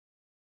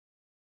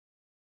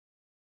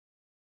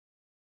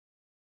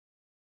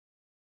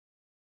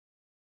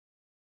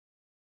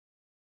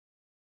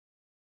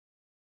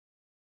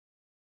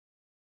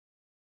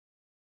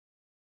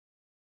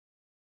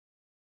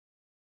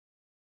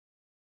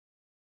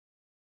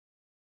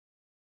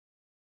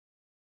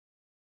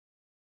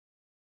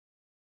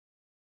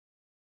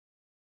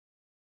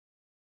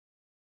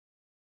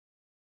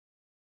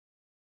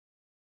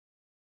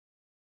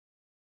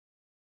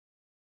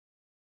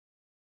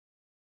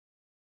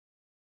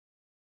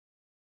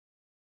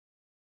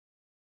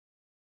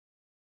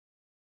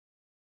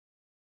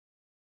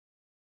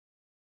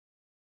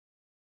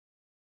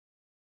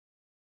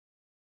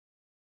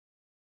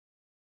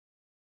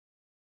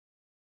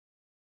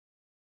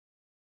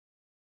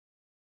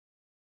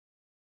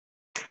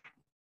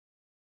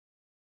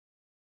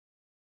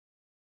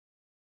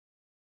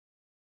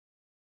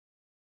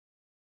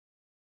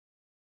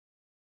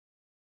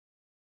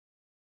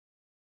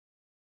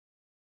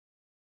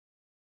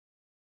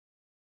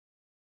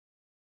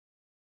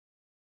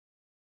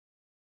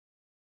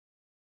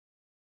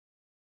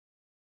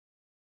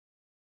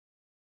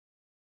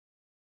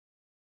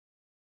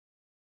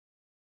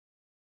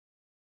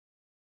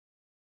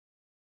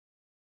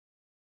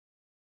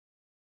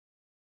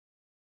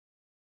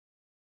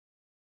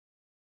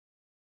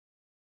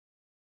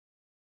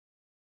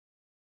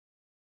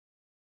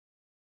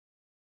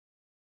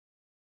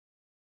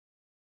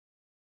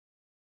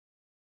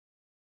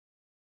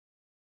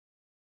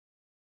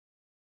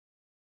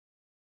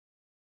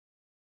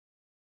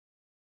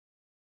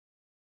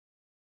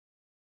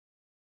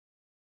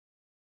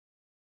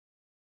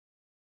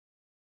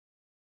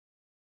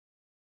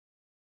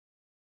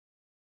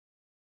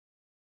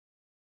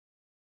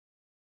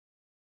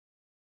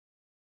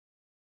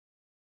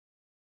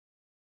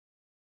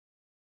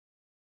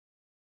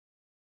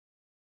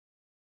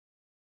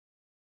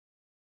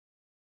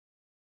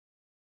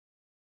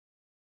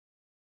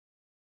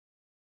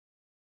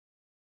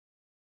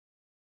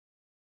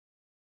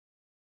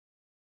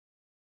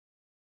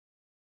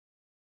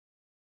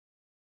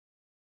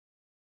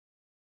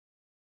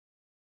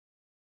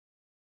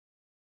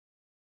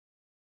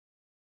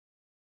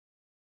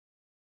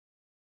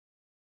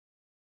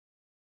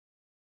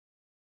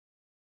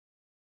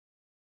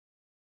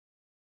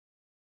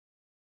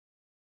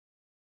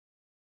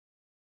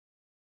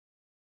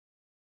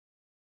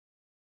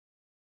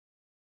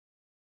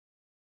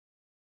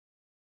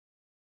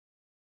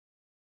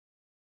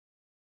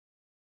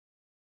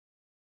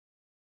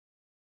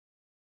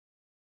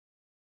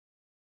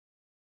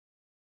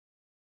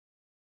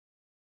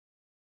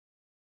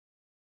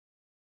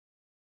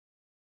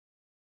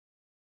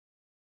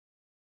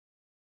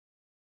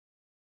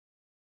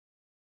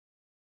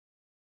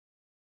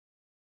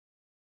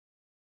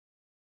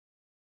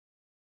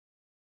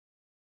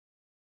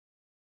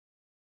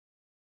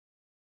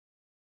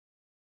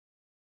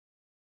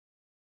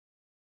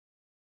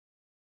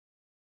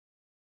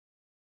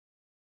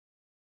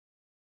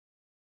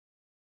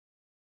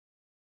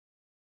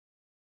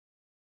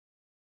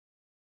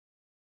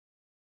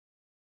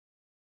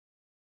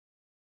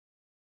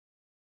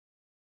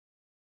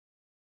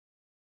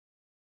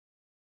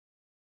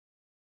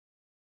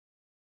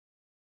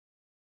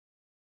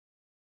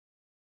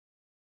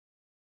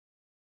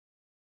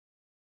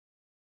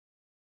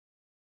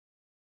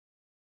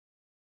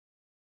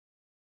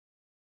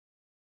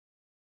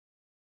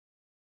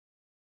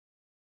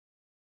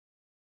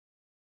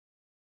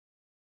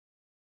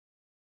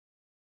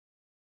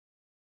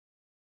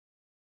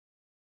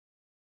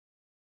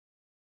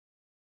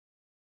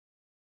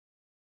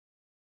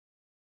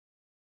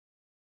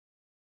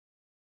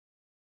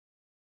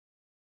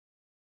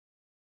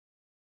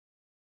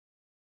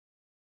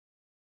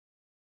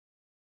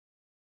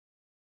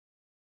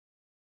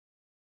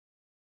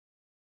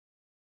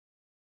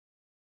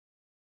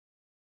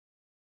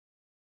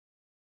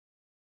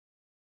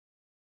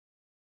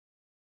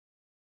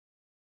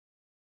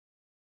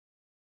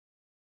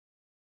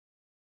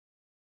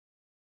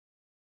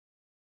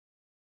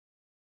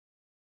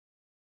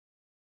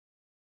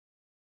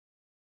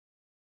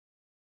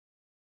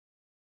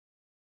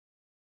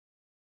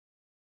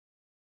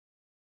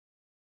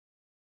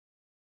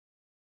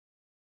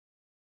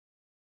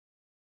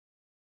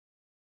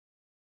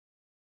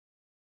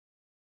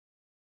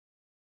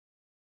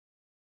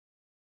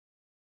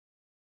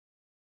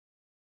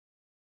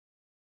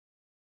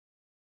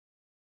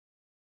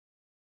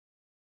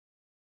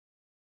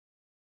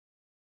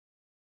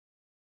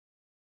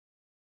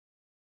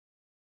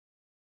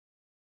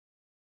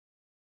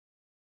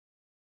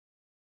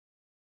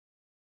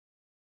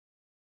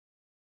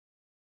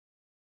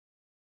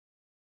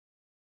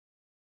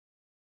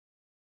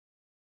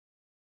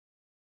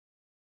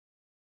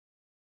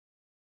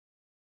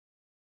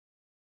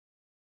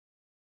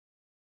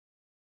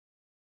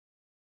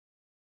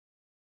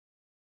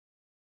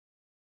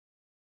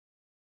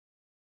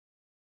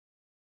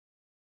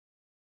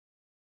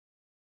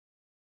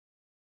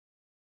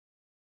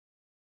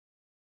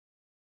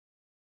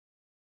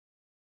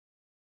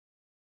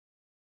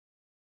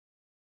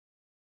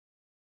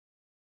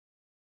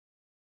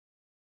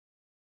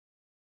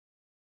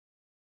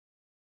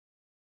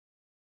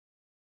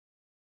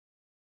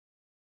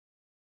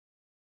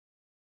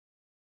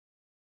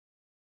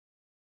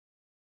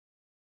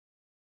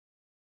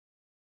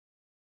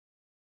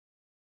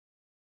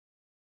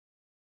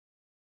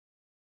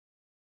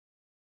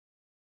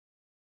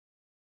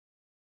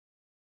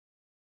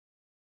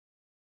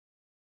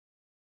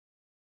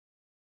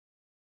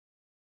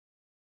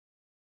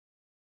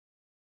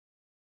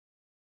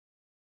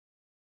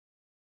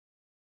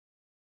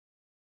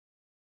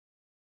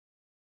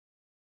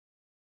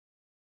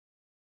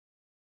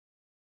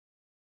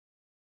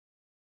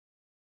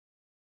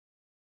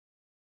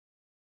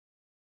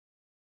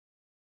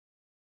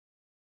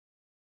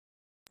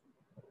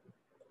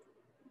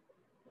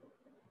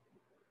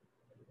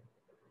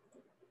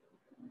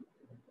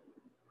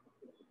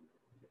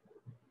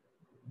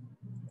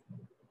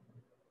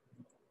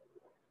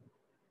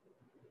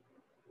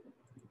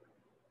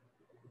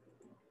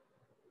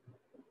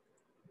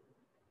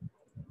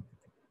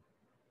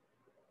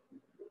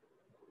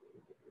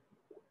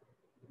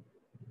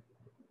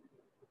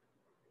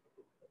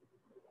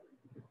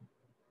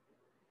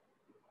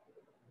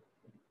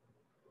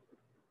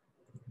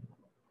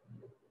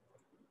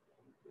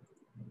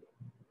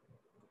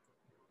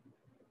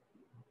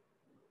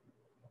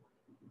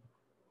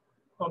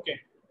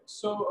 Okay,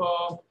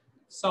 so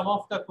some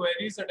of the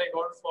queries that I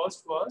got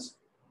first was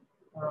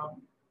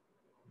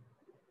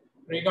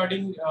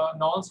regarding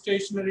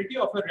non-stationarity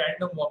of a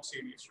random walk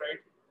series, right?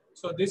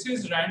 So this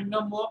is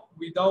random walk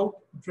without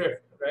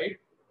drift, right?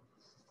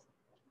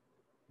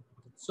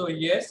 So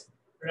yes,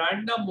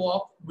 random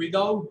walk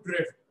without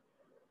drift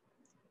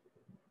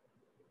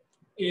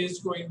is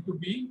going to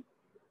be,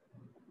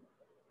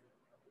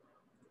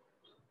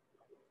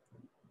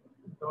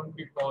 don't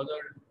be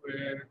bothered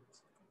with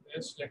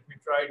this, let me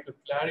try to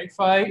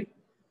clarify.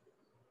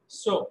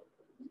 So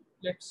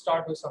let's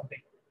start with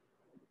something.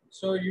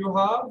 So you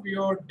have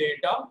your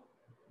data,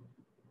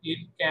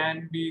 it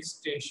can be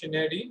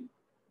stationary,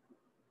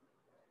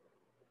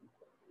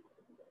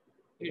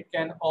 it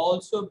can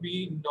also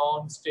be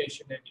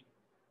non-stationary.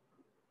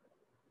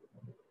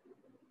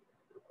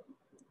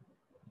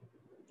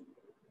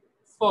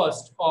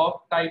 First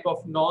of type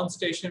of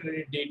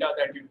non-stationary data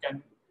that you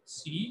can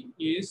see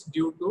is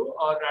due to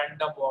a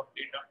random walk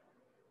data.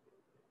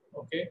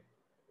 Okay,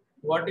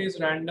 what is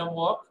random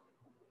walk?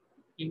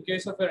 In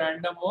case of a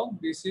random walk,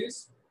 this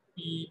is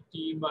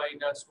pt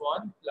minus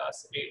 1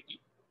 plus 80.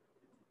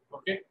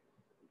 Okay,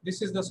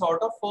 this is the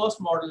sort of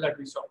first model that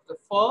we saw. The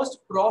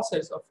first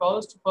process or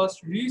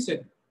first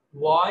reason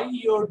why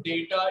your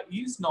data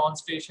is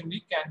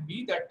non-stationary can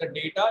be that the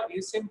data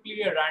is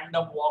simply a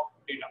random walk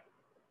data.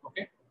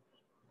 Okay.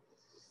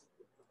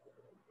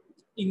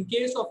 In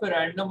case of a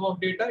random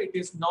walk data, it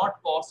is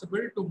not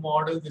possible to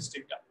model this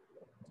data.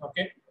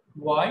 Okay.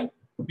 Why?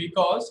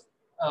 Because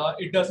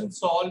it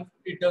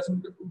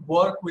doesn't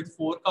work with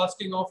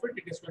forecasting of it.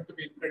 It is going to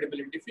be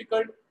incredibly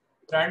difficult.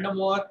 Random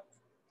walk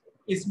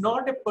is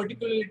not a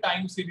particularly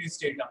time series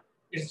data.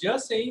 It's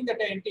just saying that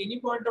at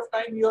any point of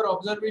time, your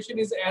observation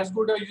is as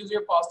good as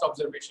your past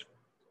observation.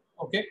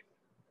 Okay.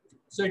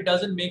 So it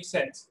doesn't make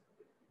sense.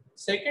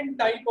 Second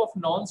type of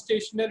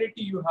non-stationarity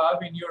you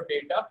have in your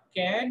data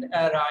can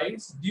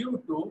arise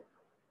due to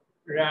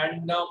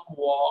random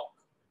walk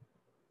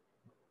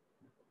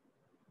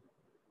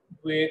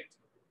with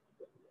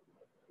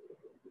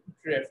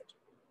drift.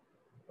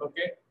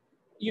 Okay.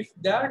 If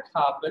that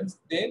happens,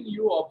 then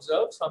you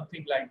observe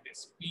something like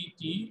this.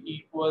 Pt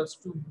equals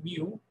to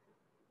mu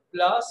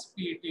plus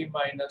pt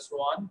minus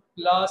 1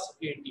 plus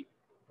 80.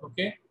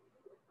 Okay.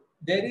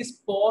 There is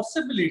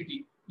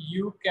possibility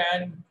you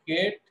can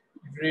get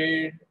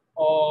rid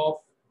of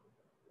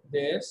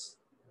this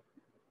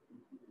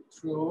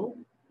through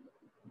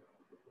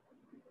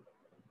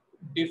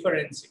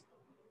differencing.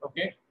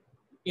 Okay.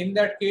 In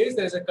that case,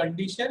 there is a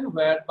condition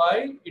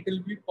whereby it will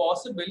be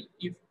possible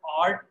if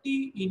RT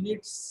in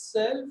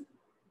itself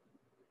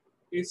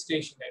is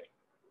stationary.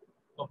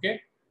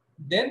 Okay.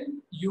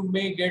 Then you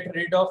may get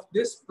rid of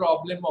this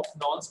problem of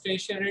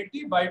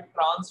non-stationarity by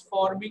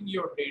transforming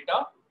your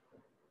data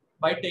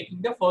by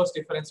taking the first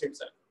difference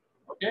itself.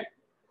 Okay.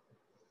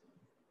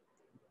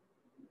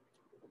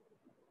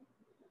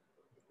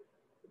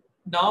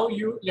 Now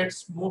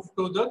let's move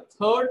to the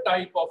third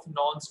type of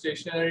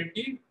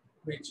non-stationarity,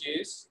 which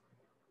is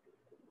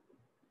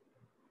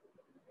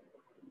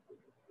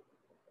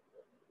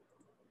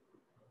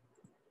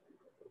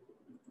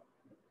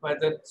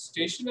whether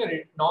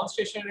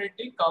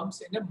non-stationarity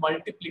comes in a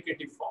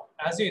multiplicative form,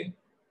 as in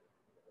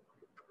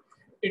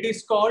it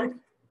is called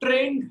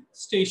trend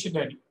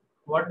stationary.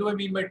 What do I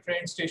mean by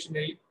trend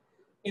stationary?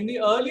 In the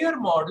earlier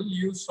model,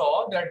 you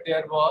saw that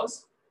there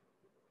was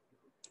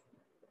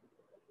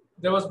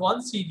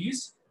one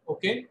series,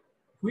 okay,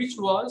 which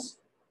was,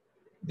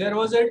 there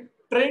was a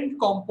trend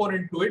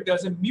component to it.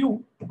 There's a mu,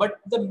 but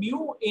the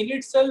mu in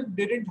itself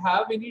didn't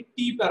have any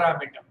t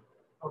parameter.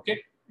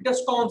 Okay, it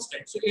was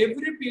constant. So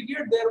every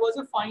period there was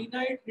a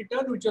finite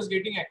return which was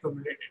getting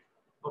accumulated.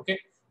 Okay,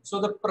 so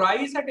the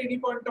price at any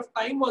point of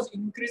time was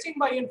increasing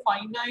by a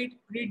finite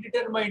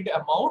predetermined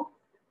amount,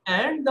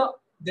 and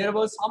there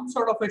was some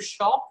sort of a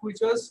shock which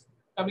was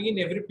coming in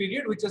every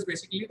period, which is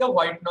basically the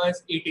white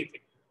noise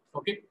 83.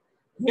 Okay,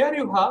 here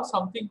you have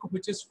something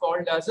which is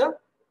called as a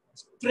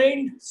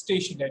trend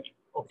stationary.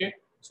 Okay,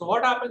 so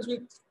what happens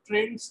with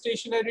trend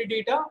stationary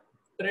data?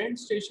 Trend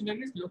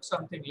stationary looks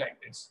something like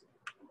this.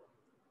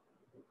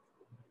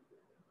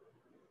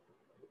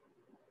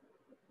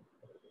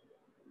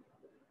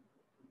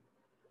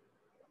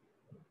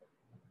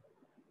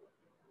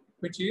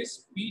 Which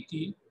is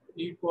Pt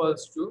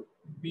equals to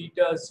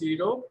beta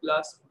 0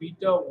 plus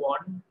beta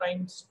 1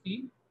 times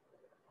t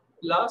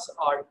plus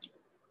Rt,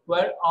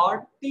 where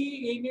Rt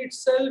in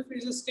itself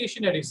is a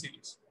stationary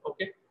series.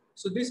 Okay,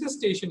 so this is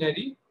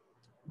stationary,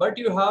 but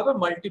you have a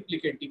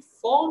multiplicative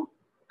form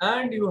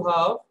and you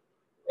have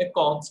a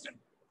constant.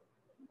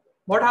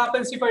 What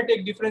happens if I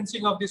take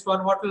differencing of this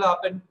one? What will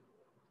happen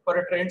for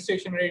a trend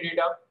stationary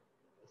data?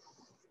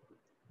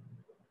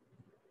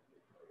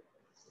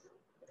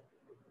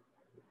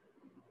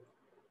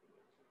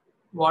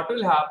 What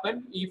will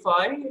happen if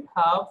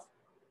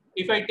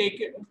I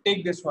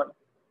take this one?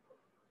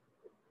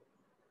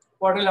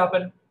 What will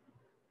happen?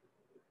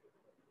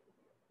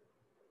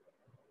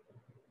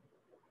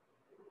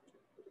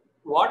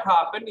 What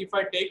happen if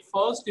I take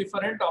first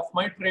different of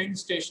my trend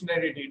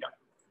stationary data?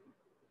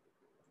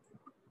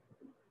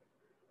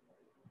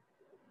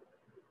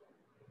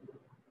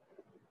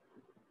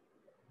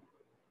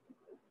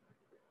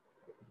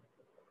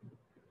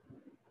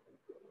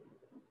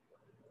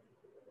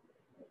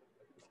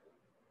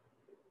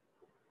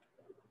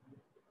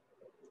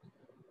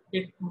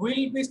 It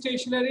will be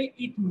stationary,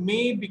 it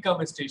may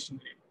become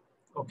stationary.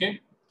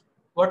 Okay.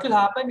 What will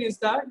happen is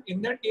that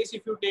in that case,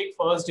 if you take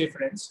first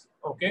difference,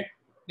 okay,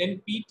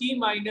 then PT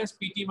minus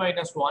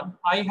 1,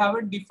 I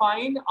haven't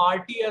defined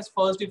RT as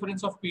first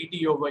difference of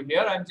PT over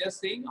here. I'm just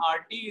saying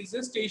RT is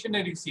a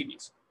stationary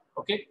series.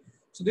 Okay.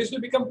 So this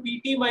will become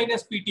PT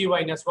minus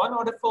 1,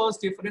 or the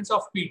first difference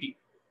of PT.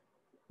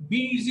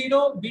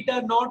 B0,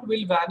 beta naught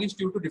will vanish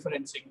due to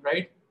differencing,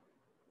 right?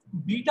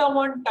 Beta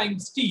 1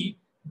 times T,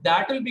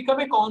 that will become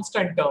a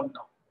constant term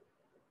now.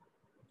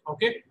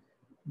 Okay.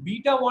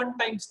 Beta 1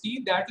 times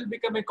T, that will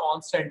become a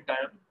constant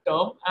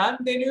term, and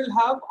then you'll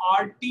have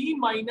RT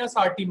minus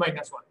 1.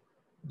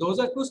 Those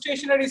are two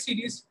stationary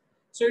series.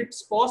 So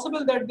it's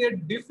possible that their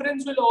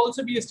difference will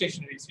also be a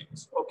stationary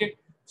series. Okay.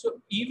 So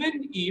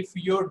even if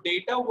your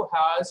data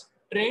has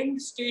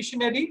trend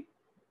stationary,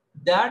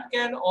 that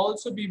can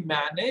also be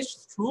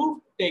managed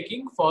through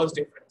taking first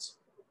difference.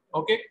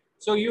 Okay.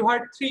 So you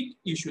had three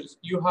issues.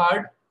 You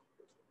had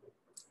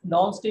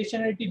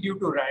non-stationarity due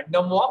to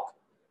random walk.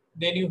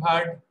 Then you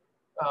had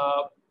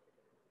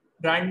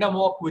random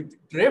walk with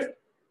drift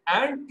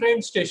and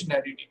trend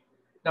stationarity.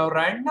 Now,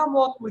 random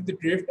walk with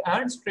drift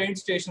and trend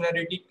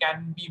stationarity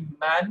can be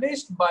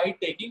managed by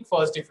taking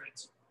first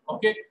difference.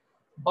 Okay,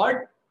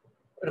 but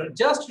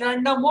just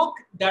random walk,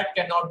 that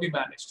cannot be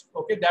managed.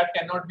 Okay, that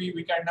cannot be.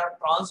 We cannot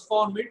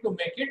transform it to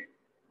make it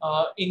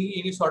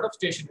any sort of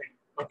stationary.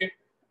 Okay,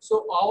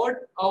 so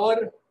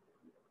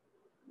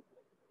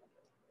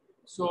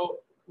so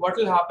what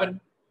will happen?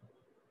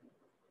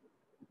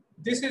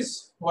 This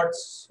is what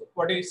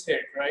is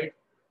said, right?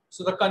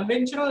 So the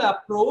conventional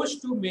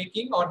approach to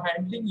making or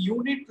handling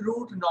unit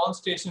root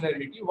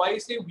non-stationarity. Why I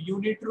say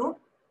unit root?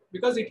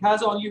 Because it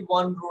has only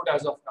one root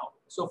as of now.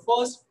 So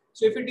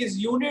if it is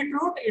unit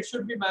root, it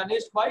should be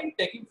managed by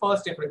taking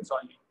first difference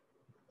only.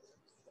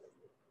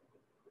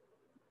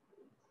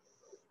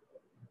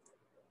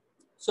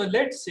 So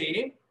let's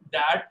say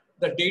that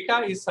the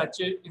data is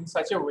in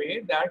such a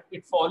way that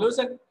it follows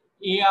an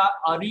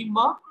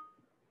ARIMA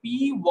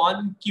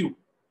P1Q.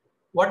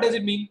 What does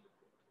it mean?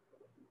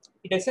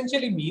 It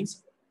essentially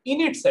means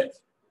in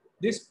itself,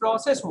 this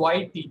process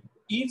YT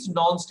is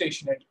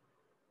non-stationary.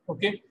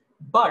 Okay,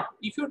 but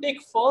if you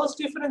take first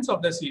difference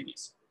of the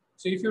series,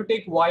 so if you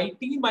take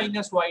YT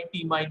minus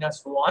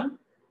 1,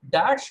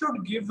 that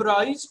should give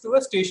rise to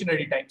a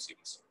stationary time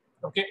series.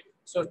 Okay,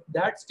 so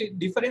that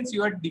difference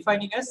you are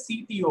defining as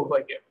CT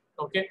over here.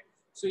 Okay,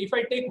 so if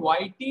I take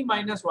YT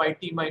minus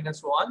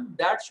 1,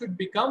 that should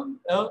become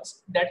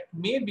that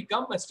may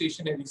become a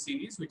stationary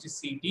series, which is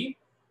CT.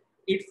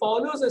 It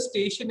follows a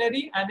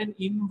stationary and an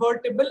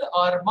invertible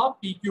ARMA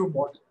PQ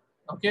model.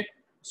 Okay,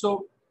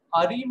 so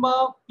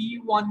ARIMA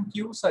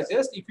P1Q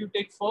suggests if you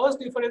take first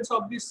difference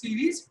of this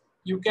series,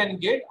 you can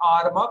get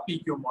ARMA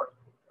PQ model.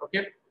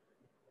 Okay,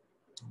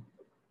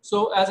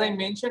 so as I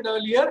mentioned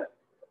earlier,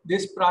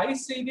 this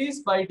price series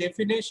by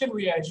definition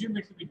we assume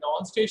it to be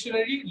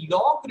non-stationary.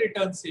 Log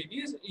return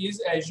series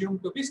is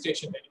assumed to be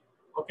stationary.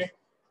 Okay,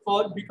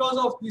 because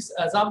of this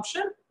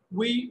assumption,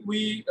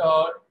 we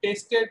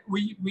tested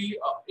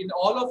in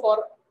all of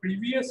our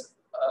previous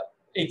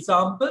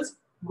examples,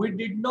 we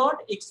did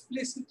not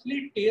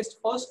explicitly test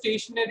for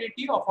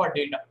stationarity of our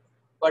data,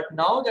 but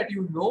now that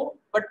you know,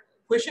 but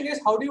question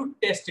is how do you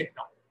test it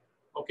now?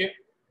 Okay,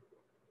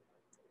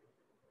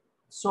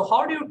 so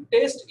how do you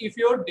test if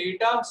your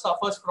data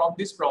suffers from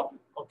this problem?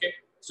 Okay,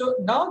 so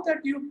now that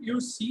you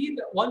see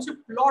that once you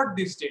plot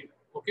this data,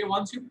 okay,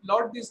 once you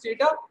plot this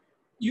data,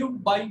 you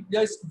by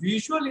just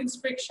visual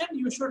inspection,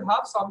 you should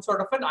have some sort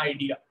of an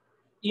idea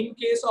in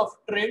case of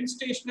trend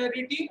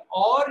stationarity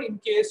or in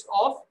case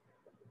of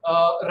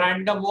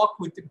random walk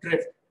with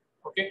drift.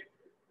 Okay,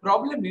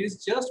 problem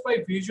is just by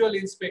visual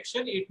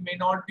inspection, it may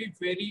not be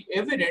very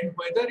evident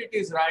whether it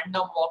is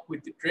random walk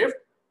with drift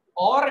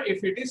or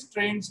if it is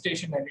trend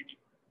stationarity.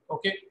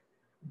 Okay,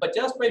 but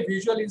just by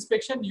visual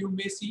inspection, you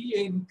may see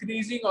an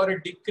increasing or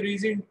a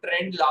decreasing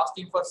trend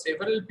lasting for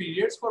several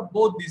periods for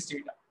both these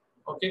data.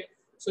 Okay,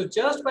 so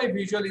just by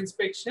visual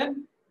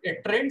inspection,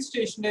 a trend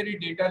stationary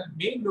data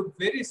may look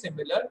very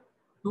similar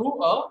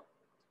to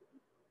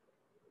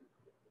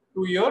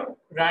your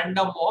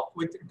random walk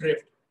with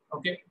drift.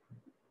 Okay,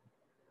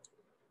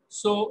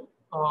 so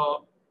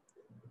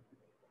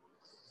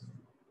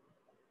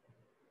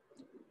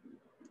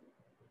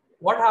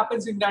what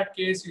happens in that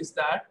case is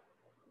that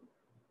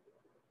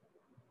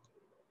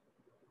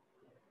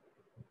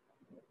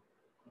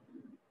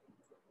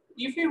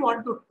if we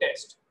want to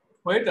test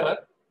whether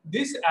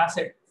this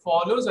asset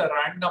follows a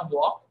random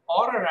walk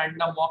or a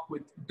random walk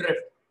with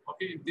drift,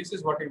 okay, this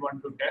is what we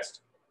want to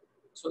test.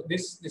 So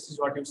this is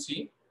what you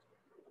see.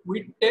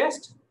 We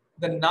test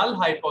the null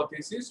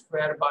hypothesis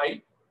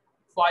whereby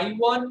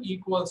phi1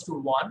 equals to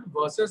 1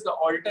 versus the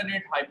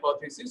alternate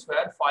hypothesis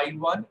where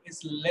phi1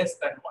 is less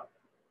than 1.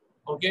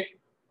 Okay.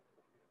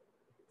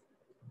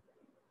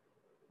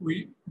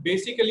 We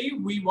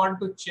want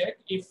to check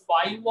if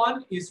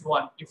phi1 is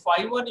 1. If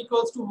phi1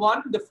 equals to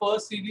 1, the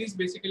first series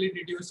basically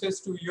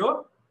reduces to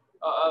your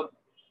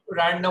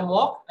random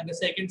walk, and the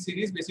second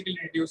series basically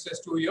reduces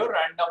to your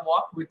random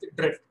walk with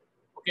drift.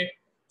 Okay,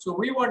 so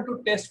we want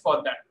to test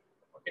for that.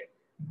 Okay,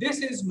 this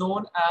is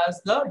known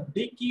as the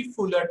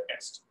Dickey-Fuller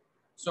test.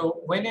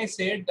 So when I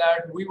said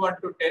that we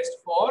want to test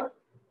for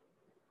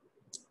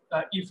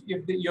if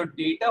your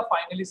data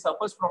finally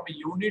suffers from a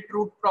unit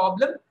root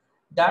problem,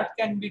 that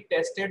can be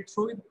tested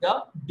through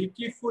the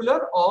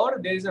Dickey-Fuller, or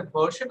there is a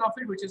version of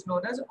it which is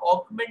known as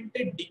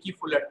augmented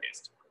Dickey-Fuller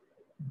test.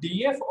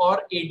 DF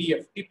or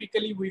ADF.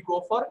 Typically, we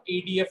go for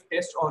ADF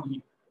test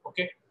only.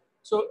 Okay.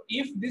 So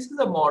if this is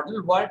a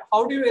model,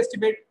 how do you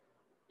estimate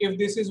if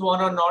this is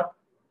one or not?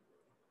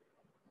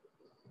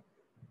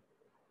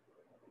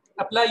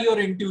 Apply your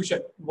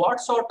intuition.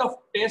 What sort of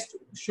test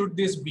should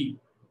this be?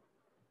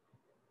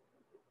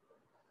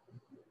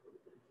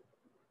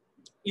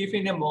 If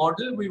in a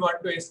model we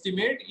want to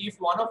estimate if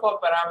one of our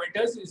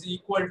parameters is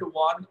equal to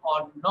 1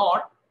 or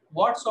not,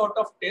 what sort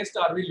of test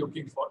are we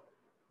looking for?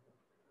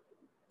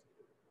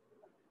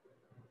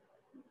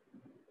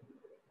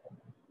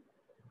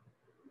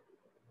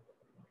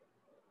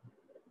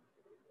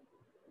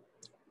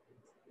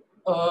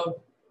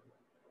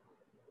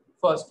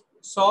 First,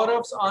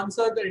 Saurav's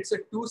answer that it's a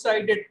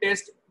two-sided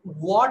test.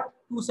 What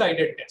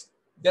two-sided test?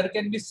 There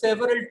can be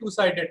several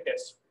two-sided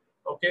tests.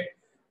 Okay.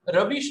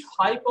 Ravish,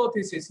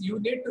 hypothesis. You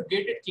need to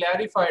get it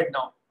clarified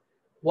now.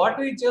 What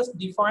we just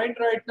defined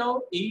right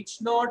now, H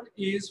naught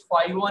is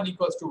phi1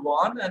 equals to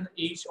 1 and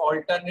H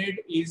alternate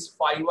is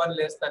phi1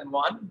 less than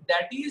 1.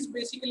 That is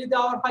basically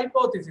our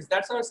hypothesis.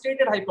 That's our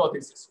stated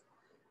hypothesis.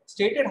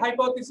 Stated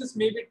hypothesis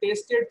may be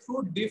tested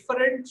through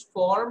different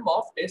form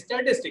of test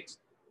statistics.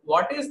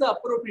 What is the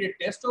appropriate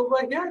test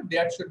over here?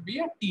 There should be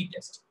a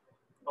t-test.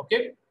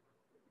 Okay.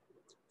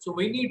 So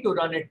we need to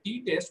run a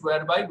t-test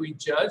whereby we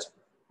judge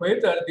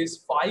whether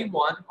this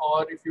phi1,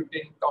 or if you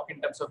talk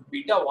in terms of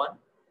beta1,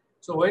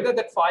 so whether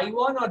that phi1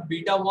 or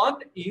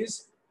beta1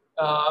 is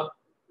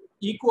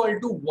equal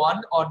to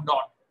 1 or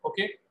not.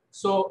 Okay.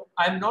 So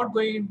I'm not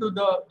going into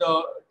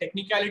the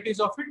technicalities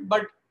of it,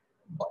 but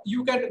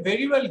you can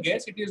very well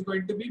guess it is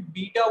going to be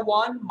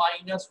beta1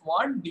 minus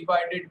 1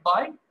 divided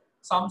by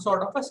some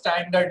sort of a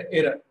standard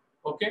error.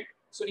 Okay.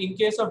 So in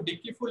case of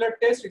Dickey-Fuller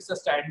test, it's a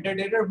standard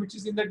error which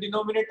is in the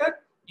denominator.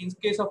 In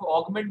case of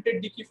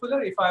augmented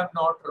Dickey-Fuller, if I am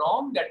not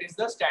wrong, that is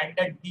the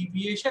standard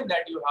deviation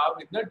that you have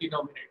in the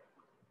denominator.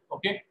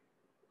 Okay.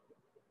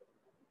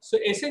 So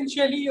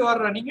essentially you are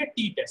running a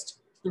t-test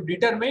to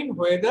determine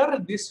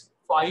whether this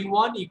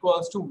phi1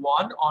 equals to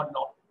 1 or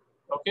not.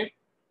 Okay.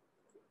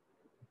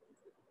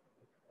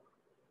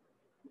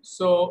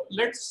 So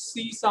let's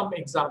see some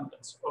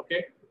examples.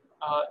 Okay.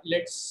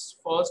 Let's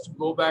first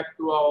go back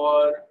to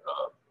our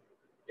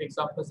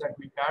examples that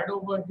we had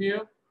over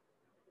here.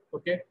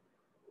 Okay.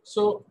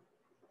 So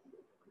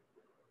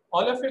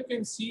all of you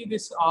can see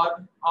this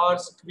R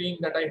screen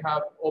that I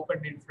have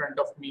opened in front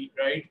of me,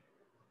 right?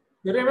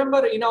 You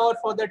remember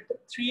for that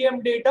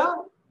 3M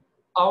data,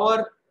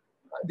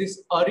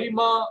 this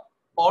ARIMA,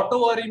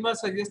 auto ARIMA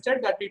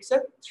suggested that it's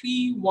a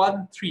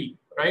 313,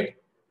 right?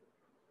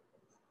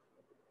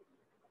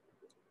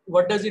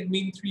 What does it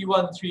mean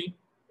 313?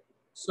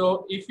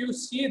 So if you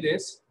see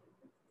this,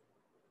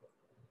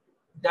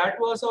 that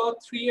was our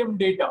 3M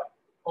data.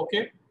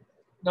 Okay.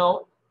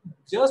 Now,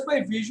 just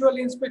by visual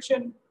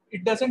inspection,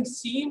 it doesn't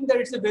seem that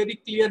it's a very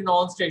clear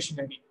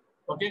non-stationary.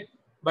 Okay.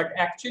 But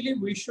actually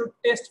we should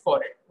test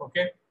for it.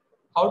 Okay.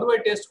 How do I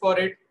test for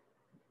it?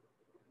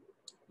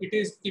 It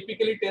is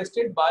typically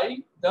tested by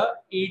the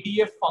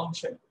ADF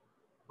function.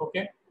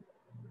 Okay.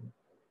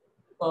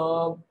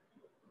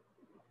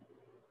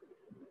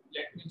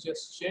 Let me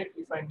just check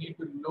if I need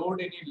to load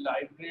any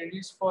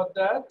libraries for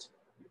that.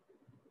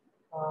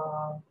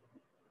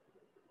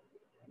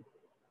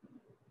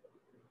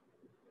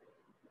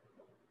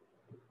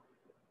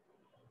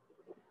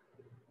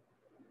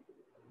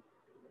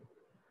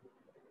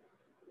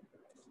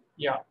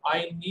 Yeah,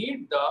 I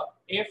need the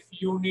F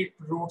unit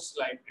roots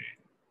library.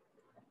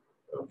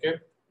 Okay.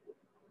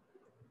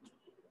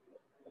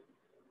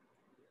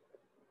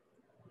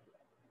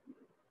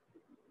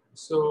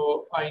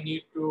 So I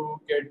need to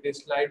get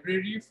this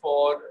library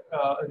for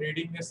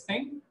reading this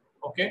thing.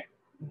 Okay.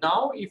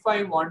 Now, if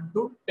I want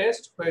to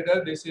test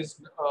whether this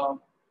is,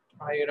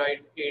 I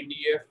write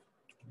ADF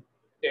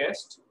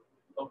test.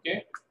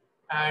 Okay.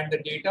 And the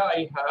data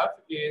I have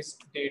is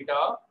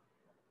data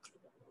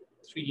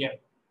 3M.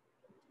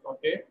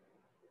 Okay.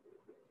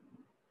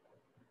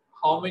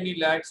 How many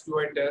lakhs do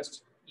I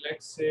test?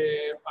 Let's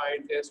say I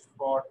test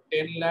for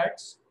 10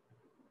 lakhs.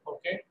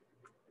 Okay.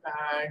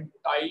 And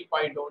type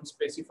I don't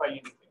specify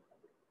anything.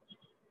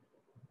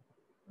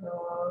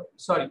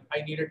 Sorry,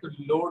 I needed to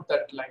load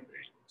that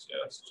library.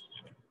 Just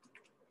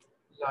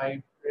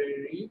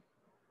library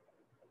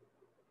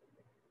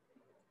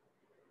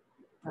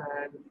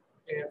and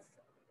F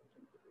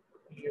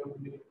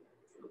unit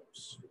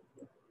groups.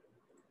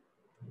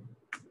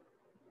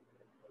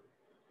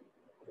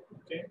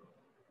 Okay.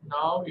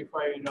 Now, if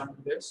I run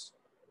this,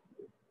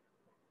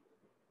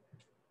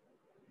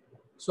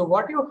 so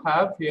what you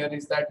have here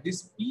is that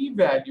this p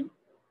value,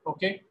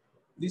 okay,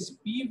 this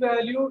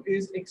p-value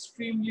is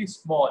extremely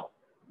small.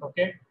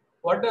 Okay,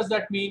 what does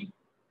that mean?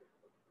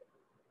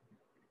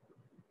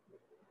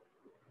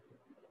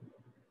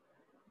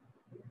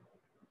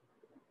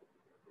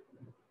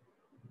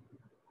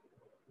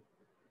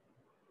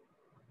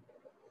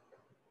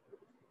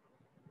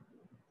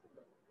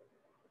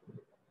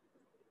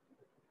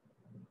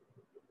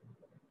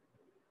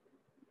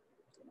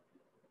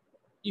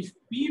 If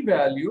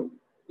p-value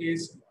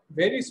is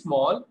very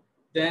small,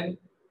 then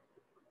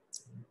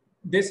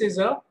this is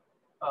a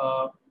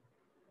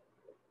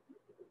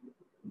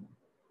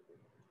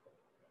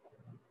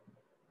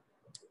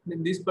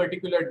in this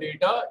particular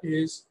data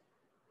is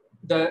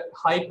the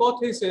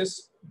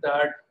hypothesis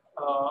that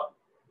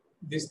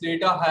this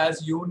data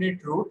has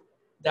unit root,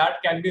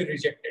 that can be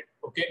rejected.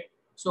 Okay,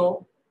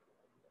 so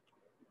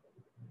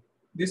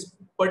this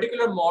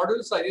particular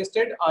model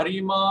suggested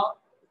ARIMA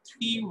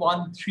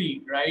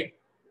 313, right?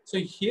 So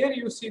here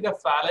you see the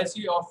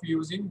fallacy of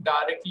using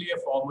directly a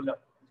formula.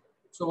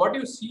 So what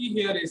you see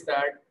here is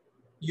that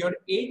your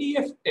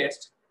ADF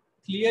test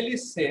clearly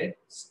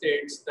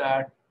states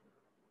that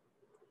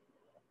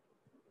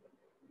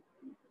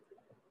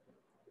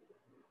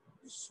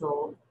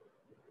so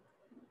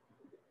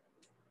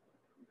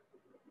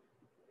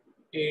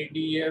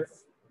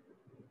ADF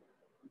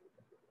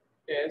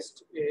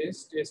test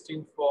is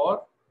testing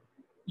for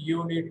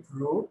unit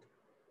root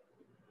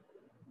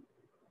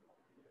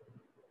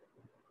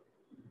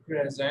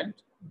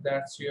present,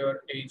 that's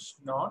your H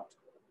naught,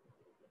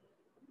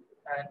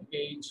 and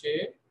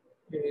HA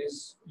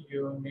is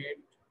unit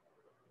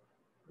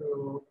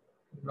root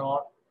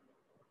not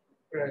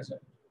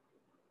present.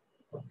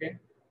 Okay,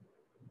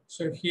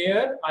 so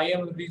here I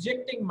am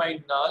rejecting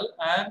my null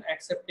and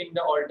accepting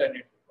the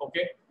alternate.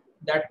 Okay,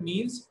 that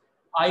means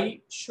I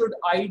should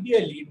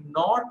ideally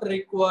not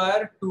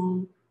require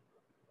to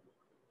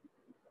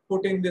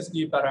put in this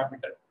D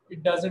parameter.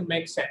 It doesn't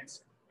make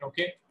sense.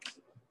 Okay,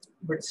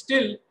 but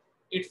still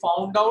it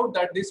found out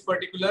that this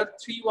particular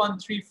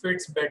 313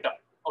 fits better.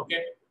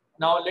 Okay,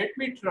 now let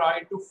me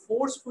try to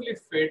forcefully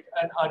fit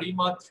an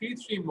ARIMA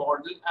 33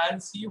 model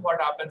and see what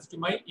happens to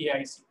my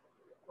AIC.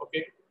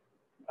 Okay,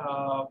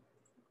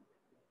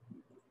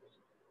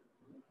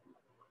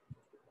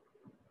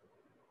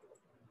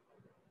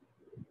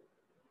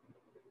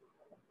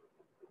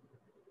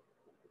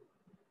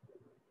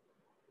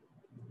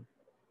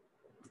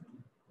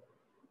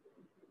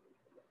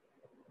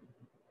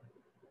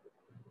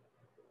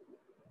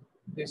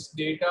 this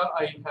data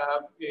I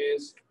have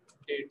is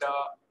data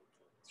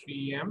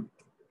 3M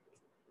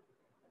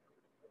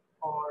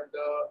or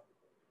the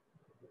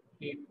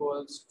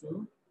equals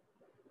to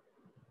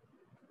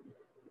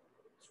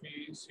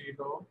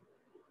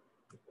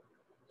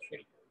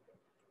 303.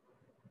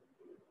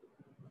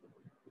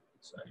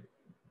 Sorry.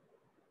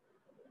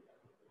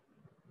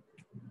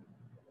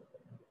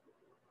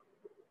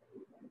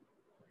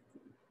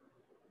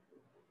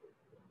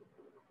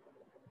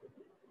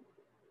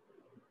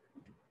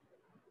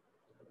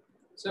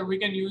 So we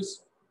can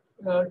use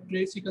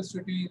trace equals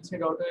to T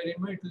inside auto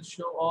ARIMA. It will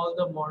show all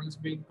the models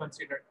being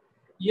considered.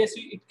 Yes,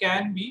 it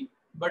can be,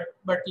 but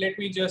let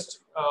me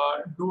just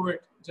do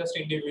it just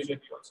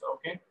individually also.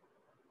 Okay.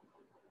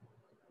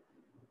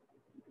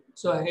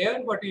 So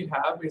here what we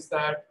have is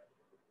that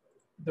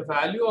the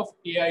value of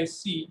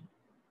AIC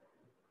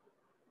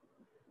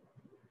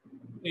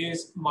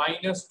is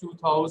minus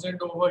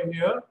 2000 over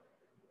here,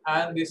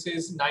 and this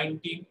is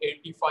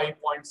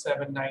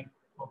 1985.79.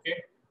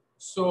 Okay.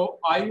 So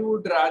I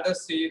would rather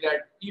say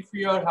that if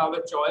you have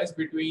a choice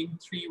between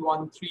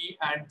 313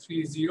 and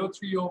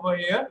 303 over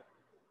here,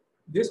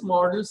 this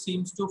model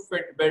seems to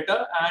fit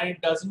better and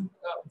it doesn't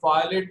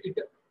violate it,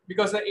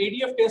 because the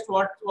ADF test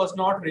was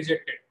not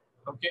rejected.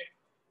 Okay,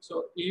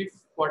 so if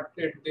what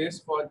did this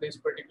for this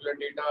particular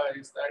data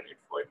is that it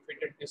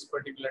fitted this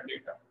particular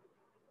data.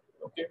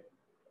 Okay,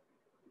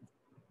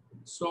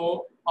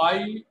 so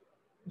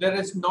there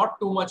is not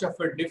too much of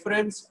a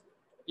difference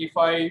if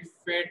I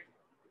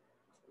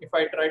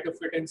try to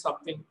fit in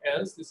something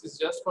else. This is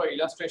just for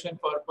illustration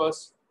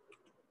purpose.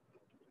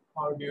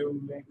 How do you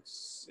make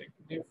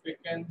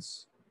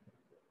significance?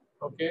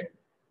 Okay.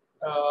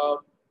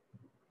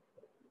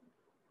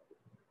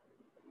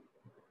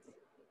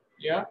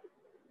 Yeah.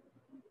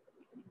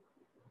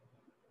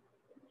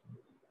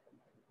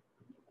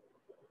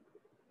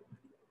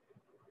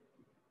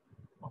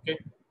 Okay.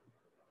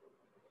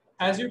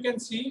 As you can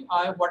see,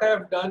 what I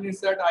have done is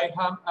that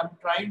I'm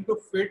trying to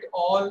fit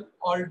all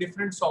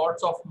different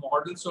sorts of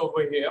models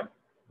over here.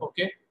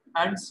 Okay,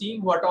 and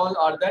seeing what all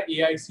are the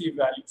AIC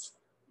values.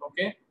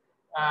 Okay,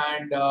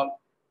 and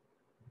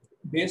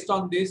based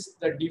on this,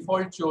 the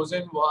default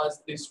chosen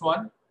was this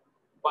one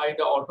by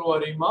the auto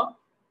ARIMA.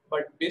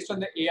 But based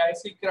on the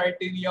AIC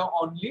criteria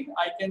only,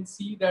 I can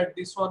see that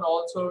this one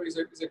also is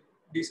a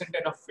decent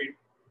enough fit,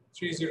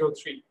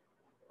 303.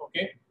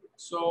 Okay,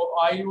 so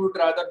I would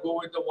rather go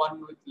with the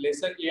one with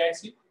lesser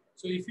AIC.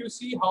 So if you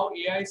see how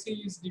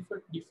AIC is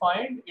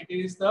defined, it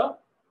is the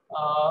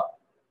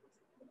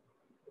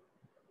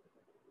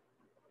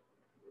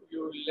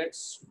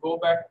let's go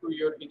back to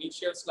your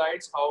initial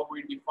slides, how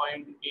we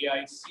defined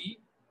AIC.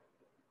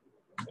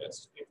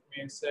 Just give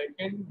me a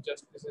second.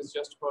 This is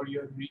just for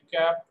your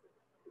recap.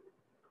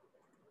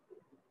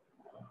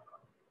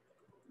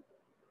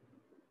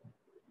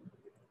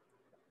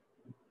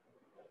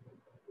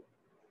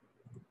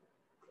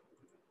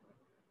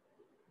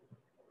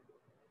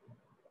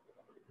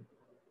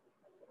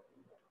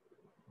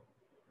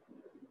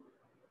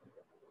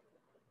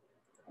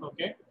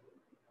 Okay.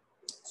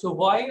 So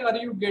why are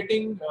you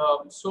getting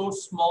so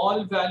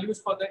small values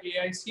for the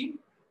AIC?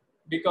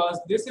 Because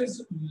this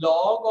is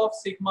log of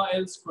sigma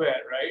L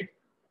square, right?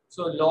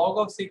 So log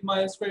of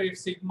sigma L square, if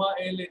sigma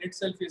L in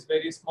itself is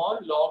very small,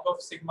 log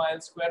of sigma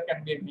L square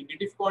can be a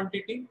negative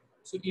quantity.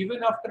 So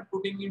even after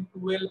putting in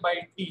 2L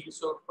by T,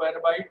 so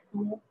whereby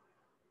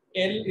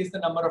 2L is the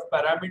number of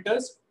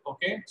parameters,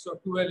 okay? So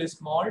 2L is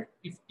small.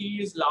 If T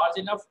is large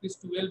enough, this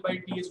 2L by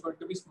T is going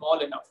to be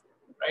small enough,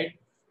 right?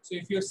 So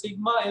if your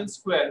sigma L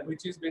square,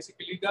 which is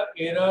basically the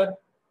error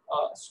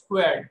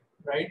squared,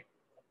 right?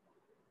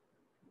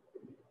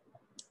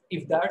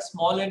 If that's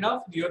small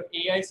enough, your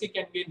AIC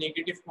can be a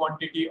negative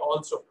quantity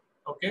also.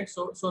 Okay,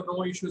 so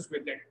no issues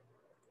with it.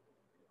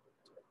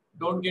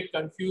 Don't get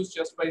confused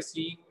just by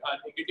seeing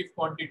negative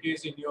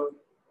quantities in your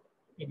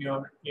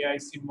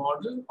AIC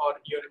model or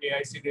your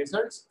AIC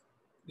results.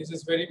 This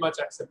is very much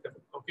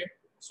acceptable. Okay,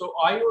 so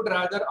I would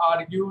rather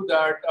argue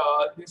that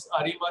this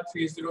ARIMA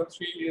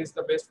 303 is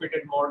the best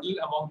fitted model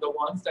among the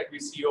ones that we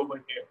see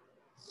over here.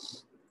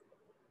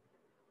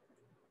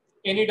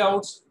 Any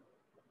doubts?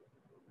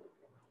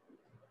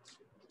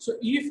 So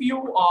if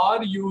you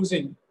are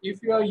using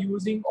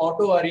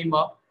auto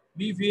ARIMA,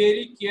 be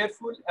very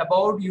careful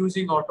about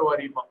using auto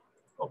ARIMA.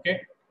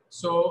 Okay.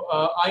 So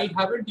I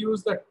haven't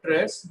used the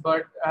trace,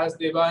 but as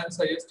Devan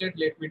suggested,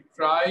 let me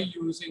try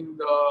using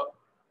the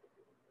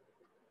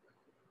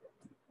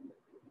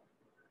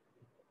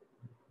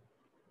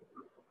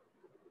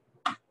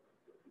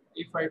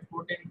if I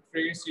put in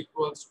trace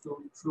equals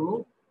to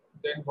true,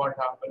 then what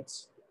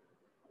happens?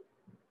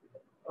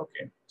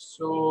 Okay,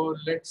 so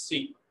let's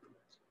see.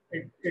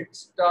 It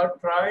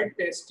tried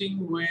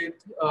testing with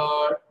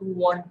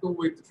 212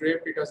 with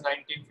drift, it was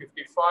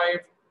 1955,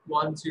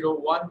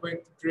 101 with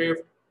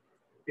drift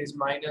is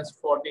minus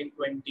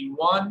 1421,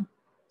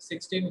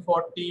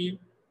 1640.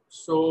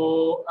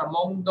 So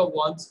among the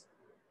ones,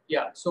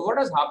 yeah. So what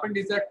has happened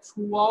is that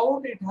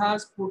throughout it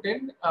has put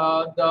in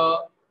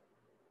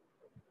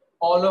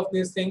all of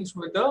these things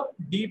with a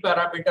D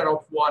parameter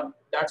of 1.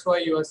 That's why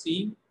you are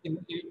seeing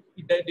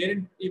it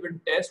didn't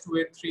even test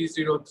with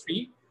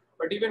 303.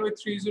 But even with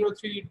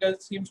 303, it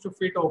does seems to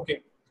fit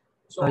okay.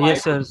 So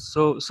yes, sir.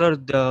 So, sir,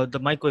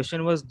 my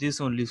question was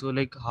this only. So,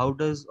 like, how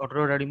does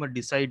AutoRadima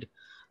decide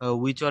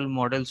which all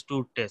models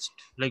to test,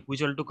 like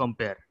which all to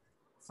compare?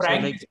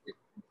 Frankly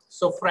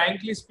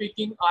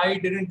speaking, I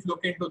didn't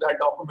look into that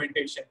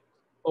documentation.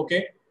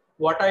 Okay,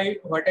 what I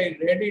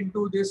read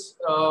into this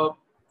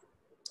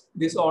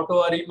this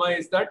auto ARIMA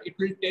is that it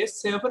will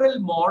test several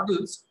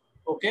models.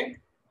 Okay,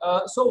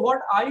 so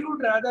what I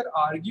would rather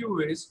argue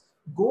is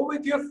go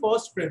with your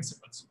first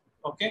principles.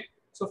 Okay,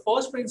 so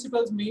first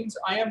principles means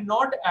I am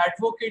not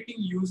advocating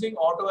using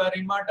auto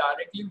ARIMA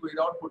directly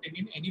without putting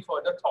in any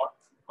further thought.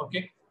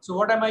 Okay, so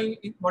what am I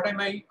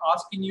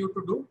asking you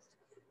to do?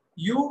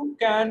 You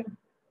can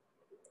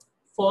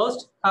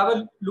first have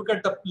a look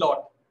at the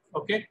plot.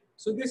 Okay,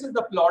 so this is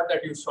the plot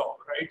that you saw,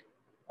 right?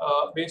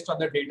 Based on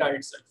the data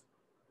itself.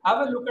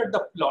 Have a look at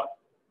the plot.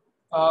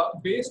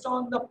 Based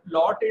on the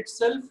plot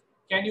itself,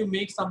 can you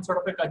make some sort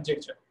of a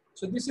conjecture?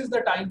 So this is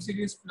the time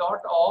series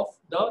plot of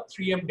the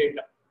 3M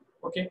data.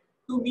 Okay,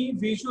 to me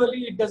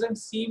visually it doesn't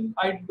seem,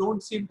 I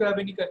don't seem to have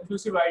any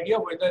conclusive idea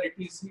whether it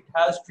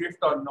has drift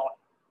or not.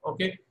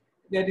 Okay,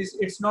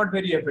 it's not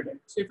very evident.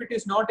 So if it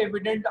is not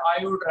evident,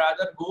 I would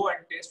rather go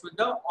and test with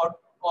the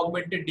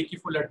augmented Dickey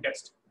Fuller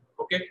test.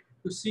 Okay,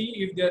 to see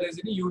if there is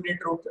any unit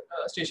root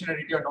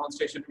stationarity or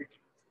non-stationarity.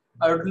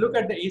 I would look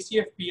at the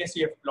ACF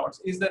PACF plots.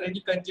 Is there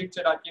any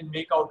conjecture I can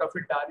make out of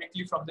it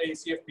directly from the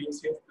ACF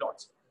PACF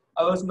plots?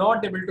 I was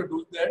not able to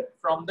do that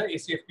from the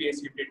ACF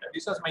PACF data.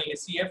 This was my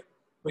ACF,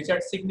 which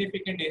had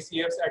significant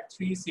ACFs at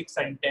 3, 6,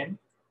 and 10.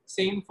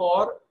 Same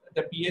for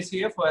the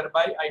PACF,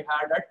 whereby I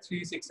had at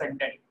 3, 6, and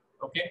 10.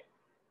 Okay.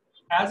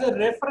 As a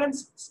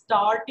reference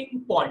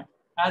starting point,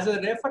 I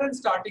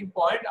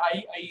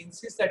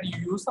insist that you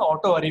use the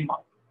auto ARIMA.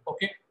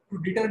 Okay, to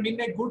determine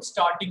a good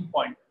starting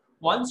point.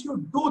 Once you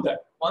do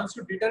that, once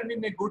you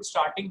determine a good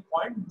starting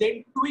point,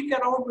 then tweak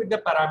around with the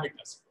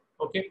parameters.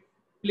 Okay,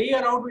 play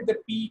around with the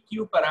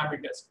PQ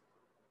parameters.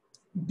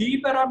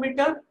 D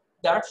parameter,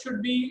 that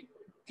should be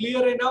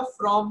clear enough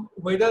from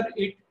whether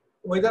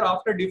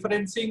after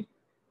differencing.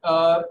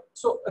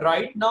 So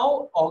right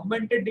now,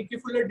 augmented Dickey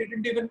Fuller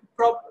didn't even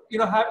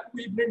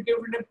we didn't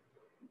even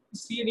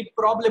see any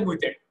problem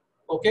with it.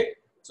 Okay,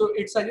 so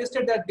it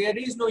suggested that there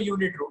is no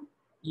unit root.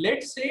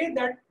 Let's say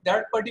that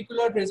that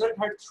particular result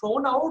had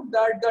thrown out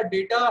that the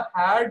data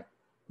had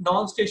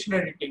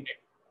non-stationarity in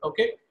it.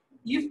 Okay,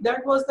 if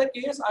that was the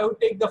case, I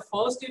would take the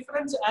first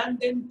difference and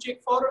then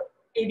check for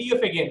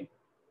ADF again.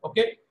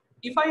 Okay.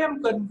 If I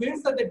am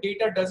convinced that the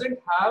data doesn't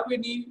have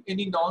any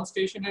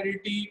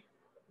non-stationarity,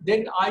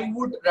 then I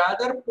would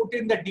rather put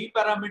in the D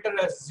parameter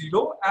as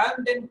 0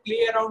 and then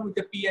play around with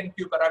the P and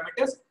Q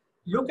parameters.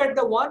 Look at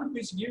the one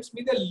which gives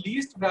me the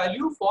least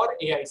value for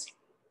AIC.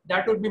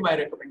 That would be my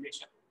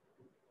recommendation.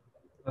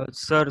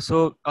 Sir,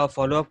 so a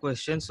follow-up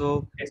question.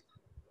 So Yes.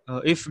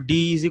 if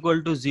D is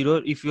equal to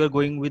 0, if you are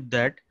going with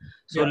that,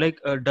 so Yeah. like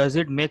does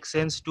it make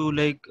sense to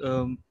like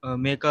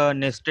make a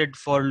nested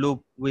for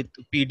loop with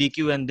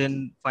PDQ and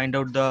then find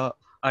out the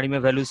RMA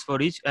values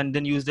for each and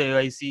then use the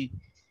AIC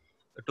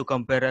to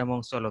compare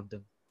amongst all of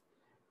them?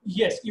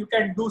 Yes, you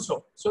can do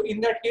so. So in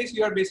that case,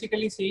 you are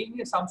basically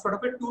saying some sort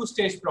of a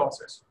two-stage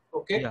process,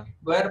 okay? Yeah.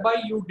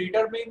 Whereby you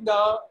determine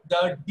the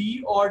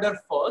D order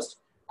first,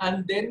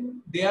 and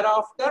then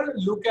thereafter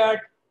look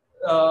at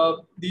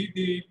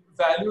the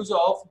values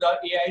of the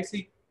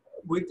AIC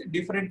with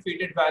different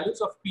weighted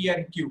values of P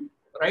and Q,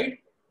 right?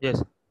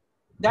 Yes.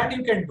 That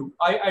you can do.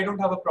 I don't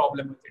have a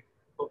problem with it,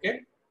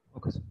 okay?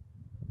 Okay, sir.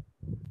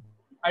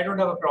 I don't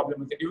have a problem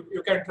with it.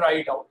 You can try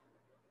it out,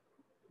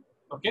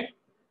 okay?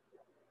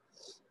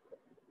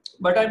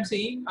 But I'm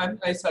saying,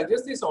 I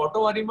suggest this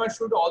auto ARIMA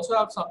should also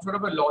have some sort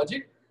of a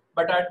logic,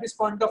 but at this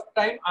point of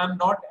time, I'm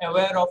not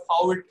aware of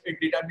how it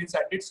determines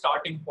at its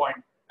starting point,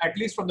 at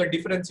least from the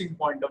differencing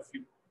point of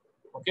view,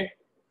 okay?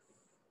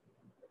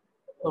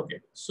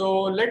 Okay,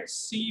 so let's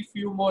see a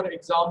few more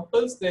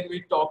examples, then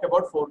we talk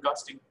about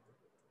forecasting.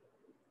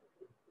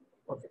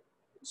 Okay,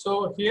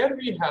 so here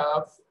we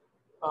have,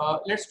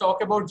 let's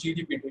talk about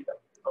GDP data,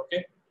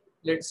 okay?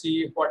 Let's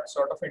see what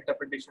sort of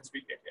interpretations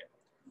we get here.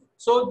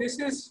 So this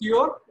is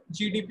your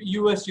GDP,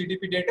 US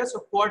GDP data.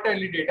 So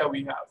quarterly data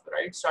we have,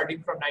 right?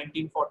 Starting from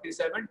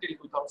 1947 till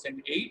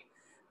 2008.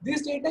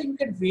 This data you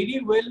can very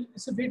well,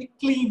 it's a very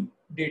clean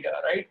data,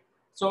 right?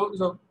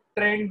 So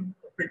trend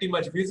pretty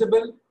much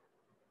visible.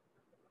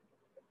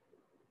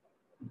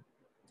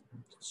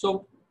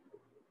 So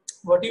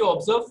what you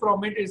observe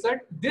from it is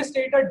that this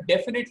data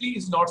definitely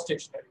is not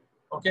stationary.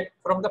 Okay,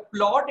 from the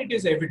plot it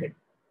is evident.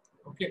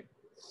 Okay,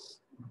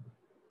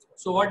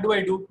 so what do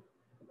I do?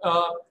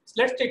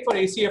 Let's take for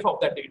ACF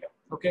of that data.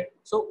 Okay,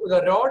 so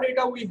the raw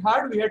data we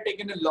had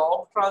taken a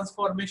log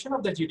transformation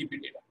of the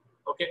GDP data.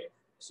 Okay,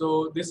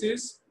 so this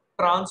is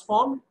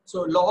transformed,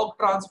 so log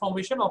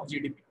transformation of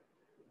GDP.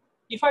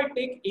 If I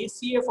take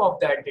ACF of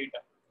that data,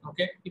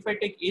 okay, if I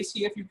take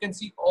ACF, you can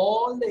see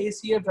all the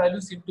ACF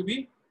values seem to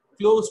be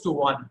close to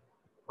 1.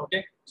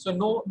 Okay, so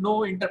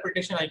no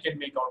interpretation I can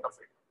make out of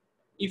it.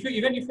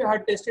 Even if you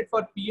had tested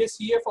for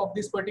PSCF of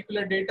this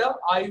particular data,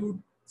 I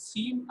would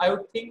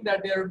think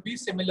that there would be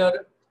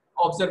similar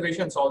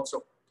observations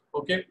also.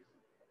 Okay,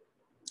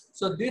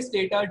 so this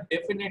data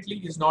definitely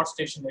is not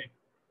stationary.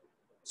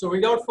 So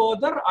without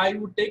further, I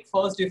would take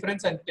first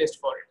difference and test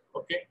for it.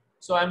 Okay,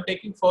 so I'm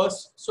taking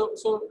first. So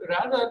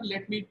rather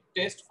let me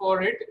test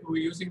for it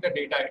using the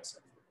data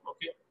itself.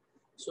 Okay,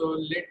 so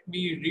let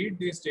me read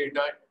this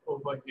data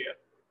over here.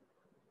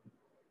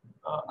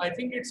 I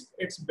think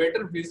it's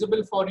better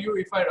visible for you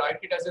if I write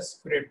it as a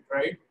script,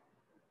 right?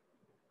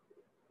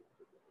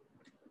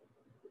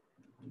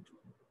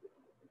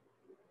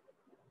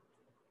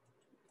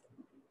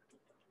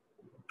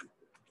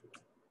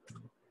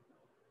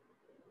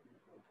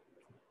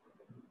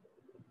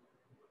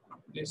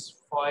 This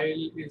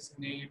file is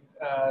named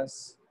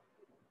as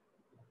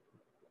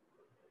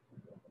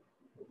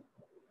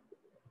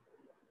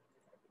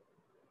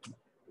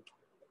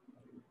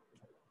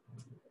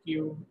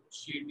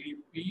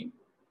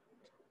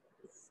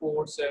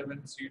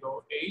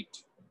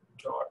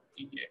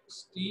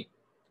GMT200824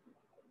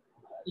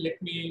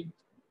 Let me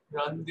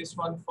run this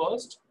one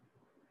first.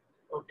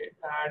 Okay,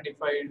 and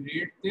if I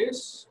read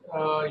this,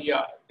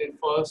 yeah, the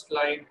first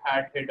line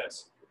had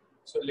headers.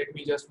 So let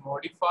me just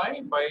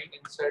modify by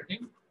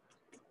inserting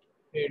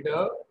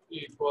header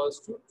equals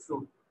to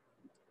true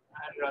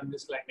and run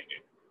this line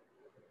again.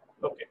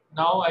 Okay,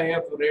 now I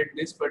have read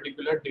this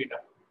particular data.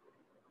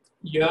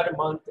 Year,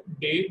 month,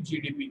 day,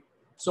 GDP.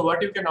 So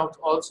what you can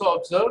also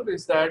observe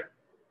is that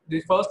the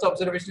first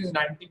observation is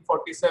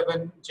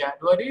 1947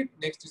 January,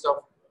 next is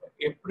of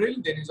April,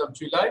 then is of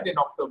July, then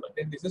October,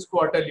 then this is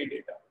quarterly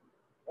data,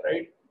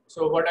 right?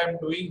 So what I'm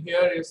doing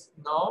here is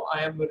now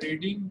I am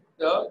reading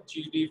the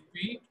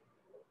GDP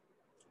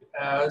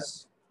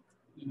as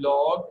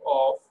log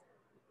of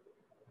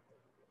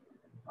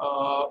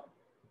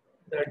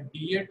the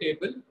DA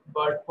table,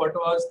 but what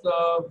was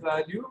the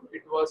value?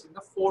 It was in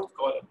the fourth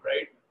column,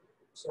 right?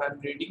 So I'm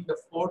reading the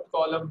fourth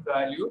column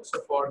value.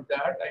 So for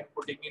that, I'm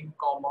putting in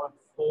comma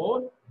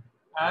 4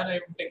 and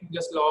I'm taking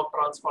just log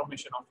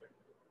transformation of it.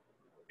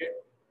 Okay.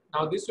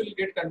 Now this will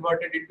get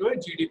converted into a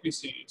GDP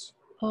series.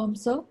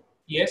 Sir?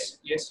 Yes,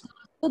 yes.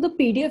 So the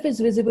PDF is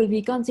visible.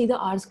 We can't see the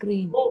R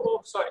screen.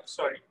 Oh,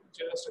 sorry.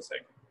 Just a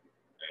second.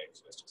 Right,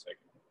 just a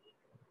second.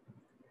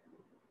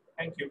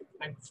 Thank you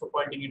for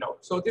pointing it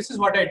out. So this is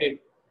what I did.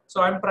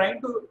 So I'm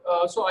trying to,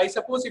 so I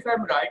suppose if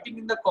I'm writing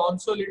in the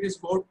console, it is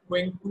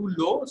going too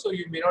low, so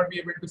you may not be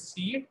able to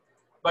see it.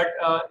 But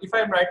if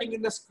I'm writing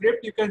in the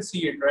script, you can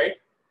see it,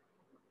 right?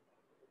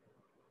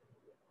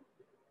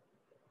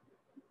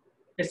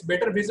 It's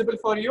better visible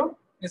for you,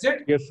 is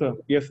it? Yes, sir.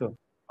 Yes, sir.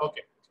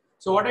 Okay.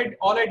 So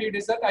all I did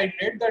is that I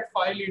read that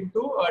file into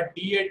a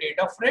DA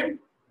data frame.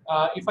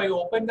 If I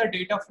open the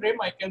data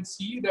frame, I can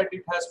see that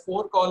it has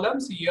 4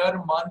 columns: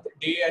 year, month,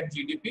 day, and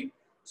GDP.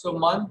 So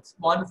month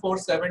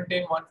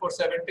 14710,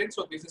 14710.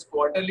 So this is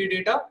quarterly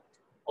data.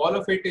 All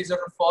of it is on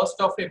the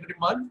first of every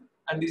month,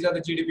 and these are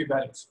the GDP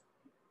values.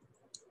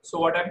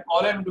 So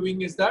all I'm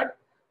doing is that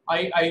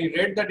I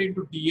read that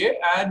into DA,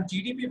 and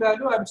GDP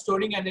value I'm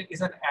storing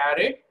is an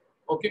array.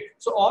 Okay,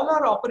 so all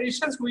our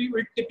operations we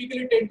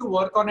typically tend to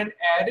work on an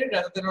array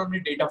rather than on a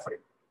data frame.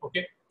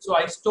 Okay, so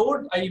I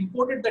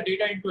imported the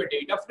data into a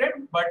data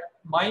frame, but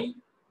my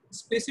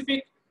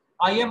specific,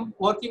 I am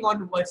working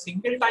on a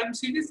single time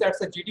series, that's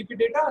the GDP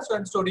data, so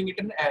I'm storing it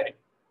in an array.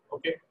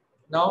 Okay,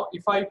 now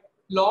if I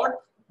plot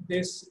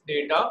this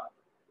data,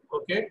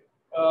 okay,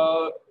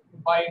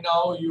 by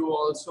now you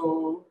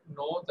also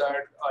know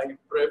that I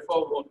prefer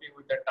working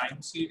with the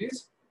time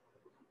series.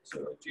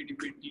 So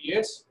GDP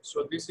TS.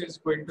 So this is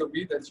going to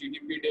be the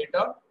GDP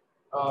data.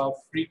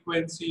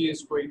 Frequency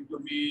is going to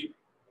be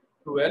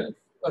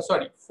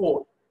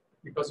 4,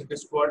 because it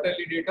is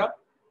quarterly data.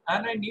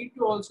 And I need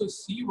to also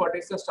see what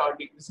is the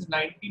starting. This is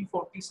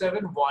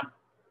 1947 1.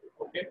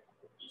 Okay.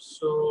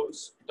 So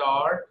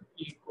start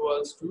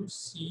equals to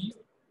C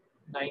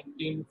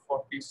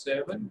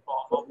 1947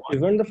 comma 1.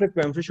 Even the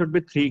frequency should be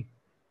 3.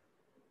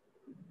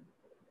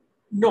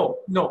 No.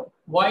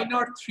 Why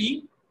not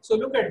 3? So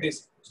look at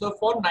this. So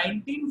for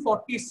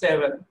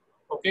 1947,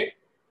 okay,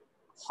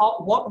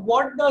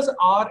 what does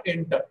R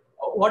enter?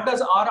 What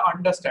does R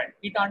understand?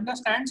 It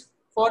understands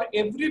for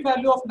every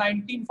value of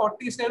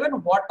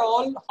 1947,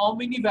 how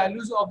many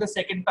values of the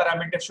second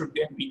parameter should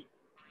there be?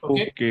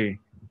 Okay.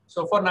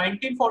 So for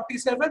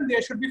 1947,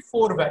 there should be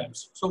 4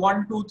 values. So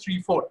 1, 2,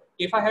 3, 4.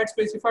 If I had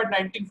specified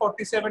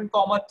 1947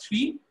 comma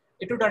 3,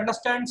 it would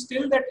understand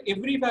still that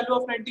every value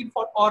of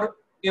 1940 or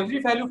every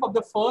value of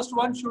the first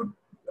one should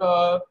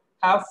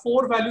have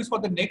 4 values for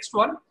the next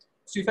one.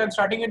 So if I'm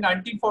starting in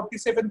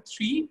 1947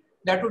 3,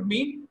 that would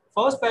mean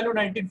first value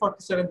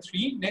 1947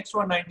 3, next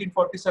one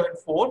 1947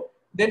 4,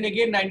 then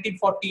again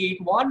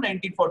 1948 1,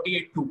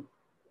 1948 2.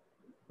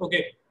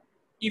 Okay.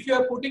 If you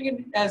are putting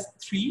it as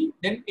 3,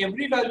 then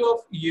every value of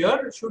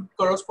year should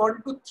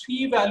correspond to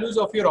 3 values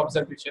of your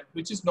observation,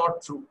 which is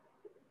not true,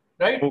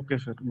 right? Okay,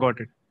 sir. Got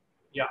it.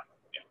 Yeah.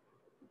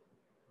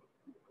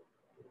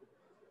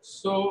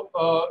 So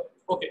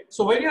okay.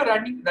 So when you're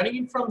running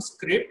it from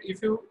script,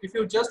 if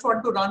you just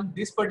want to run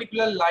this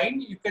particular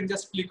line, you can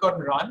just click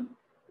on run.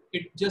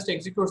 It just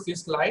executes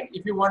this line.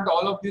 If you want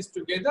all of this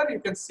together, you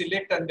can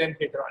select and then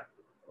hit run.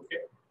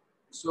 Okay.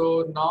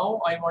 So now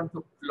I want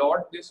to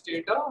plot this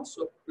data.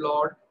 So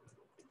plot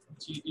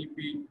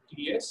GDP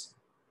TS.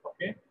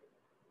 Okay.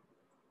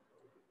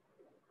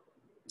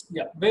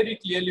 Yeah, very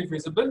clearly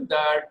visible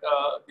that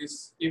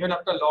this, even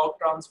after log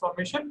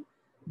transformation,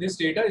 this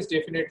data is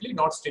definitely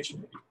not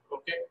stationary.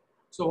 Okay.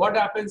 So what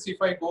happens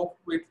if I go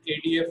with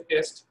ADF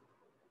test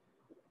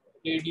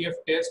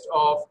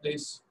of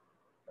this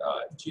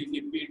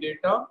GDP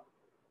data?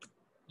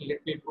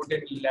 Let me put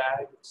in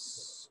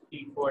lags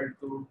equal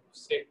to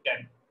say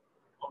 10.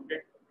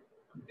 Okay,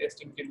 I'm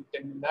testing in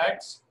 10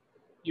 lags.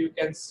 You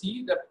can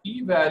see the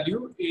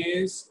p-value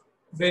is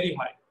very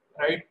high,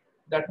 right?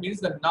 That means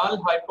the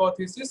null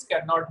hypothesis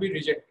cannot be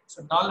rejected.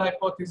 So null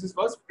hypothesis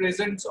was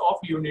presence of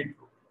unit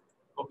group.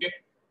 Okay,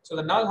 so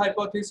the null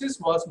hypothesis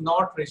was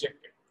not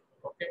rejected.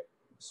 Okay,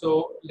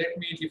 so let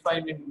me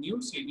define a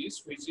new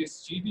series, which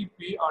is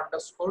GDP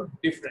underscore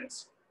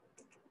difference.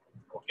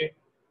 Okay,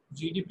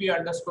 GDP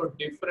underscore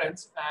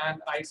difference,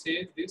 and I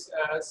say this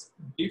as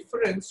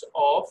difference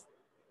of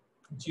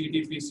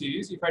GDP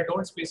series. If I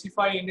don't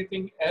specify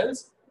anything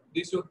else,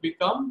 this would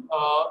become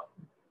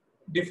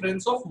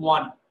difference of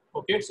 1.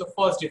 Okay, so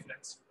first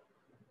difference.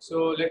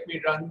 So let me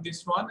run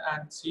this one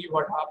and see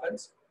what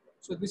happens.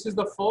 So this is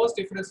the first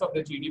difference of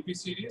the GDP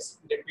series.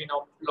 Let me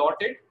now plot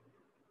it.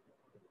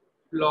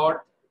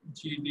 Plot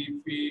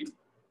GDP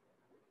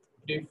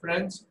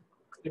difference.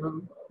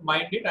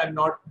 Mind it, I'm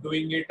not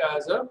doing it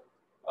as a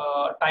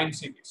time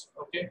series.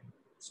 Okay,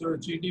 so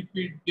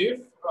GDP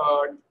diff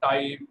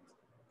type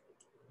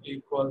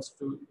equals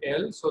to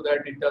L, so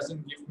that it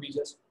doesn't give me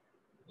just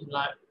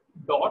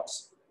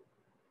dots.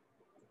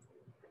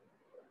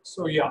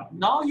 So yeah,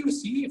 now you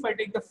see, if I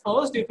take the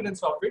first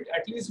difference of it,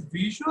 at least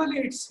visually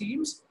it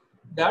seems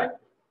that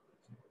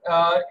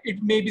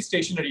it may be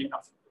stationary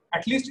enough.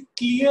 At least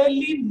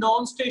clearly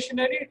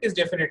non-stationary, it is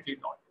definitely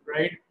not,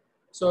 right?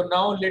 So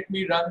now let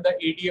me run the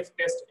ADF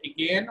test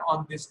again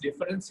on this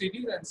difference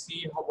series and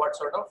see what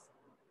sort of,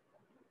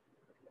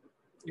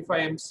 if I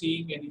am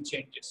seeing any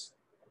changes.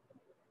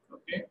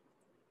 Okay.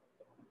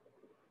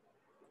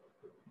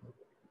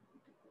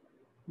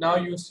 Now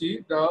you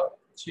see the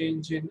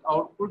change in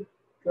output,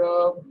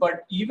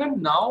 but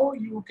even now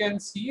you can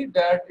see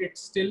that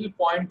it's still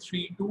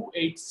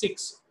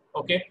 0.3286.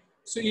 Okay,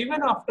 so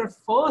even after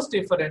first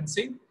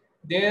differencing,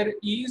 there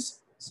is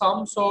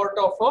some sort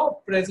of a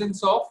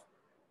presence of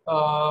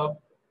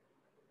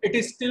it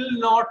is still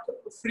not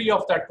free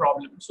of that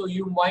problem. So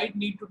you might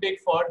need to take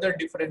further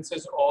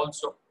differences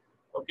also.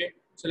 Okay,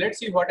 so let's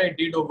see what I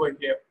did over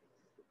here.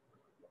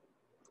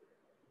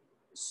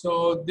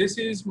 So this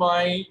is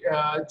my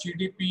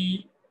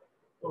GDP.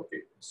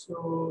 Okay,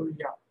 so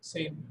yeah,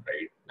 same,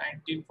 right?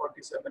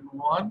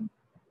 1947-1.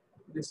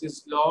 This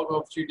is log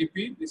of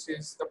GDP. This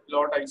is the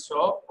plot I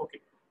saw.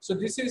 Okay, so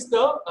this is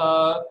the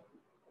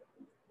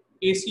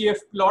ACF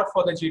plot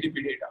for the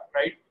GDP data,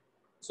 right?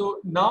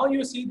 So now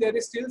you see there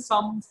is still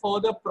some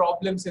further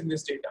problems in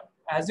this data,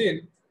 as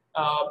in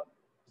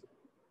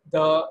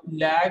the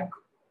lag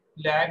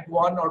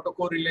 1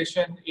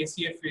 autocorrelation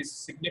ACF is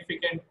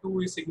significant, 2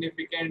 is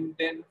significant,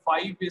 then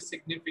 5 is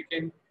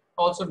significant,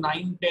 also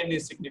 9, 10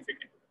 is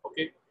significant.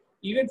 Okay,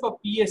 even for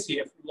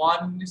PSCF,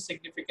 1 is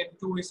significant,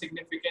 2 is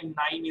significant,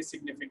 9 is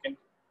significant,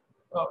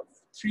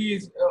 3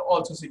 is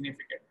also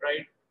significant,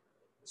 right?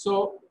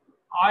 So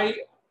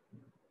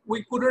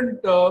we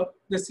couldn't,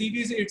 the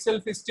series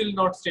itself is still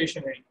not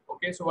stationary.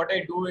 Okay, so what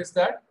I do is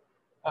that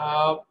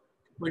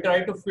we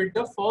try to fit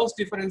the first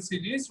difference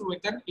series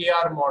with an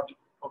AR model.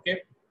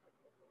 Okay,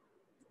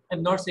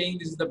 I'm not saying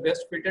this is the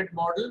best fitted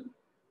model.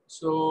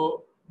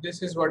 So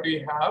this is what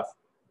we have.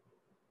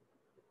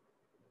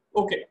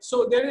 Okay,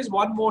 so there is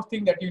one more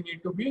thing that you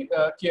need to be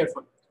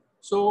careful.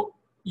 So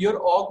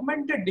your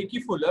augmented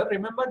decuffler,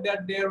 remember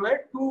that there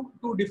were two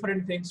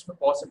different things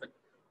possible.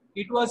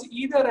 It was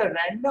either a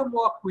random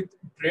walk with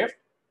drift,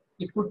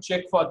 it could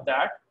check for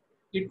that.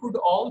 It could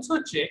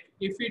also check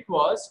if it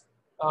was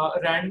a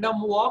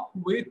random walk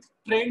with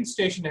train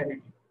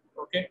stationarity.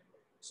 Okay,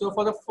 so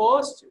for the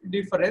first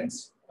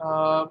difference,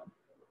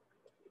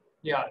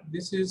 yeah,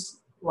 this is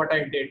what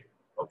I did.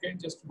 Okay,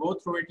 just go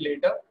through it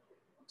later.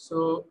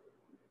 So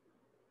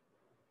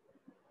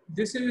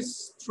this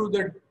is through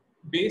the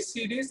base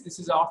series. This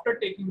is after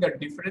taking the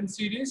difference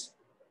series.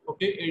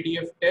 Okay,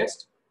 ADF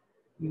test.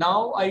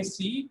 Now I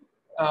see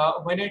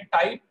when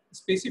I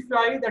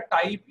specify the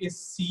type is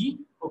C,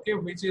 okay,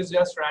 which is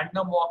just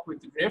random walk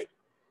with drift.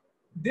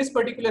 This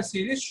particular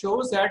series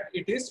shows that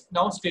it is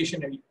now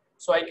stationary.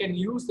 So I can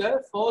use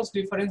the first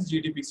difference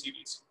GDP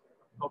series,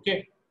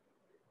 okay,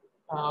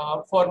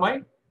 for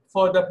my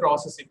further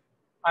processing.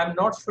 I'm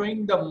not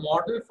showing the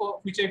model for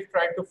which I've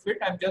tried to fit.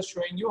 I'm just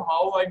showing you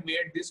how I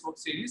made this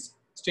series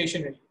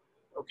stationary,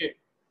 okay.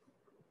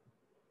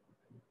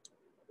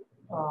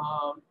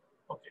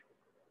 Okay.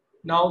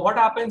 Now, what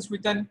happens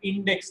with an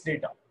index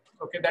data?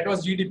 Okay, that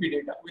was GDP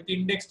data. With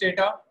index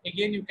data,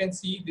 again, you can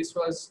see this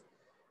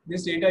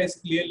data is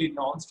clearly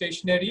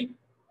non-stationary.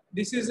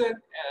 This is a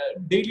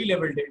daily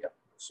level data.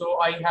 So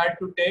I had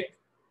to take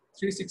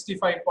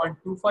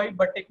 365.25,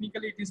 but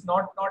technically it is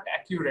not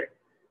accurate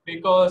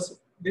because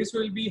this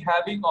will be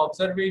having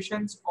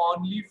observations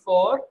only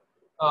for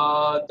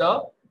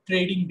the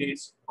trading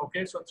days.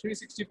 Okay, so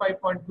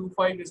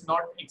 365.25 is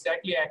not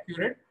exactly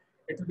accurate.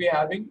 It will be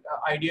having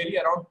ideally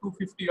around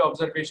 250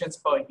 observations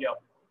per year.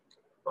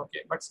 Okay,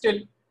 but still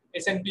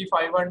S&P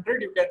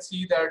 500, you can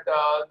see that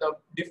the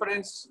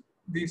difference,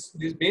 this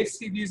base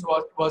series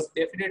was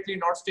definitely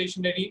not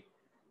stationary.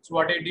 So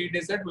what I did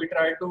is that we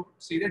tried to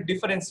see the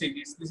difference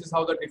series. This is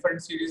how the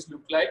different series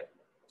look like.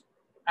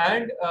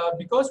 And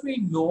because we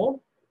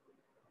know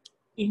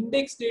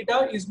index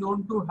data is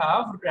known to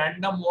have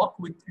random walk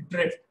with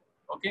drift.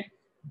 Okay,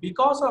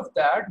 because of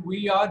that,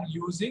 we are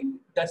using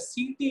the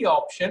CT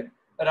option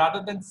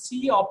rather than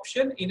C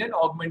option in an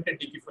augmented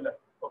decuffler.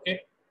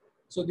 Okay,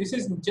 so this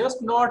is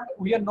just not,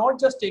 we are not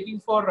just taking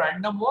for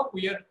random walk,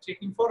 we are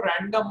taking for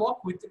random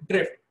walk with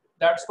drift.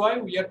 That's why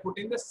we are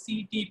putting the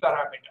CT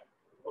parameter.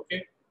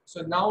 Okay,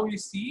 so now we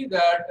see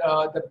that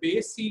the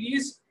base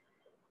series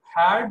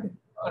had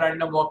a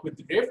random walk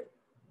with drift,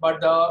 but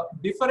the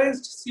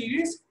differenced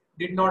series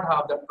did not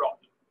have that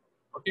problem.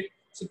 Okay,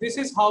 so this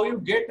is how you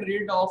get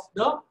rid of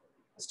the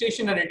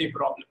stationarity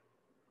problem.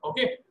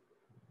 Okay,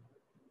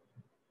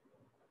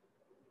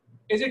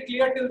 is it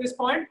clear till this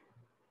point?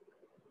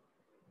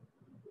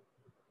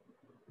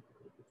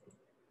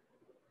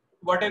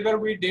 Whatever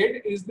we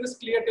did, is this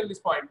clear till this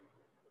point?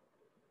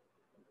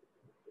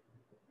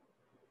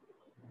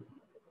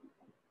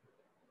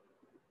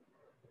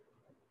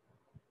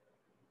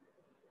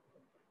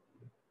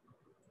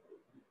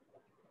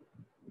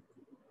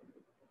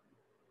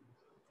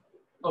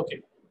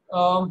 Okay,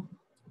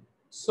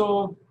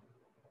 so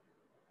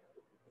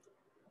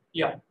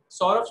yeah,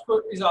 Saurabh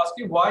is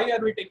asking why are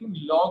we taking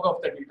log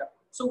of the data?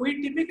 So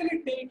we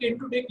typically tend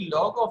to take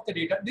log of the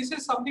data. This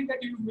is something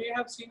that you may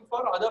have seen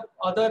for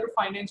other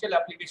financial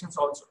applications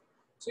also.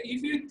 So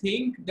if you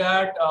think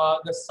that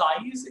the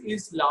size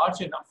is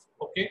large enough,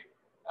 okay,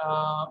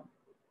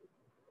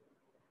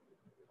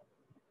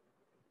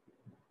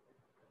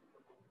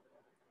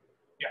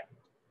 yeah.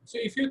 So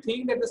if you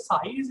think that the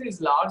size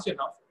is large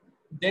enough,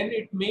 then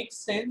it makes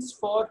sense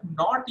for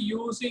not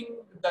using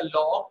the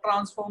log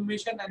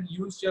transformation and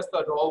use just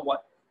the raw one.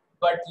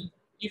 But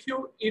if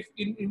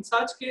in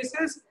such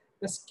cases,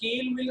 the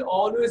scale will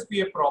always be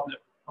a problem.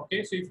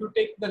 Okay, so if you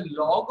take the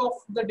log of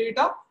the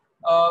data,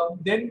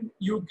 then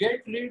you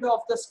get rid of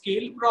the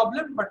scale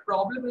problem. But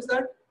problem is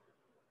that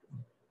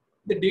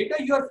the data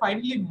you are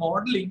finally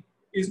modeling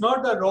is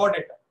not the raw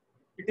data.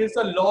 It is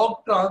the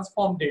log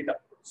transform data.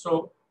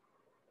 So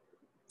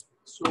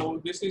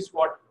this is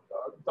what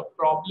the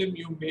problem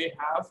you may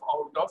have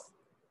out of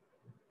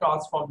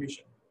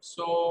transformation.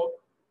 So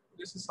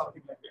this is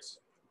something like this.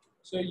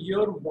 So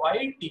your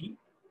YT,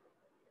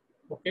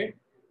 okay,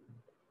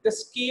 the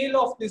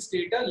scale of this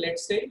data,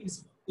 let's say,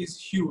 is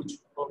huge.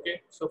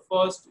 Okay, so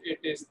first it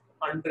is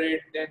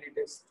 100, then it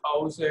is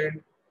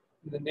 1000.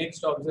 In the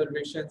next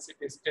observations, it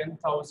is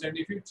 10,000.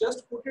 If you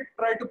just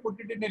try to put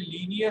it in a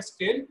linear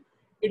scale,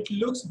 it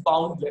looks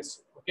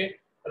boundless. Okay,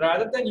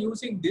 rather than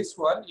using this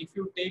one, if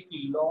you take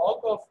log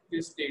of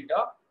this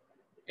data,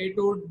 it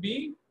would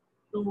be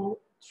 2,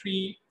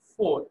 3,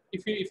 4.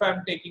 If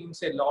I'm taking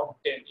say log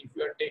 10, if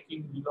you are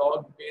taking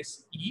log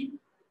base e,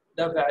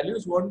 the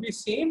values won't be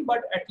same,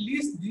 but at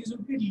least these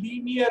would be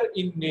linear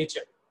in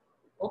nature.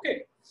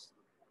 Okay.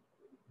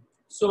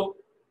 So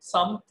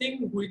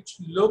something which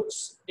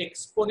looks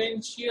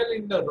exponential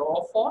in the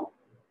raw form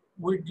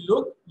would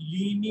look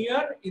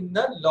linear in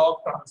the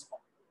log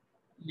transform.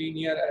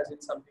 Linear as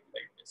in something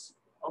like this.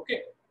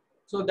 Okay.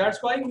 So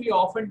that's why we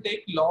often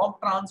take log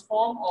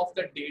transform of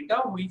the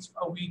data which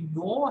we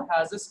know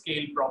has a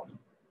scale problem.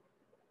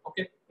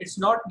 Okay. It's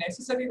not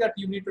necessary that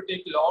you need to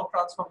take log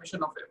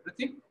transformation of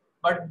everything,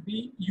 but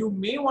you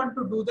may want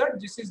to do that.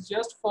 This is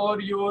just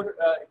for your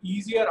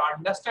easier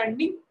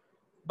understanding.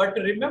 But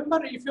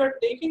remember, if you are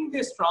taking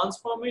this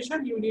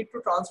transformation, you need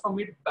to transform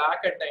it back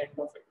at the end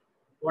of it.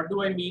 What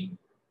do I mean?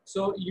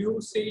 So you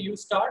say you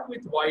start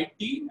with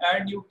YT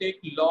and you take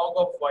log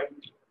of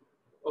YT.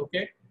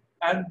 Okay.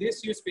 And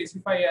this you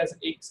specify as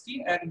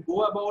XT and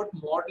go about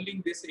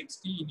modeling this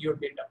XT in your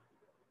data.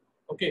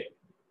 Okay.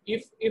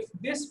 If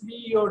this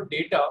be your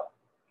data,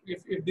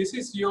 if this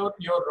is your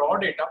raw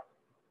data,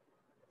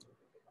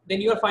 then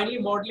you are finally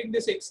modeling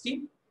this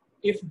XT.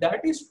 If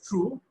that is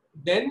true,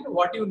 then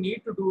what you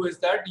need to do is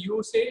that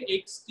you say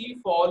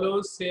XT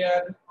follows say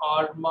an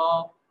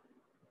ARMA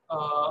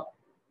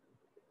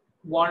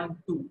 1,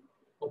 2.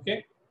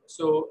 Okay.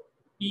 So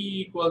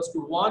P equals to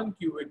 1,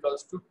 Q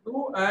equals to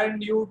 2,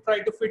 and you try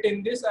to fit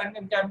in this and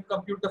can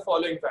compute the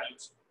following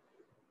values.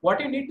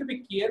 What you need to be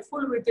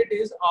careful with it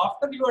is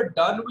after you are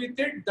done with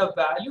it, the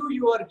value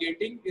you are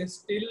getting is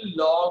still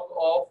log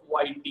of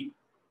YT.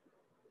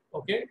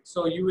 Okay,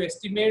 so you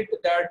estimate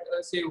that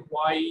say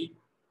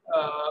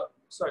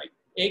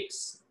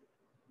X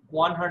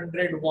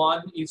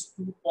 101 is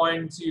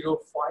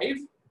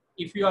 2.05.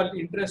 If you are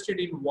interested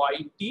in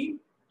YT,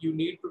 you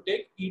need to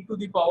take e to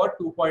the power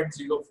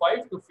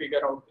 2.05 to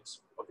figure out this.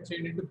 Okay, so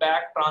you need to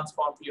back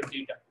transform your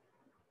data.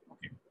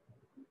 Okay.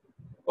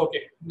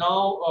 Okay,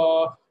 now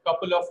a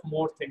couple of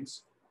more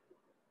things.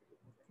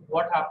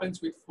 What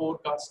happens with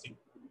forecasting?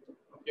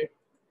 Okay,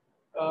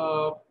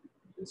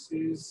 this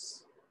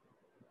is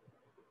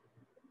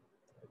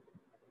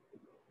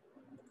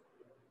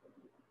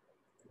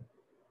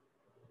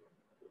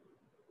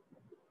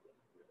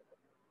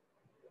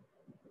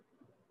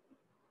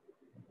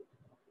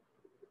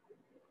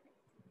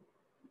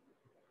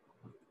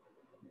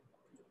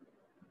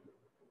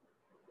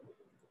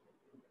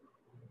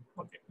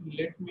okay.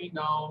 Let me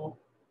now.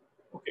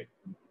 Okay,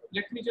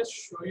 let me just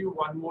show you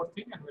one more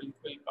thing and we'll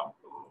come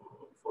to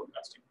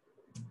forecasting.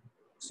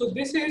 So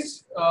this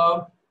is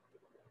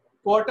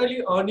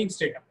quarterly earnings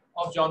data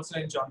of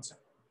Johnson & Johnson.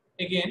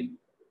 Again,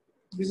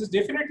 this is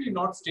definitely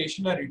not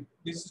stationary.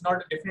 This is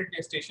not definitely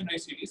a stationary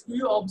series. Do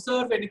you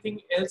observe anything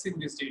else in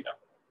this data?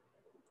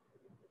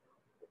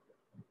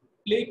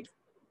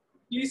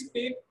 Please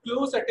pay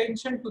close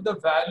attention to the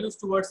values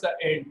towards the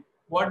end.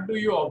 What do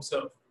you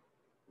observe?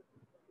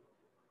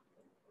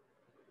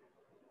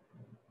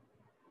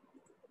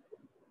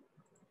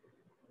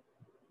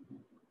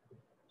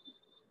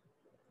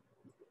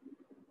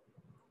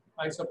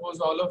 I suppose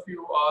all of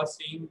you are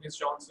seeing this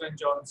Johnson &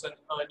 Johnson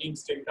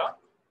earnings data.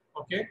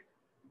 Okay.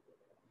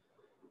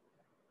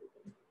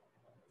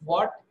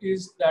 What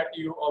is that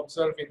you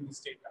observe in this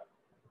data?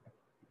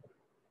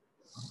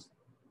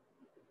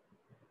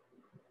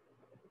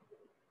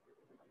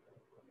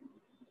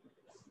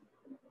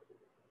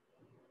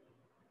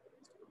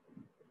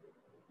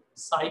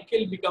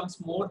 Cycle becomes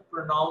more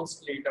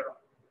pronounced later on.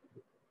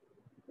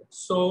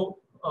 So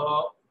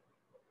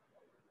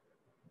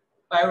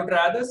I would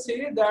rather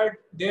say that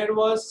there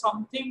was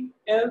something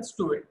else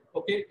to it.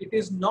 Okay, it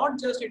is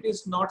not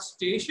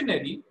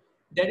stationary.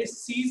 There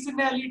is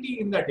seasonality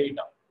in the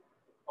data.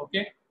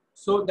 Okay,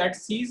 so that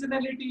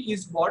seasonality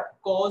is what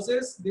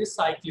causes this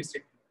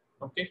cyclicity.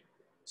 Okay,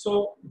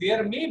 so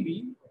there may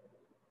be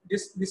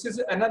this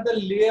is another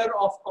layer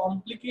of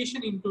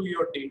complication into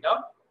your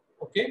data.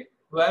 Okay,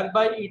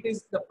 whereby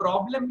the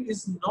problem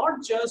is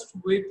not just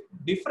with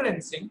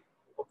differencing.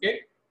 Okay,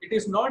 it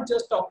is not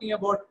just talking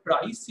about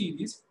price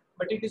series,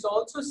 but it is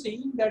also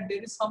saying that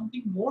there is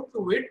something more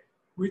to it,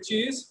 which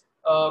is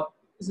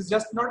this is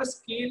just not a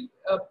scale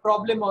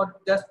problem or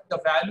just the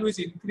value is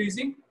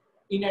increasing.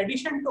 In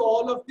addition to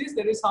all of this,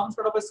 there is some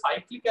sort of a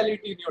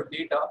cyclicality in your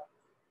data.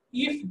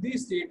 If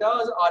these data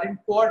are in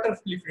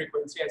quarterly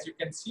frequency, as you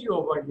can see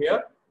over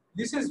here,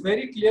 this is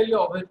very clearly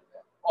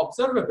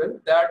observable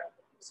that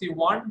see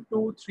 1,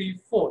 2, 3,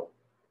 4.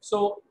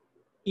 So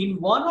in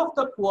one of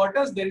the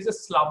quarters, there is a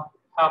slump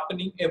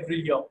happening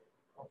every year.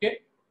 Okay,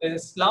 there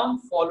is a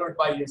slump followed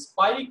by a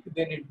spike,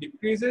 then it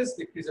decreases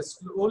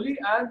slowly,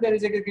 and there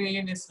is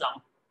again a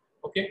slump.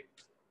 Okay,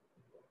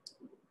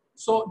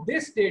 so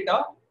this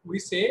data we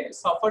say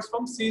suffers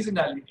from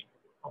seasonality.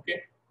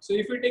 Okay, so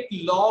if we take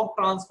log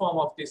transform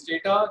of this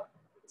data,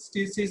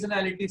 still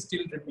seasonality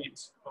still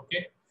remains.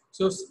 Okay,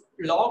 so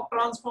log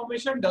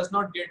transformation does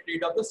not get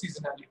rid of the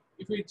seasonality.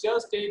 If we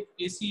just take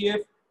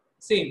ACF,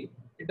 same,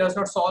 it does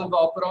not solve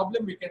our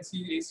problem. We can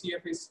see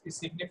ACF is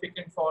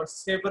significant for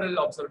several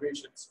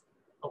observations.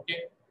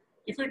 Okay,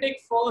 if we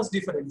take first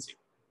differencing,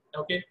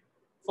 okay,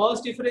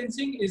 first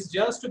differencing is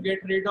just to get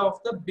rid of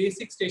the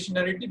basic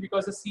stationarity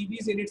because the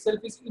CVs in itself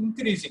is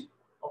increasing.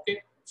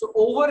 Okay, so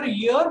over a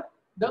year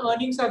the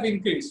earnings have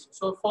increased.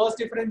 So first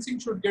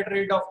differencing should get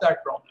rid of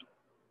that problem.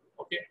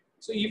 Okay,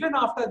 so even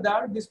after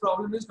that, this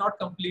problem is not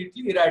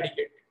completely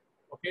eradicated.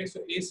 Okay, so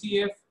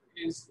ACF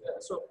is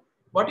so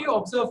what you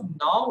observe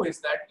now is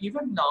that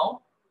even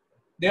now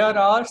there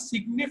are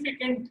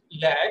significant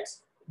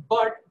lags,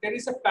 but there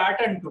is a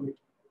pattern to it.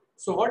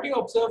 So what you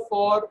observe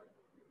for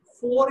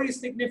 4 is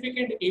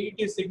significant, 8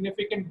 is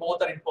significant,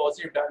 both are in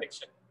positive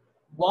direction.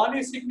 1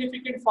 is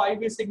significant,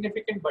 5 is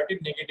significant, but in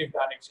negative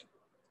direction.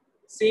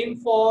 Same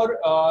for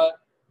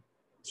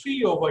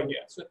 3 over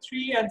here. So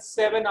 3 and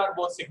 7 are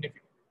both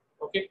significant.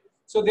 Okay,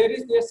 so there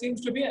seems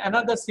to be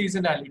another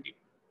seasonality.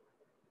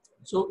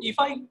 So if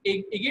I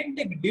again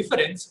take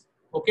difference,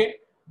 okay,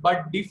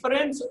 but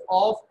difference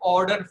of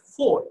order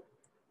 4.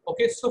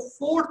 Okay, so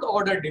 4th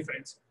order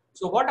difference.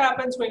 So what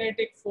happens when I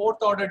take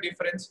 4th order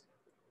difference?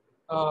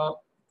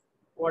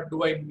 What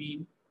do I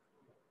mean?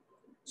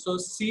 So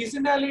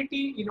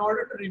seasonality, in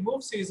order to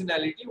remove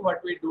seasonality,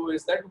 what we do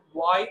is that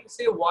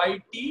say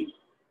YT,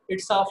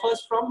 it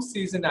suffers from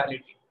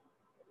seasonality.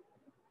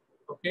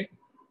 Okay.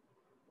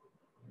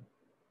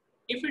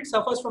 If it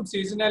suffers from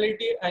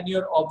seasonality and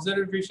your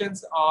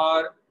observations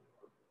are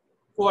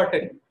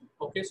quarterly,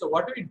 okay, so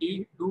what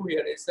we do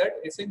here is that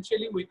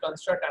essentially we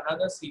construct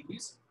another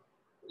series.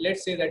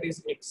 Let's say that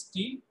is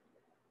XT,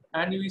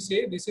 and we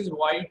say this is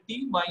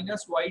YT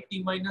minus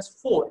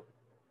 4.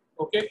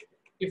 Okay,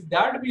 if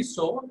that be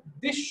so,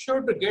 this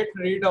should get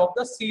rid of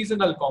the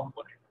seasonal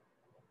component.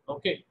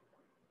 Okay,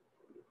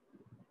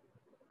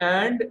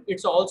 and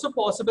it's also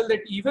possible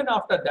that even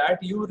after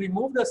that you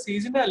remove the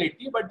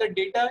seasonality, but the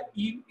data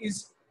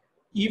is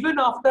even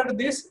after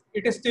this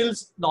it is still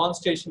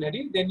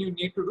non-stationary. Then you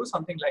need to do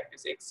something like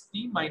this: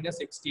 XT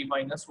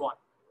minus 1.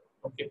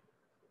 Okay,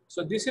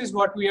 so this is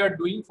what we are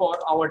doing for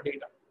our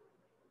data.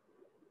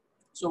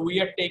 So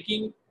we are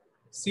taking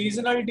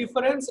seasonal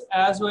difference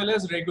as well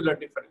as regular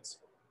difference.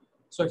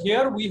 So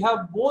here we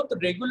have both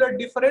regular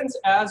difference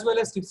as well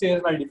as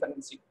seasonal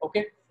difference.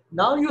 Okay,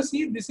 now you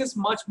see this is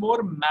much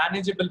more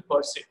manageable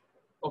per se.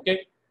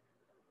 Okay,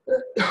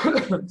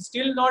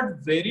 still not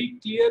very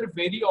clear,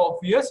 very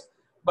obvious,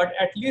 but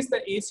at least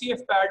the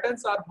ACF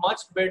patterns are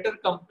much better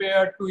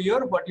compared to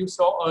what you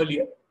saw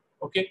earlier.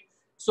 Okay,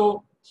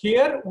 so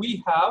here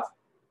we have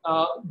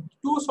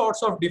two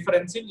sorts of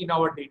differencing in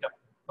our data.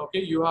 Okay,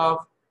 you have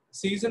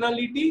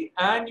seasonality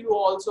and you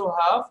also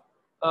have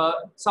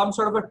some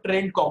sort of a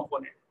trend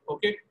component.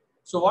 Okay,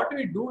 so what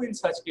we do in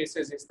such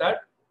cases is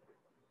that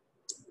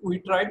we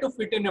try to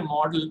fit in a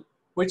model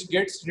which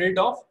gets rid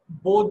of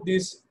both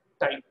these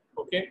type.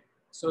 Okay,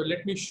 so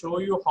let me show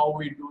you how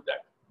we do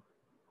that.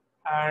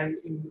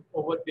 And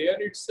over there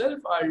itself,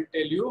 I'll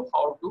tell you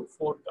how to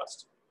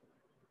forecast.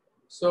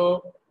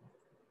 So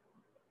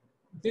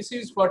this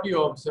is what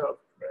you observe,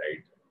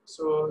 right?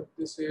 So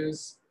this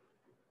is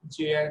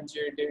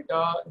J&J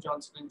data,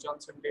 Johnson &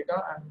 Johnson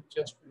data. I'm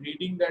just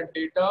reading that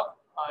data.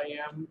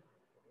 I am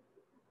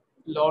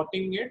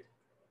plotting it.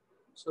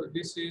 So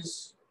this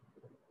is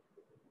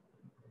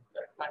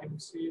the time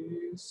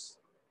series.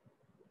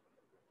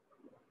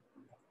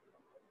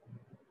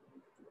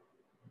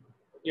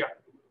 Yeah,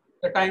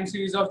 the time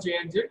series of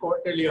J&J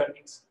quarterly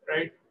earnings,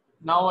 right?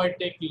 Now I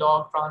take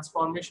log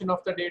transformation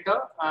of the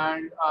data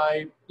and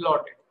I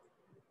plot it.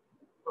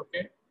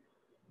 Okay.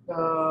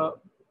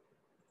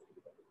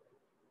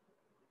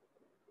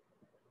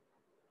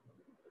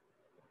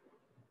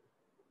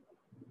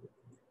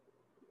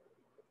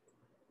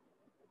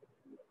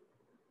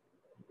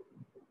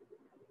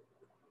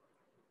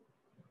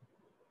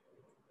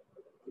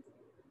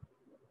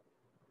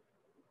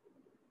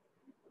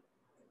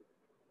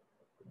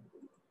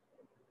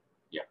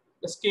 Yeah,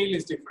 the scale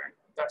is different.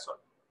 That's all.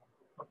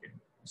 Okay.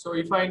 So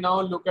if I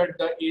now look at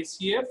the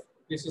ACF,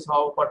 this is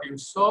what you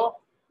saw.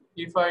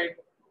 If I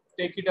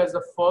take it as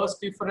the first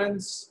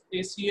difference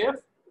ACF,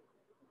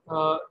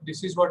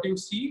 this is what you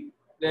see.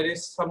 There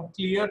is some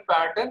clear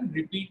pattern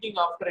repeating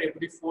after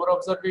every 4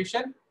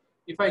 observation.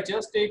 If I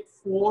just take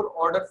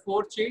order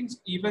 4 change,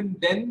 even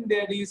then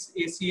there is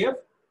ACF.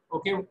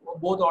 Okay,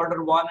 both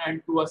order 1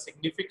 and 2 are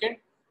significant.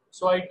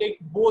 So I take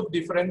both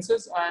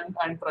differences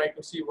and try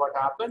to see what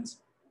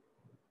happens.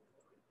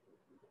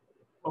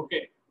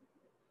 Okay,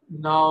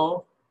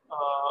 now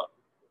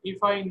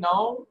if I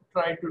now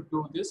try to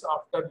do this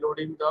after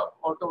loading the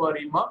auto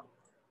ARIMA,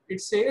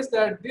 it says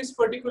that this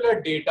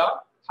particular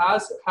data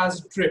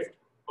has drift,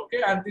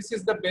 okay, and this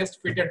is the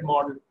best fitted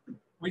model,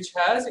 which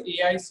has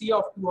AIC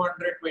of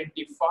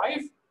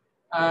 225,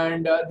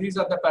 and these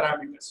are the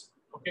parameters,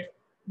 okay.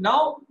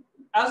 Now,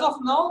 as of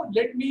now,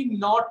 let me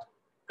not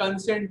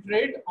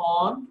concentrate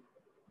on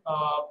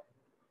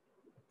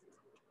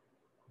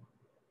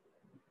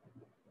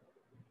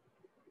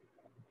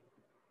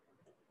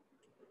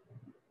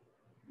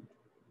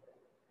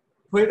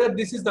whether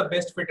this is the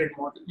best fitted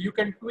model. You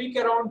can tweak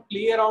around,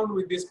 play around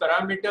with these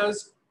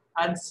parameters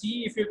and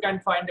see if you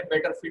can find a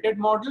better fitted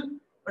model,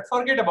 but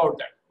forget about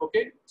that,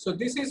 okay? So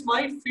this is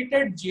my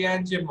fitted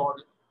J&J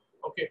model,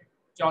 okay,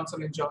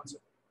 Johnson & Johnson.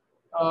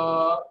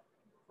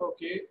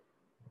 Okay,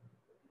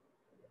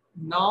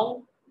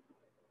 now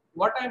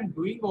what I'm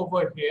doing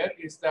over here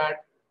is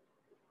that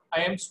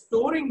I am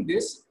storing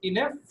this in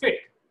a fit,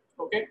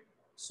 okay?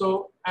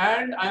 So,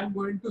 and I'm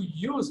going to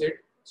use it.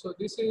 So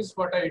this is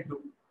what I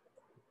do.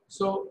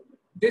 So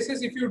this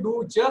is if you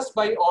do just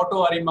by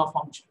auto ARIMA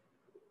function.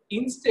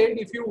 Instead,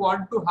 if you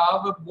want to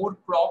have a more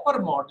proper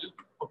model,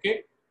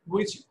 okay,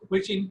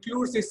 which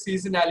includes this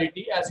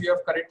seasonality as you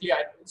have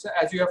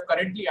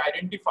currently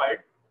identified,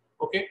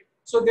 okay.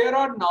 So there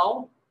are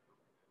now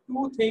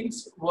two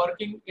things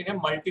working in a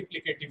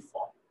multiplicative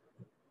form.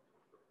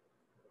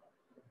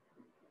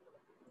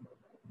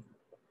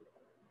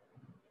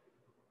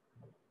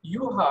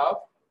 You have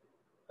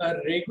a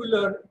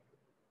regular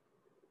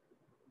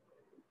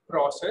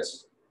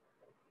process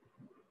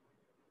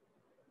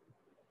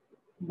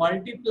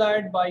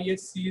multiplied by a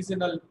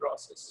seasonal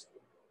process.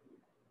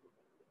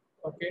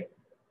 Okay,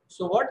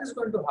 so what is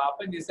going to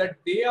happen is that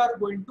they are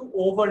going to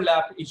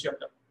overlap each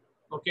other.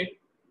 Okay,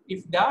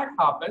 if that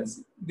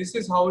happens, this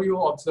is how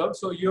you observe.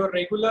 So your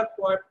regular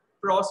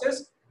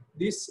process,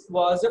 this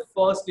was a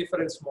first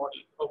difference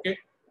model. Okay,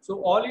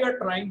 so all you are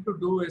trying to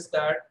do is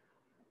that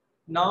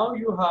now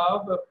you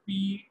have a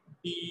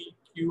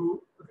PDQ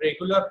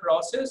regular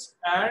process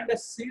and a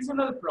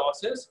seasonal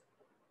process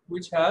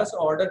which has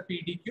order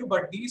PDQ,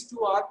 but these two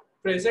are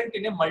present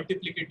in a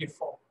multiplicative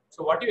form.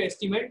 So what you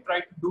try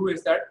to do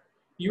is that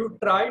you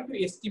try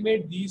to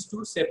estimate these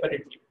two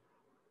separately.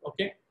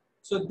 Okay,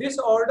 so this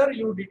order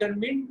you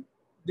determine,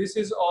 this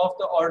is of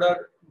the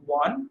order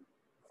 1.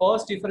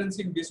 First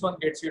differencing this one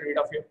gets you rid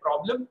of your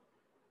problem,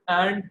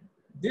 and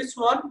this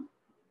one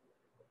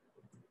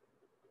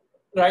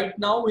right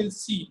now we'll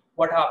see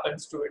what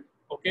happens to it.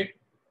 Okay,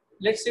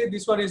 let's say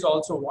this one is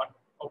also 1.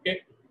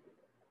 Okay,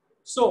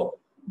 so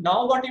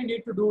now what you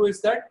need to do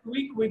is that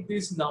tweak with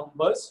these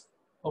numbers.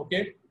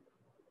 Okay,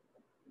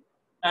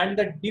 and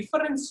the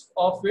difference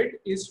of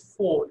it is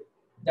 4.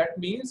 That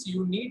means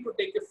you need to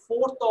take a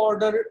 4th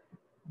order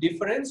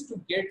difference to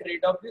get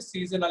rid of the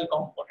seasonal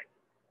component.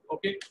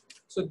 Okay,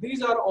 so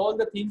these are all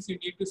the things you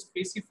need to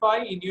specify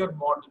in your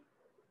model.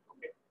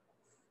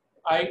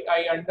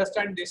 I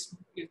understand this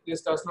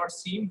does not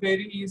seem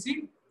very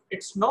easy.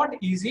 It's not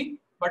easy,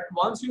 but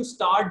once you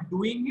start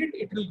doing it,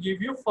 it will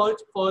give you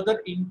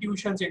further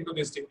intuitions into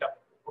this data.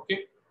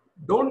 Okay,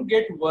 don't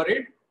get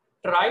worried.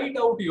 Try it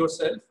out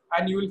yourself,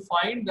 and you will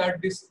find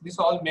that this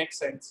all makes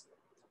sense.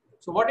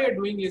 So what we are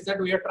doing is that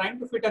we are trying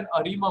to fit an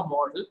ARIMA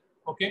model.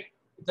 Okay,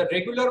 the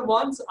regular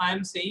ones, I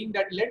am saying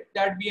that let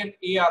that be an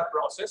AR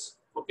process.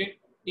 Okay,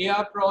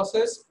 AR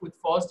process with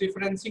first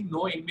differencing,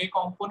 no MA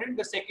component.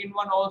 The second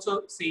one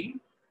also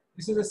same.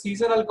 This is a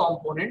seasonal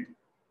component.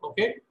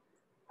 Okay,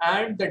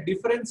 and the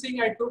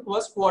differencing I took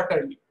was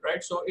quarterly,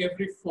 right? So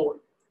every 4.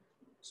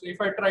 So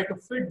if I try to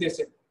fit this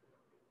in,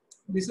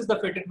 this is the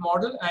fitted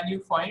model, and you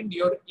find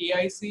your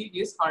AIC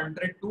is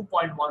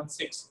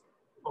 102.16.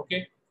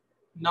 Okay.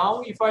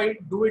 Now, if I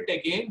do it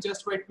again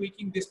just by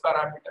tweaking this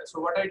parameter, so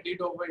what I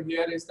did over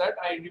here is that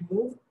I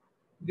remove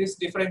this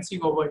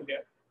differencing over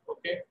here.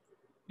 Okay,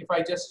 if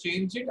I just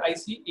change it, I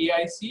see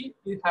AIC,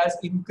 it has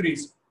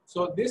increased.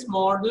 So this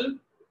model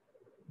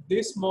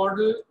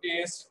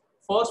is,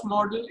 first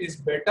model is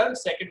better,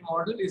 second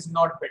model is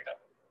not better.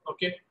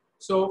 Okay,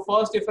 so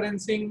first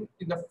differencing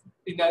in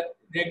a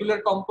regular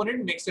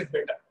component makes it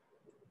better.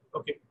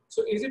 Okay,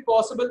 so is it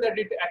possible that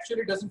it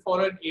actually doesn't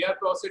follow an AR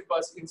process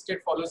but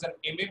instead follows an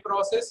MA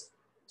process?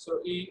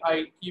 So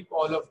I keep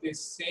all of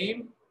this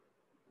same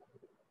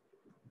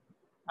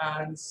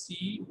and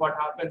see what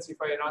happens if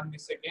I run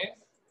this again.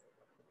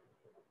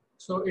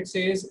 So it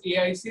says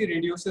AIC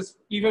reduces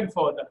even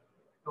further.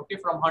 Okay,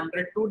 from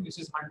 100 to this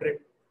is 100.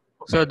 Okay.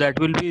 So that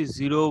will be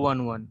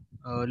 011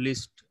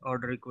 list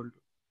order equal to.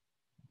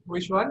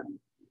 Which one?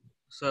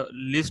 So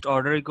list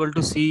order equal to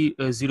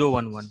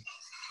C011.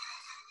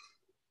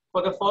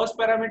 For the first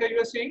parameter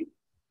you are saying?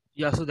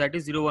 Yeah, so that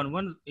is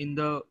 011 in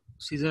the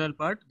seasonal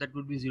part. That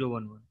would be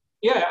 011.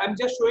 Yeah, I'm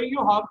just showing you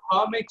how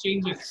am I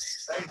changing it,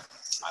 right?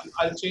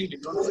 I'll change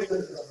it. Don't worry.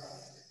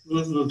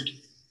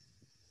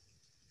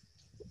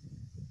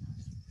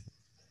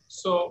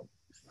 So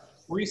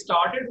we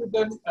started with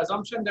the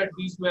assumption that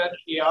these were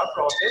AR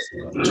process.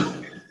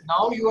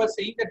 Now you are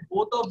saying that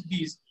both of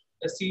these,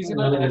 the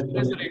seasonal as well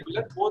as the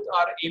regular, both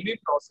are MA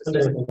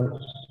processes.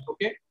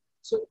 Okay,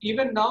 so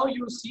even now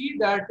you see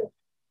that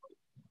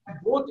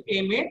both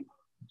MA,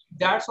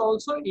 that's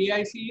also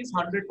AIC is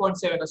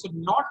 100.7. So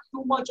not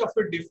too much of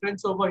a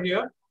difference over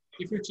here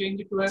if you change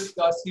it to a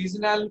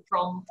seasonal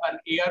from an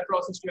AR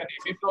process to an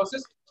MA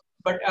process.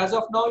 But as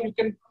of now, you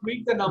can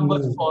tweak the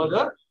numbers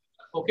further,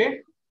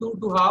 okay,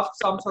 to have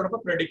some sort of a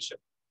prediction.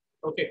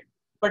 Okay,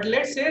 but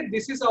let's say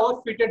this is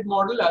our fitted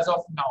model as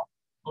of now.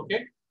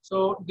 Okay,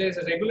 so there's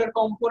a regular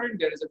component,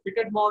 there is a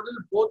fitted model.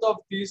 Both of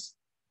these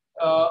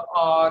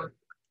are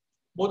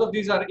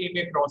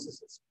MA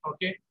processes.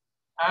 Okay,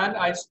 and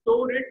I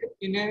store it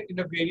in a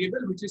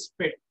variable which is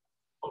fit.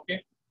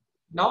 Okay,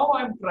 now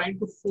I'm trying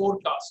to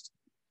forecast.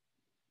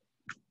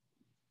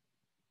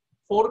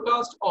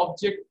 Forecast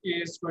object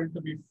is going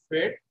to be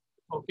fit.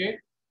 Okay,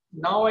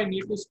 now I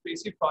need to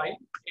specify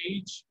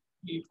age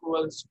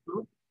equals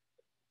to,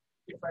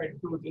 if I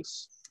do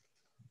this,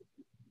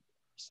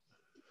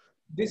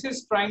 this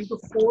is trying to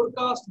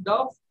forecast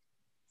the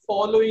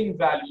following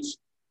values.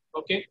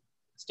 Okay,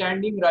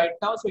 standing right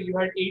now, so you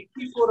had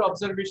 84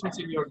 observations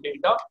in your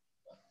data.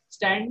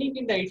 Standing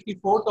in the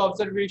 84th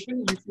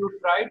observation, if you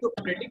try to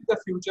predict the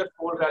future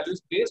 4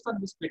 values based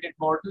on this fitted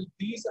model,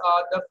 these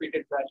are the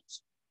fitted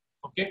values.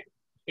 Okay,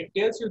 it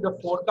tells you the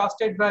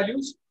forecasted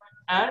values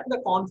and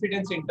the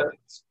confidence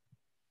intervals.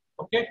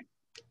 Okay,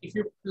 if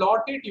you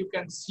plot it, you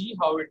can see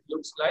how it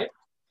looks like.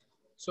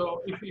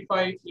 So if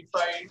I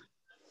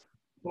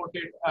put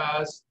it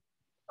as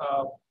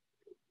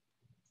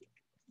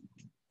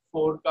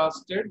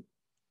forecasted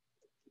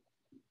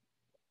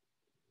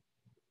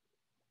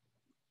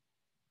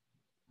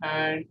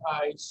and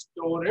I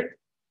store it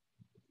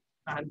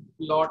and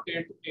plot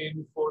it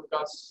in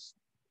forecast.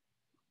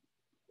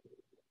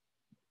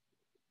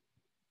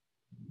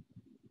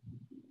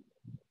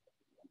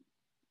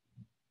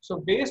 So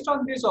based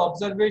on these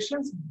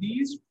observations,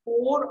 these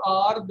 4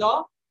 are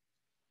the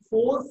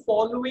 4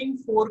 following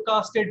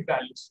forecasted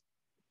values.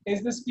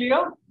 Is this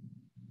clear?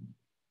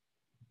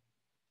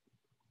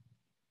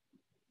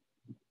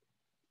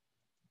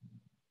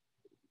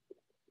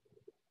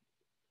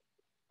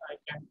 I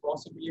can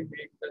possibly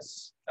make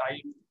this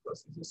type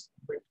because this is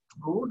a bit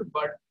crude,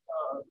 but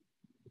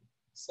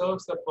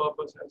serves the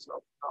purpose as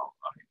of now.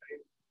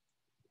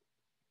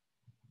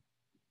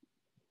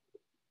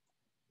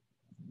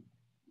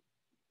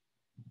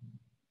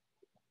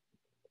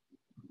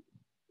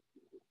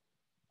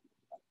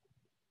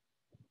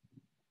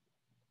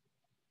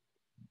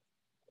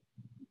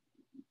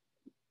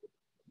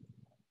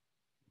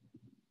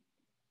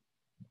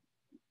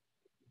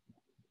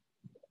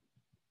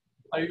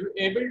 Are you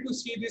able to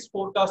see these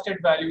forecasted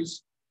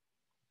values?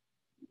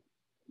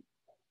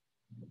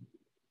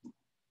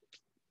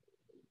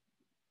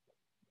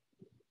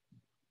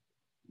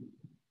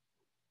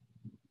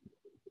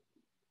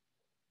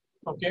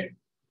 Okay.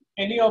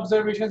 Any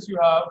observations you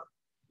have?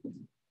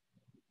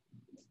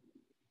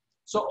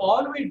 So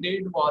all we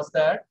did was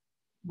that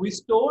we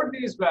stored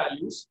these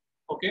values.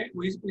 Okay.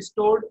 We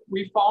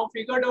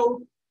figured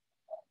out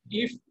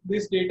if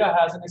this data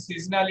has any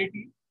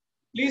seasonality.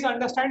 Please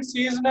understand,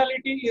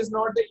 seasonality is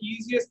not the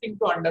easiest thing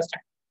to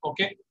understand.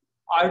 Okay,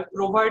 I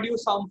provide you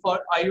some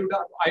I would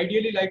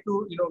ideally like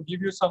to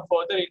give you some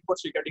further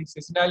inputs regarding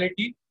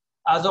seasonality.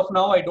 As of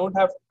now, I don't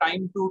have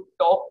time to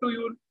talk to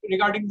you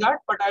regarding that,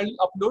 but I'll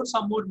upload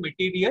some more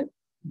material.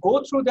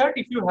 Go through that.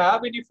 If you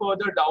have any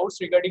further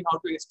doubts regarding how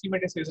to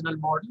estimate a seasonal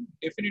model,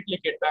 definitely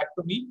get back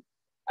to me,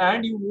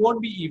 and you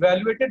won't be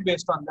evaluated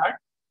based on that.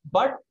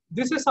 But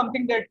this is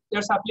something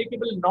that's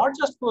applicable not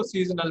just for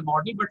seasonal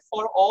model, but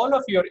for all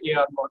of your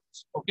AR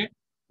models. Okay,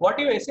 what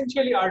you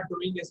essentially are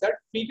doing is that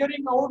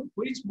figuring out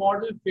which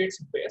model fits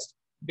best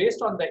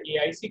based on the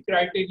AIC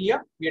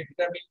criteria. We are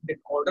determining the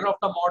order of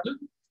the model.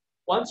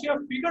 Once you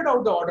have figured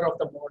out the order of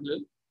the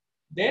model,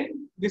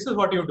 then this is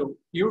what you do.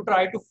 You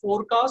try to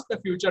forecast the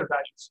future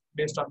values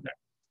based on that.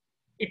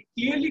 It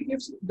clearly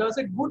does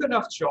a good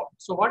enough job.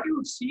 So what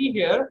you see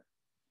here,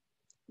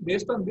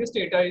 based on this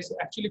data, is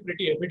actually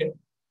pretty evident.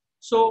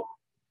 So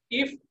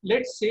if,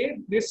 let's say,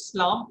 this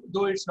slump,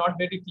 though it's not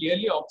very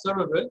clearly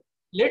observable,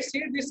 let's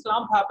say this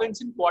slump happens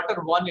in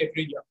Q1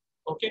 every year.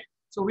 Okay,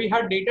 so we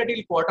had data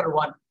till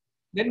Q1.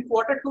 Then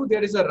Q2,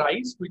 there is a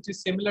rise, which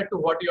is similar to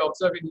what you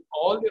observe in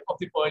all of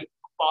the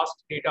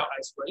past data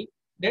as well.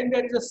 Then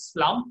there is a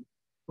slump,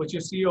 which you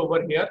see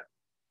over here.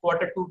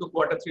 Q2 to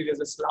Q3, there's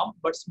a slump,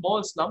 but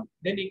small slump.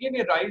 Then again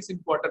a rise in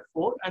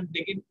Q4, and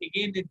again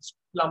it's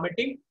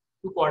plummeting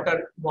to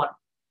Q1.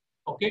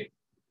 Okay.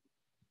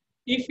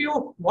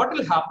 What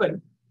will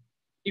happen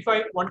if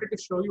I wanted to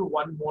show you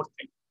one more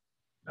thing?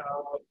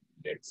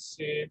 Let's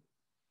say,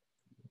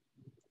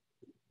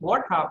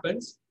 what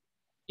happens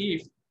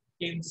if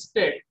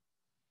instead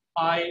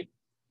I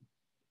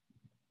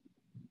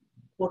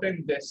put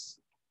in this?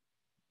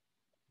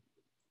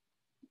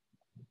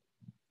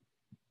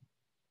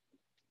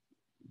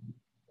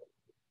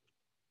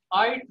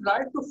 I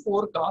try to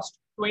forecast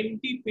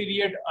 20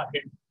 period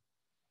ahead.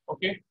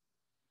 Okay.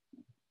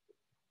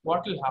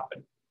 What will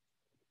happen?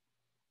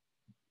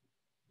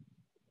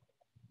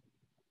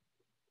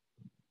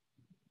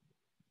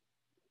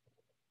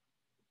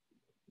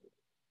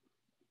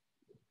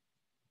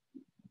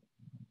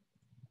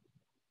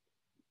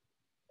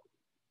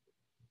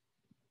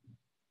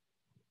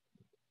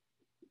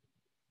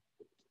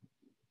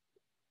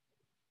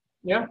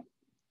 Yeah.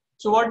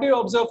 So what do you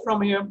observe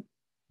from here?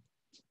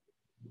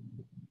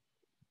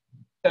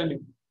 Tell me.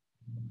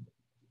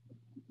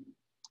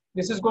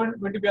 This is going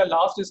to be our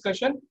last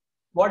discussion.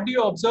 What do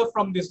you observe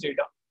from this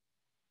data?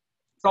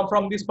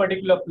 From this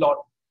particular plot?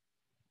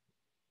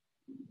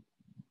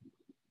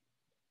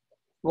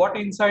 What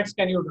insights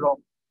can you draw?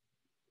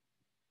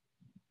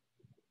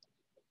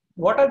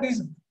 What are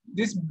these?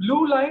 This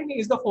blue line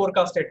is the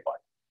forecasted part,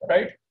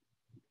 right?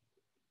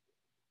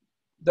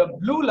 The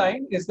blue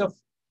line is the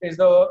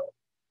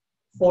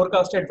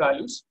forecasted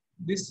values.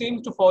 This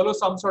seems to follow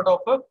some sort of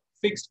a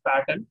fixed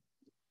pattern.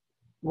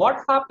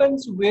 What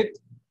happens with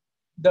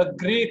the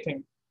gray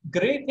thing?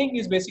 Gray thing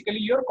is basically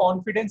your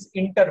confidence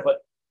interval,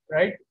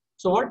 right?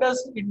 So what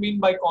does it mean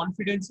by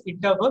confidence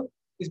interval?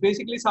 Is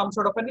basically some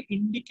sort of an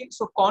indicator.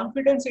 So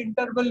confidence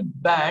interval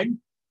band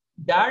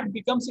that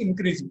becomes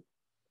increasing.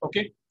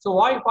 Okay. So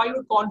why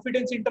would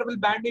confidence interval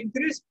band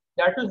increase?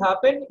 That will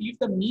happen if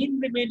the mean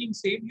remaining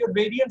same, your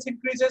variance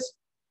increases.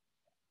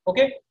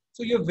 Okay.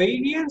 So your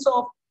variance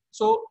of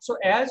so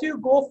as you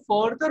go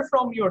further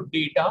from your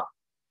data,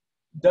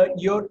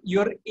 your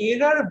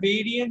error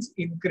variance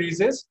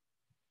increases.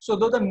 So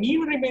though the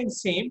mean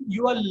remains same,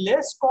 you are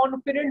less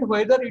confident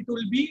whether it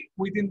will be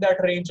within that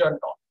range or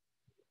not,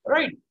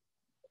 right?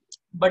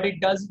 But it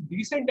does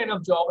decent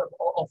enough job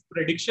of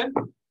prediction.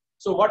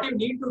 So what you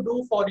need to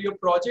do for your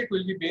project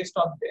will be based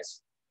on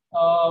this.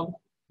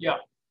 Yeah.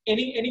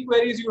 Any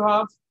queries you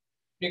have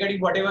regarding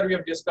whatever we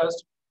have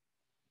discussed?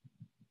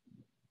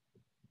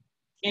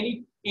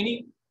 Any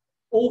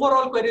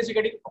overall queries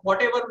regarding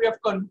whatever we have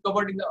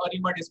covered in the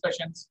ARIMA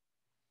discussions?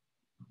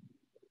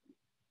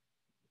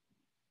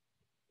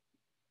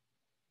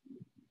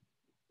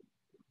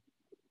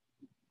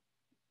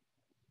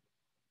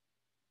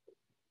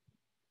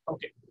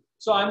 Okay,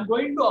 so I'm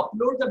going to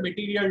upload the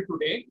material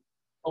today.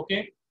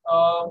 Okay,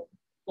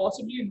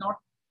 possibly not.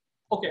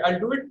 Okay, I'll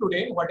do it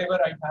today, whatever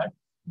I had.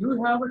 Do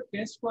you have a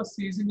test for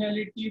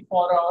seasonality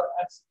for our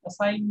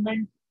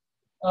assignment?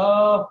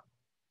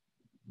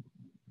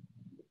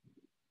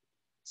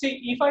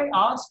 See, if I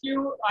ask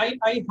you,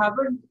 I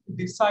haven't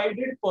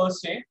decided per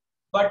se,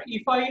 but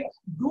if I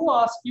do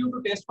ask you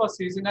to test for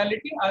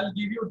seasonality, I'll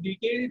give you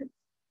detailed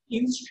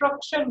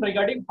instruction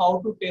regarding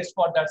how to test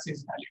for that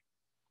seasonality.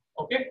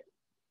 Okay,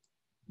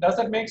 does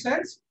that make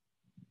sense?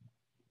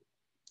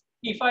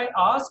 If I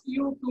ask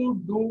you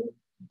to do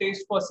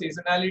test for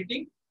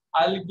seasonality,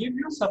 I'll give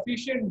you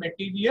sufficient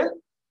material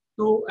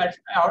to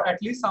at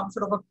least some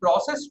sort of a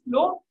process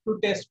flow to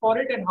test for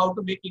it and how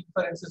to make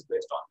inferences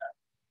based on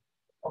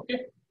that.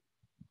 Okay.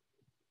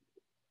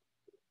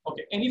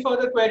 Okay. Any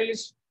further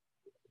queries?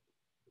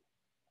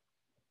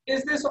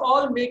 Is this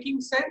all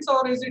making sense,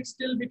 or is it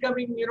still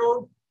becoming,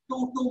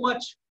 too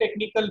much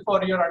technical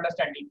for your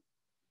understanding?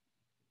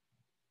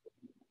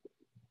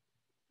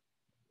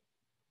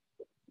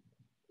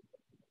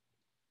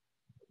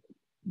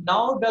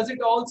 Now, does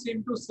it all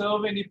seem to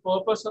serve any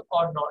purpose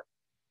or not?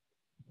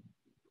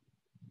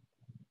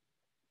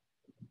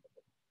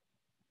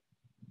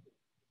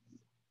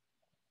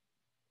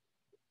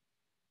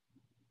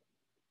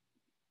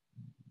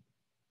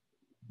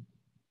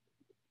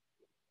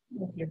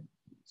 Okay.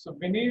 So,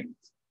 Vineet,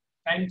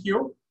 thank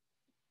you.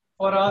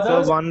 For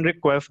others, So one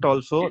request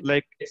also,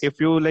 like if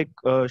you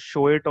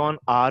show it on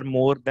R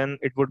more, then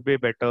it would be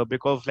better,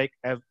 because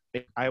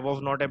I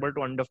was not able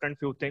to understand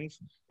few things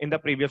in the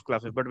previous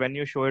classes, but when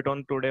you show it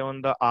on today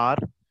on the R,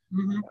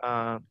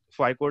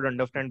 so I could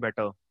understand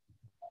better.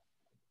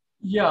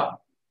 Yeah.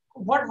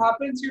 What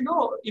happens,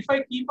 if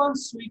I keep on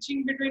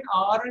switching between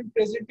R and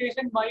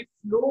presentation, my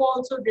flow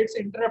also gets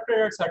interrupted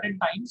at certain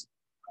times.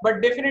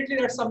 But definitely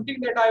that's something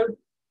that I would,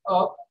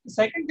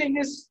 second thing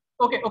is,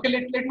 okay,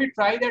 let me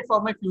try that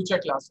for my future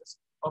classes.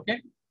 Okay.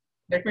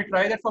 Let me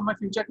try that for my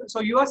future. So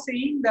you are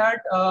saying that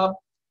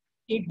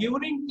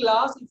during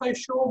class, if I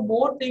show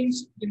more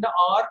things in the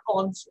R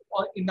console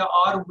or in the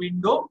R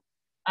window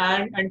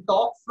and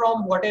talk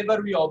from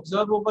whatever we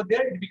observe over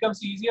there, it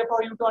becomes easier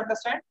for you to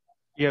understand.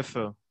 Yes,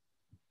 sir.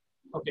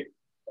 Okay.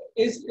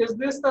 Is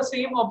this the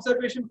same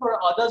observation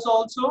for others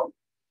also?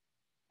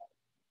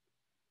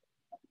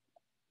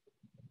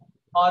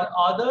 Are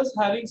others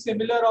having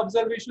similar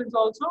observations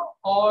also,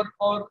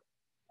 or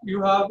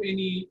you have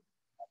any?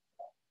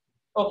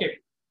 Okay.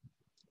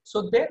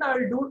 So then I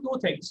will do two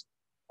things.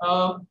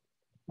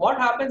 What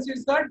happens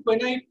is that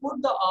when I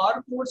put the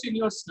R codes in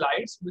your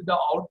slides with the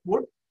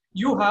output,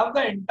 you have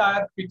the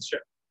entire picture.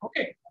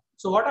 Okay.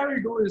 So what I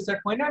will do is that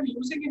when I'm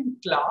using in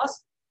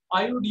class,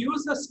 I would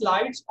use the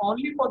slides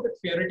only for the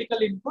theoretical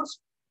inputs.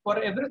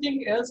 For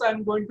everything else,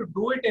 I'm going to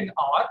do it in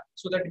R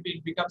so that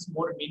it becomes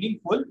more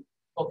meaningful.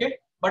 Okay.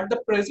 But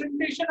the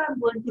presentation I'm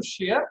going to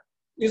share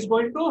is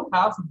going to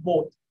have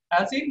both.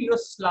 As in, your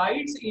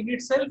slides in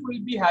itself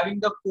will be having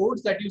the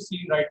codes that you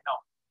see right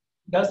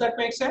now. Does that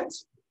make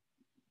sense?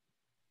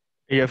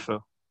 Yes, sir.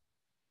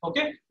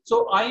 Okay.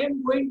 So I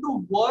am going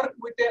to work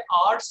with a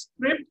R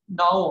script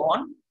now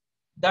on.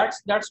 That's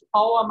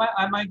how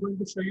am I going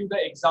to show you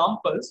the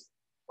examples.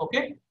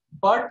 Okay.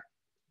 But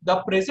the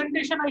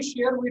presentation I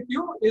share with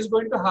you is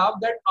going to have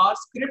that R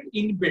script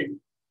inbuilt,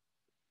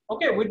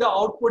 okay, with the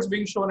outputs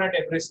being shown at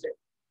every step.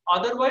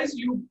 Otherwise,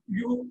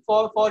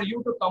 for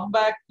you to come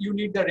back, you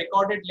need the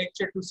recorded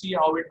lecture to see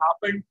how it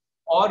happened,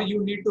 or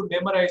you need to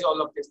memorize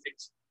all of these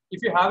things.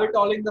 If you have it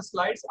all in the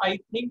slides, I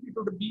think it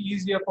would be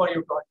easier for you to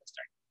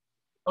understand.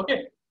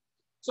 Okay,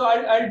 so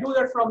I'll do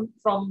that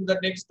from the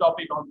next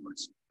topic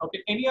onwards.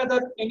 Okay, any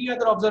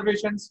other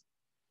observations?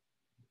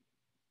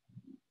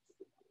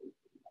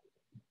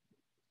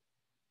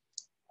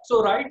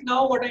 So right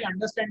now, what I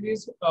understand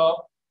is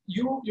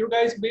you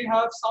guys may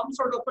have some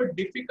sort of a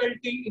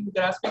difficulty in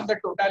grasping the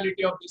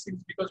totality of these things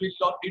because we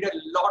did a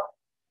lot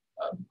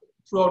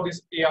throughout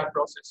this AR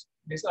process,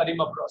 this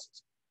ARIMA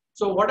process.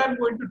 So what I'm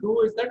going to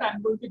do is that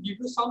I'm going to give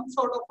you some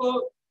sort of a,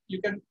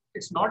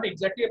 it's not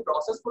exactly a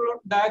process flow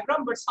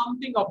diagram, but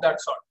something of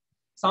that sort.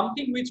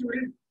 Something which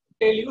will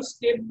tell you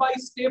step by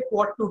step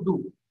what to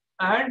do.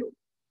 And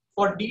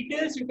for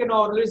details, you can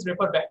always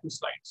refer back to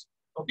slides.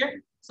 Okay,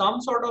 some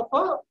sort of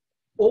a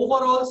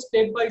overall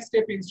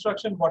step-by-step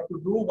instruction, what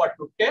to do, what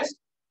to test.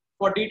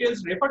 For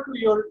details, refer to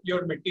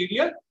your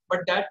material, but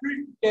that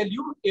will tell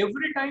you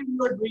every time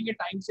you are doing a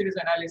time series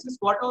analysis,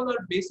 what all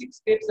are basic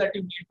steps that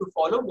you need to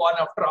follow one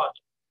after other.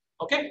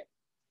 Okay,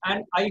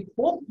 and I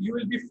hope you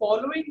will be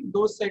following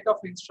those set of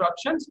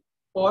instructions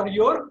for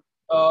your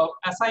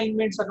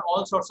assignments and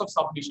all sorts of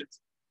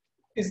submissions.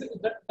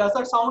 Does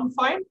that sound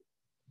fine?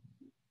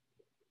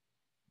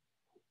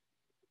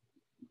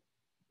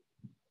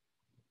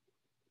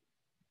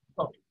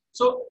 Okay.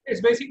 So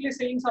it's basically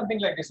saying something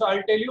like this. So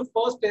I'll tell you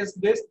first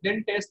test this,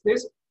 then test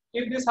this.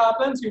 If this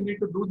happens, you need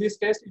to do this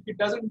test. If it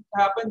doesn't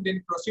happen,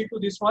 then proceed to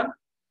this one.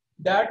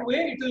 That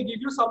way, it will give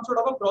you some sort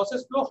of a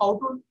process flow, how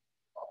to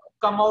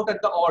come out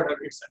at the order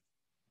itself.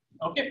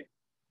 Okay.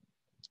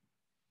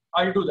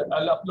 I'll do that.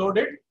 I'll upload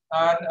it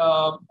and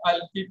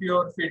I'll keep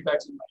your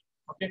feedbacks in mind.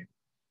 Okay.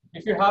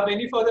 If you have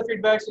any further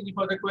feedbacks, any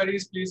further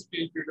queries, please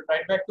feel free to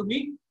write back to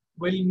me.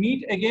 We'll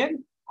meet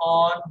again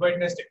on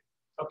Wednesday.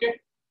 Okay.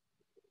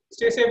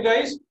 Stay safe,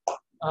 guys,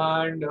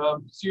 and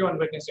see you on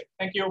Wednesday.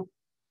 Thank you.